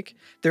Remake,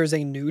 there's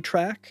a new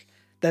track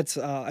that's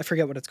I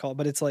forget what it's called,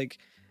 but it's like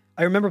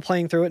I remember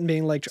playing through it and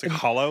being like, It's like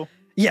Hollow.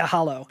 yeah,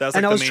 Hollow. That's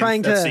and like I the was main-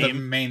 trying That's to the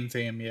theme. main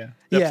theme, yeah.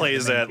 That Yeah.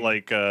 plays The main at theme.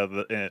 like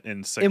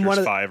in Sectors one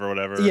of the- 5 or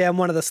whatever. Yeah, in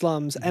one of the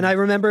slums. And I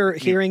remember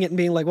hearing it and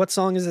being like, what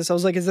song is this? I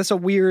was like, is this a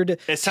weird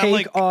It sounded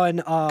take like on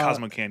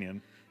Cosmo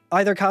Canyon.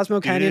 either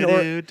Cosmo Canyon or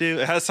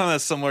It has some of that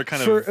similar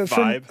kind for, of for,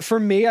 vibe. for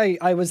me,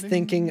 I was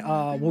thinking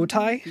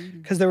Wutai,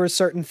 because there were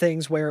certain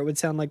things where it would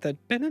sound like the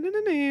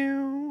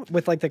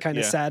with like the kind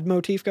of Yeah. sad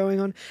motif going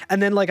on.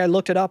 And then like I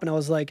looked it up and I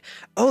was like,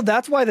 oh,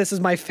 that's why this is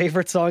my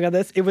favorite song on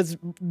this.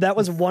 That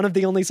was one of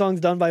the only songs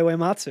done by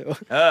Uematsu.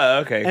 Oh,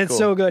 okay. And it's cool.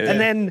 so good.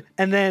 Yeah.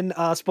 And then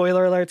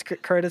spoiler alerts,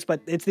 Curtis,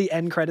 but it's the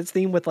end credits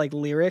theme with like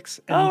lyrics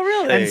and, Oh,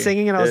 really? and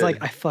singing. And I was Yeah.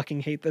 like, I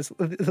fucking hate this.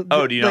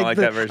 Oh, do you not like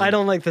the- that version? I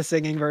don't like the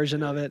singing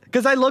version of it.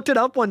 Because I looked it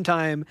up one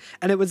time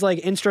and it was like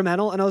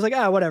instrumental. And I was like,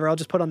 whatever, I'll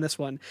just put on this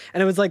one.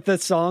 And it was like the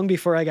song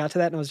before I got to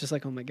that. And I was just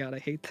like, oh my God, I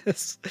hate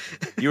this.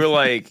 You were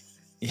like,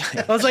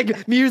 I was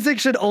like, music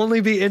should only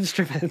be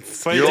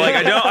instruments. But you're like,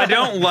 I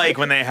don't like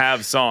when they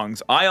have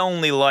songs. I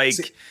only like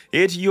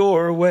it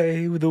your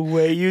way, the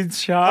way you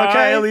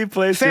shyly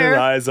place fair, your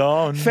eyes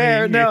on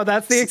Fair. me. No,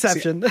 that's the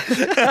exception.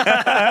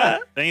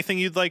 Anything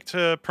you'd like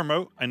to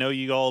promote? I know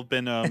you all have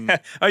been.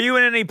 Are you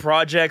in any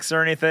projects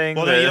or anything?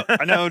 Well, that-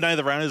 I know Night of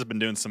the Round has been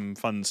doing some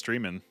fun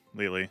streaming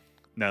lately.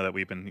 Now that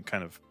we've been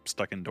kind of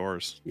stuck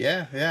indoors.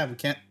 Yeah, we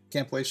can't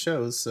play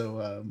shows,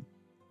 so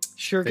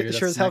sure figure as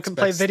that's hell next can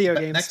play best- video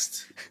be-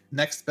 games.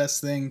 Next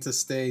best thing to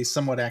stay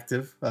somewhat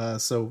active.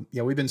 So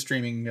yeah, we've been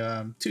streaming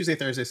Tuesday,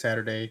 Thursday,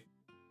 Saturday,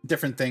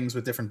 different things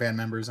with different band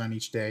members on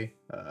each day.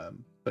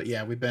 But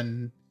yeah, we've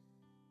been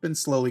been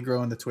slowly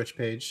growing the Twitch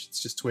page.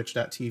 It's just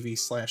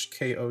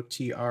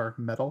twitch.tv/KOTR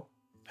metal.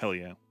 Hell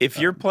yeah. If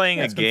you're playing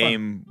yeah, a it's been fun.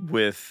 game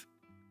with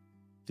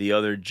the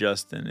other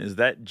Justin, is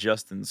that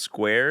Justin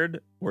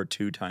squared or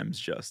 2 times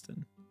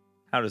Justin?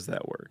 How does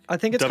that work? I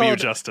think it's W called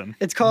Justin.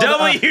 It's called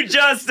W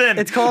Justin.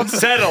 it's called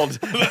settled.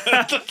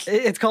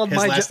 It's called His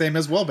my. last name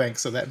is Wellbank,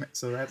 so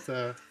that's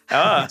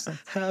Ah.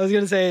 I was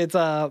gonna say it's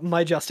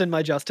my Justin,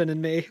 and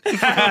me.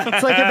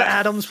 It's like if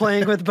Adam's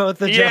playing with both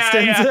the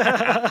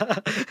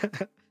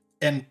Justins.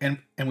 and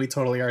we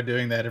totally are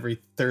doing that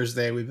every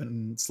Thursday. We've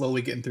been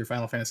slowly getting through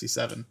Final Fantasy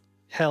VII.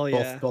 Hell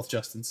yeah. Both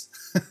Justins.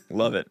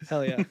 Love it.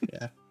 Hell yeah.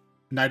 Yeah.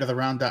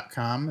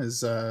 Nightoftheround.com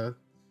is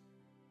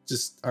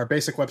just our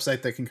basic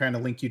website that can kind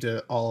of link you to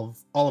all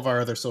of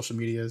our other social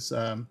medias,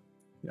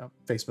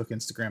 Facebook,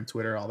 Instagram,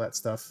 Twitter, all that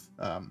stuff.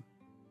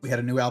 We had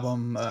a new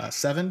album,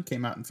 7,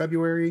 came out in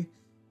February,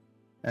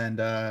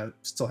 and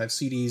still have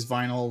CDs,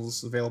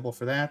 vinyls available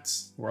for that.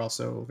 We're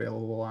also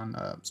available on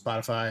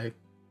Spotify,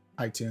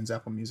 iTunes,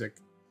 Apple Music,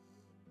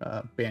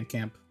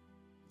 Bandcamp,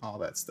 all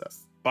that stuff.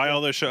 Buy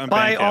all their shit on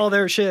Buy Bandcamp. all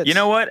their shit. You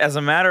know what? As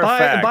a matter of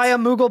fact, buy a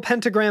Moogle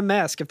pentagram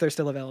mask if they're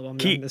still available. I'm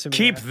keep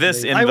assuming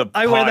this in I the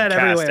wear that podcast,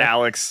 everywhere.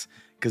 Alex,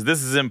 because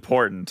this is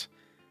important.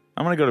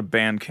 I'm gonna go to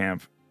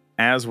Bandcamp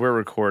as we're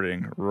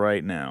recording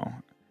right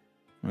now.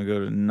 I'm gonna go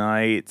to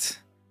Night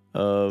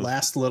of.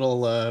 Last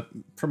little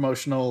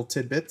promotional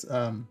tidbit.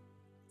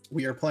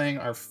 We are playing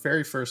our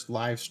very first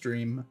live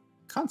stream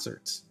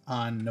concert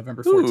on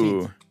November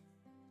 14th,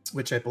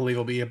 which I believe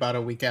will be about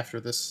a week after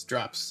this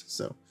drops.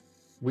 So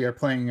we are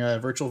playing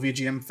Virtual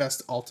VGM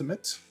Fest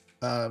Ultimate,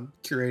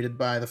 curated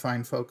by the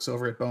fine folks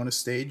over at Bonus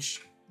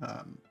Stage.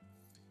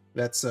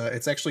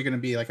 It's actually going to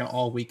be like an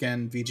all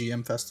weekend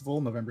VGM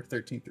festival, November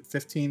 13th through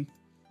 15th.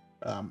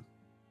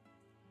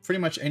 Pretty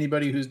much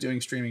anybody who's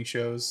doing streaming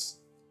shows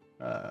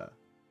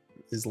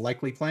is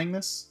likely playing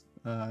this.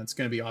 It's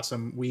going to be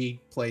awesome.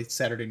 We play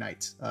Saturday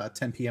night,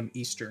 10 p.m.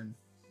 Eastern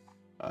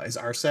is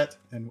our set,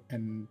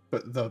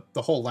 but the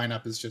whole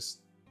lineup is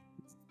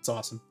it's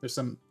awesome. There's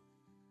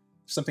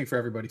something for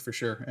everybody for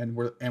sure, and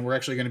we're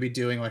actually going to be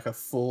doing like a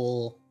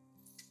full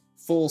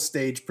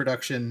stage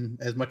production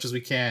as much as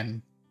we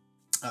can.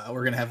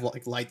 We're going to have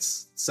like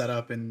lights set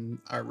up in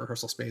our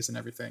rehearsal space and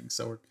everything,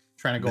 so we're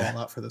trying to go all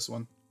out for this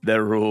one.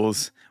 That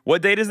rules.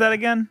 What date is that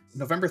again?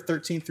 November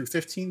 13th through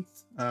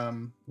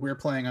 15th. We're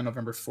playing on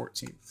November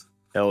 14th.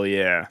 Hell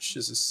yeah. Which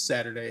is a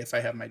Saturday, if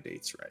I have my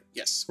dates right.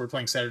 Yes, we're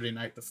playing Saturday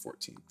night, the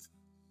 14th.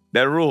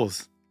 That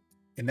rules.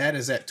 And that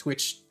is at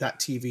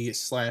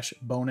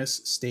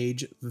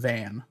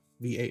twitch.tv/bonusstagevan,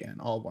 VAN,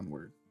 all one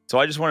word. So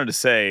I just wanted to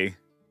say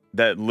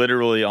that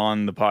literally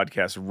on the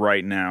podcast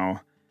right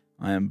now,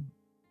 I am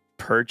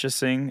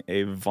purchasing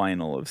a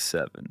vinyl of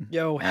 7.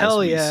 Yo, as hell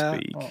we yeah.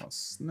 speak. Oh,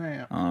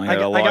 snap.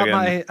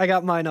 I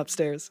got mine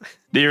upstairs.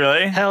 Do you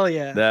really? Hell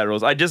yeah. That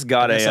rules. I just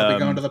got I guess I'll be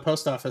going to the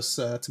post office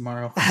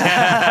tomorrow.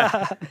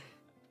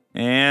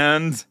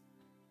 And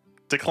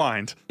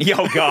declined.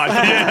 Oh God.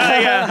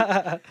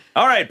 Yeah.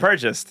 All right,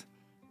 purchased.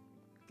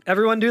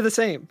 Everyone do the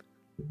same.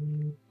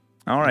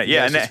 All right, You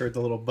yeah. guys just heard the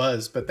little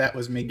buzz, but that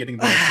was me getting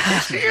the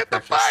notification.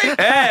 Hey,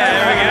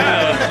 there we go.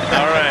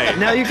 All right.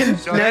 Now you can.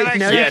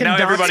 Now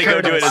everybody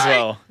go do it as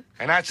well.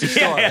 And that's the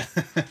story.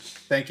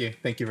 Thank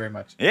you very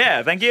much.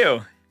 Yeah, thank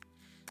you.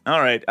 All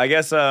right, I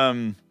guess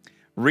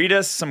read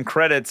us some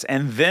credits,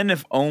 and then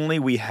if only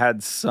we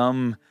had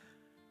some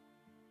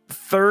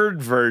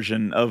third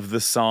version of the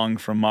song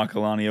from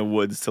Macalania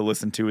Woods to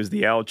listen to as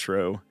the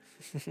outro.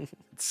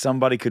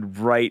 Somebody could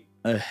write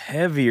a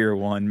heavier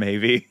one,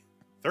 maybe.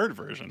 Third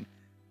version.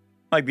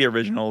 Like the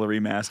original, the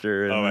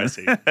remaster. And I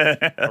see.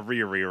 A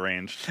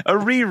rearranged. A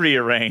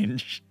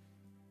rearrange.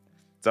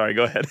 Sorry,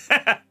 go ahead.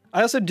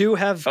 I also do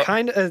have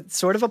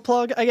sort of a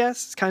plug, I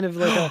guess. It's kind of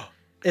like a.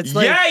 It's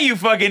like, yeah, you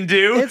fucking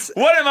do.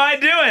 What am I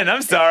doing?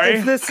 I'm sorry.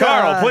 It's this,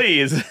 Carl,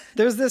 please.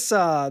 There's this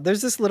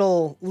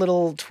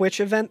little Twitch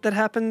event that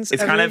happens.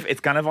 It's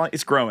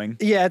growing.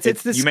 Yeah,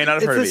 it's this. You may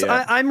not have heard of it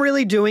yet. I'm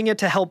really doing it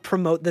to help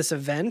promote this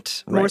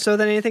event more so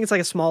than anything. It's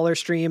like a smaller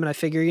stream, and I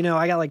figure,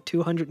 I got like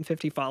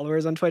 250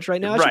 followers on Twitch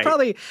right now. I should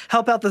probably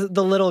help out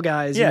the little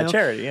guys. Yeah,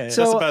 charity. Yeah,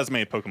 so, that's about as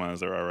many Pokemon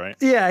as there are, right?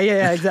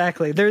 Yeah,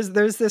 exactly. There's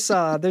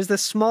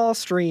this small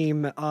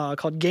stream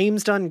called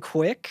Games Done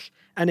Quick.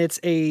 And it's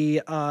a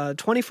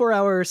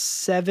 24-hour,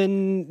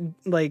 7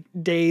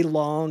 day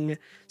long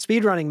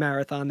speedrunning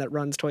marathon that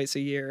runs twice a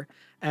year.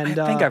 And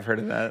I think I've heard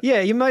of that. Yeah,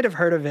 you might have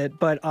heard of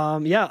it. But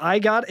I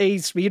got a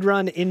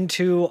speedrun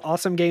into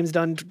Awesome Games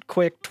Done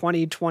Quick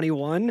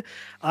 2021.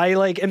 I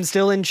am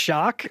still in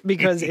shock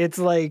because it's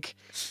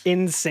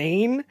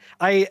insane.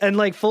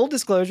 Full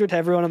disclosure to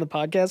everyone on the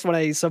podcast, when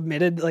I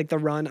submitted the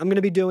run, I'm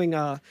gonna be doing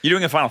You're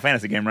doing a Final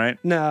Fantasy game, right?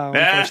 No,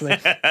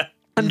 unfortunately.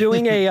 I'm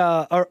doing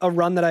a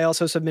run that I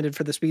also submitted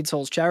for the Speed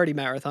Souls charity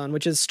marathon,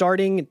 which is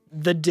starting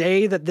the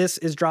day that this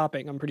is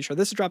dropping. I'm pretty sure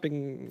this is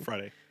dropping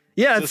Friday.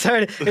 Yeah, it's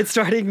starting.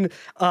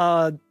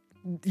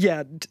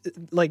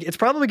 It's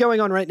probably going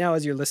on right now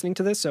as you're listening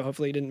to this, so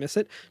hopefully you didn't miss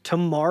it.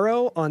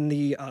 Tomorrow on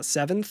the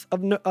 7th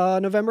of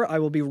November, I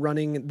will be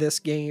running this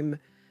game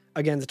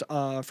against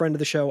a friend of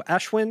the show,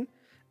 Ashwin.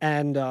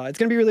 And it's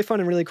going to be really fun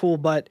and really cool.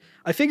 But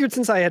I figured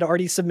since I had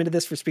already submitted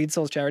this for Speed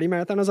Souls Charity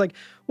Marathon, I was like,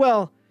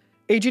 well,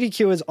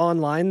 AGDQ is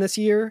online this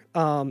year,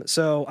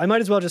 so I might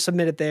as well just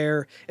submit it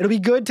there. It'll be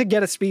good to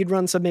get a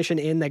speedrun submission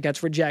in that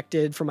gets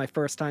rejected for my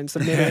first time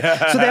submitting.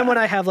 So then when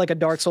I have like a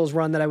Dark Souls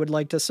run that I would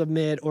like to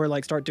submit, or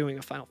like start doing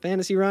a Final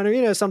Fantasy run,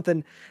 or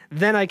something,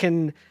 then I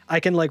can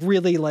like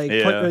really like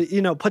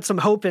put some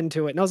hope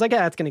into it. And I was like,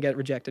 yeah, it's gonna get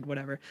rejected,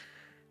 whatever.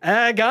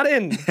 I got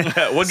in.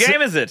 What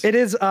game is it? It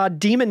is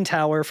Demon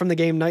Tower from the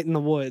game Night in the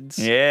Woods.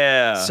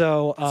 Yeah.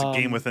 So it's a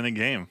game within a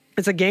game.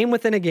 It's a game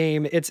within a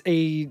game. It's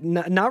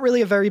not really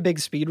a very big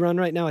speed run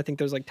right now. I think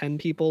there's like 10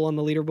 people on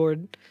the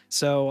leaderboard.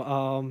 So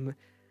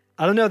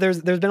I don't know.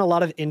 There's been a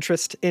lot of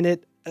interest in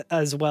it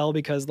as well,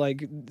 because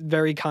like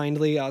very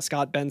kindly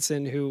Scott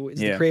Benson, who is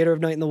the creator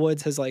of Night in the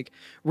Woods, has like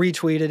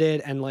retweeted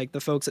it, and like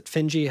the folks at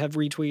Finji have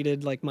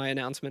retweeted like my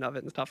announcement of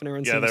it and stuff. And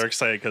everyone they're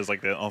excited because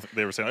like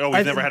they were saying, oh,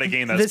 we've never had a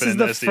game that's been in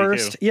the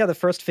SDQ.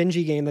 first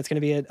Finji game that's going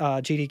to be at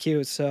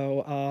GDQ.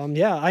 So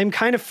I'm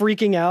kind of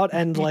freaking out,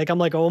 and like I'm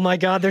like, oh my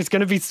god, there's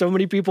going to be so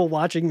many people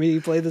watching me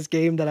play this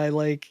game that I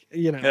like,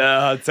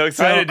 Yeah, I'm so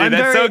excited, dude.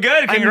 That's so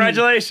good.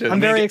 Congratulations. I'm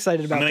very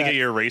excited about that. I'm gonna get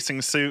your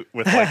racing suit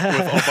with a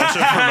bunch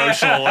of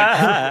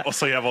promotional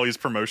also you have all these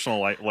promotional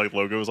like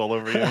logos all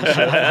over you and shit.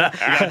 You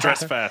gotta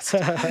dress fast.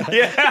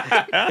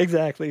 Yeah.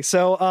 Exactly.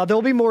 So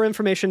there'll be more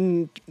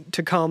information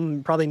to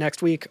come probably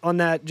next week on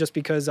that, just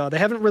because they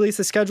haven't released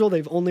the schedule.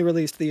 They've only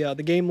released the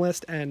game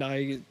list, and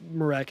I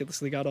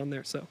miraculously got on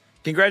there. So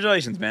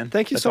congratulations, man.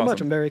 Thank you so much.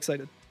 I'm very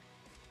excited.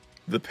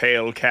 The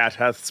pale cat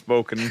hath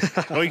spoken.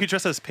 Oh, you could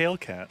dress as Pale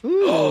Cat.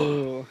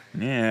 Ooh.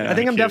 Yeah. I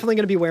think I'm definitely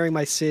going to be wearing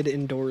my Sid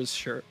Indoors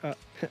shirt.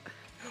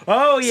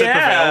 Oh, Sid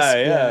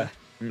yeah.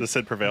 The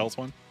Sid Prevails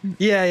one?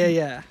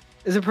 Yeah.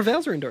 Is it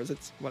Prevails or Indoors?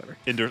 It's whatever.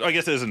 Indoors. I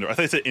guess it is indoors. I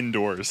thought it said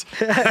indoors.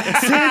 Sid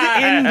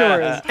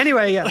Indoors.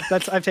 Anyway, yeah,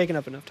 I've taken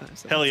up enough time.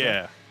 So Hell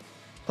yeah.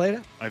 Play it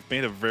out.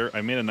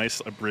 I made a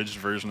nice abridged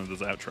version of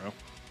this outro.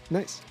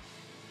 Nice.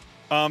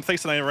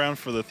 Thanks tonight around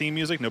for the theme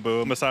music,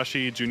 Nobuo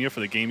Masashi Jr. for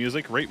the game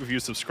music. Rate, review,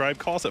 subscribe,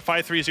 call us at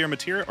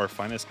 530-MATERIAL, or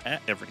find us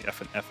at every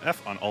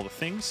FNFF on all the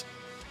things.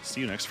 See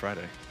you next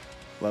Friday.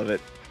 Love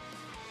it.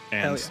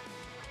 And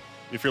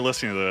if you're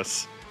listening to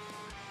this,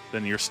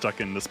 then you're stuck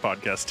in this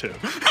podcast too.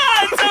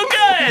 It's so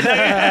good!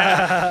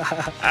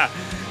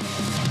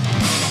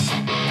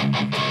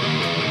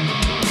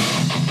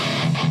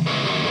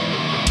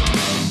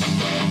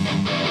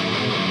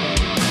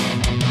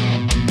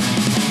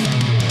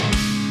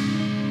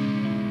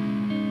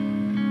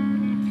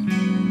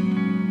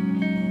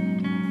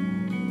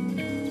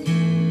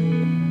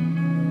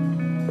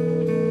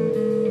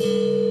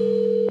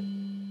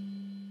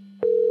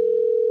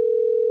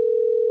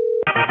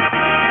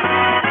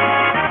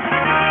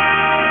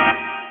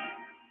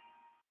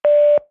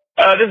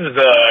 This is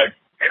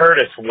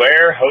Curtis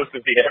Ware, host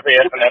of the Every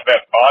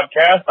FNFF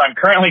podcast. I'm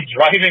currently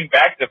driving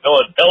back to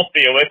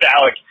Philadelphia with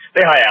Alex.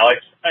 Say hi,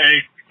 Alex.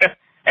 Hey.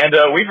 And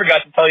we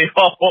forgot to tell you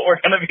all what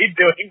we're going to be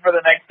doing for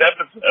the next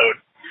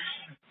episode.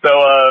 So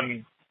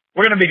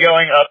we're going to be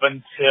going up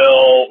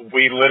until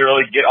we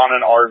literally get on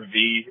an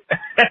RV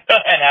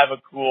and have a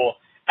cool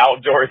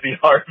outdoorsy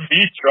RV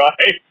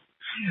drive.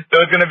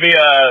 So it's going to be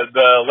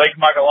the Lake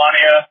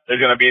Macalania. There's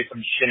going to be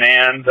some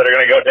shenanigans that are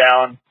going to go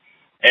down.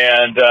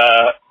 And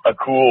a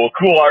cool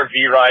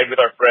RV ride with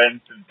our friends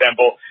to the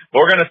temple. But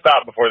we're going to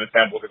stop before the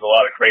temple because a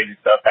lot of crazy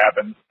stuff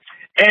happens.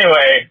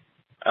 Anyway,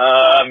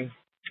 I'm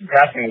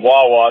passing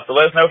Wawa, so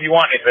let us know if you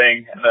want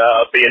anything, and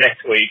I'll see you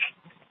next week.